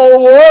loved the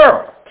whole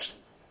world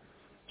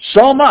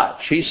so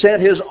much. He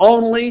sent His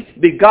only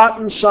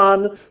begotten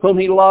Son, whom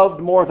He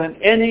loved more than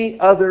any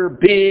other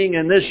being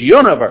in this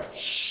universe,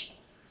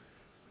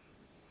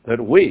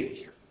 that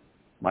we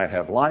might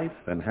have life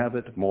and have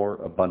it more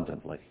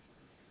abundantly.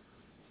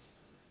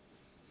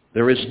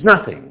 There is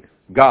nothing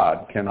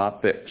God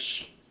cannot fix.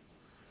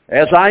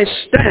 As I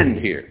stand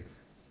here,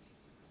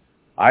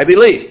 I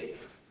believe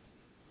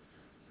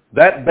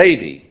that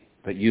baby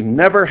that you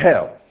never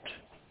held,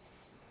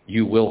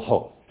 you will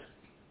hold.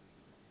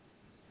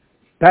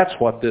 That's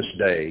what this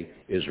day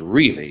is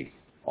really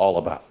all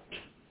about.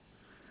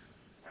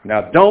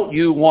 Now, don't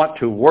you want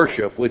to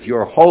worship with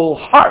your whole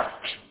heart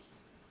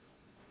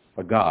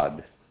a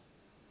God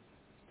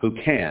who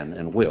can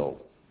and will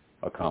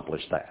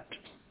accomplish that?